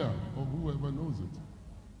 The choir, or whoever knows it.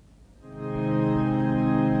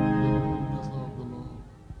 The goodness of the Lord.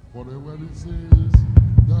 Whatever it says,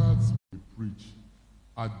 that's what we preach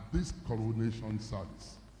at this coronation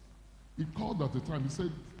service. He called at the time, he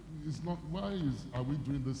said, "It's not, are we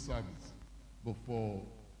doing this service before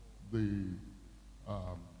the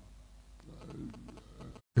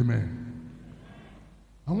Amen."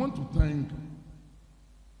 I want to thank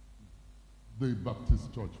the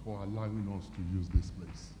Baptist Church for allowing us to use this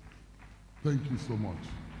place. Thank you so much.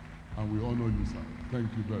 And we honor you, sir.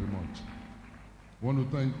 Thank you very much. I want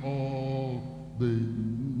to thank all the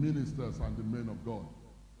ministers and the men of God.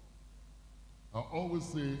 I always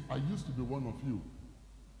say, I used to be one of you,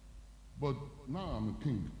 but now I'm a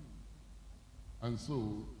king. And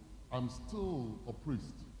so I'm still a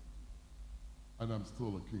priest, and I'm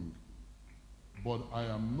still a king. But I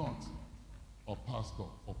am not a pastor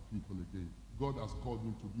of people again. God has called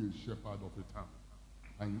me to be a shepherd of a town.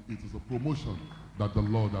 And it is a promotion that the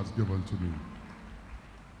Lord has given to me.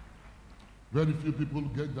 Very few people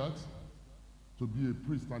get that, to be a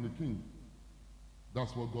priest and a king.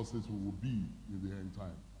 That's what God says we will be in the end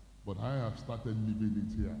time. But I have started living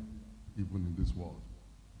it here, even in this world.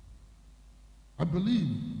 I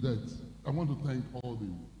believe that I want to thank all the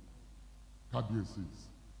KBSCs.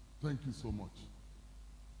 Thank you so much.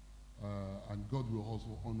 And God will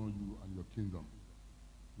also honor you and your kingdom.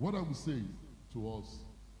 What I will say to us,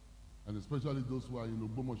 and especially those who are in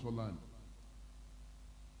Ogbomoso land,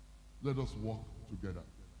 let us work together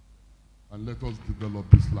and let us develop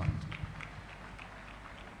this land.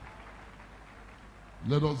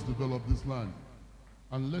 Let us develop this land,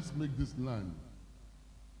 and let's make this land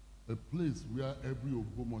a place where every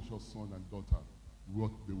Ogbomoso son and daughter, what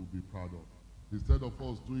they will be proud of. Instead of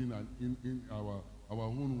us doing our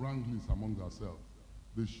own wranglings among ourselves,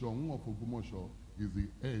 the Shongu of Ogbomoso is the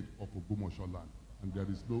head of Ogbomoso land. And there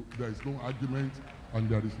is no argument, and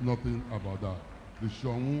there is nothing about that. The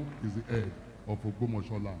Shongu is the head of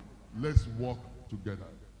Ogbomoso land. Let's work together.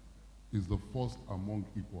 It's the first among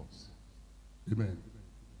equals. Amen.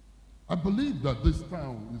 I believe that this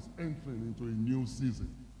town is entering into a new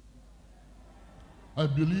season. I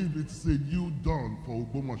believe it's a new dawn for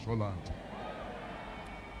Ogbomoso land.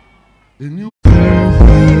 A new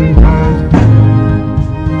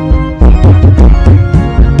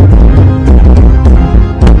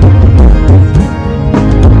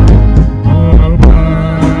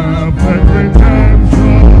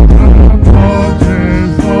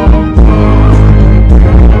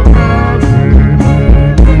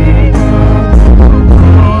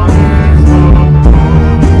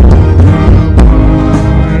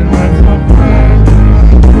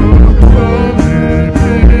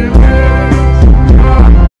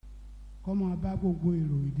gbogbo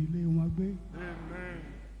èrò ìdílé wọn gbé.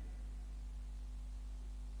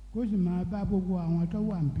 Kó sì máa bá gbogbo àwọn tó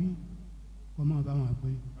wà níbí kó máa bá wọn gbé.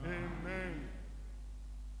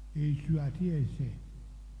 Èṣù àti ẹ̀ṣẹ̀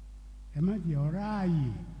ẹ má jẹ́ ó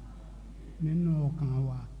ráàyè nínú ọkàn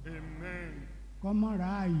wa. Kó má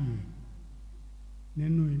ráàyè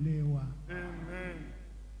nínú ilé wa.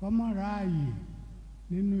 Kó má ráàyè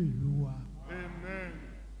nínú ìlú wa.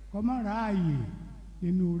 Kó má ráàyè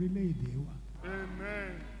nínú orílẹ̀-èdè wa.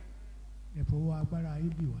 Ẹ fọwọ́ agbára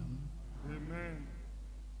yín dì wá mú.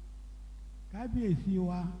 Kábíyèsí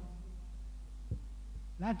wa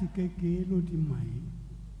láti kékeré ló ti mọ̀ yín,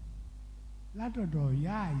 látọ̀dọ̀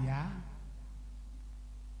ìyá àyá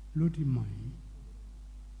ló ti mọ̀ yín.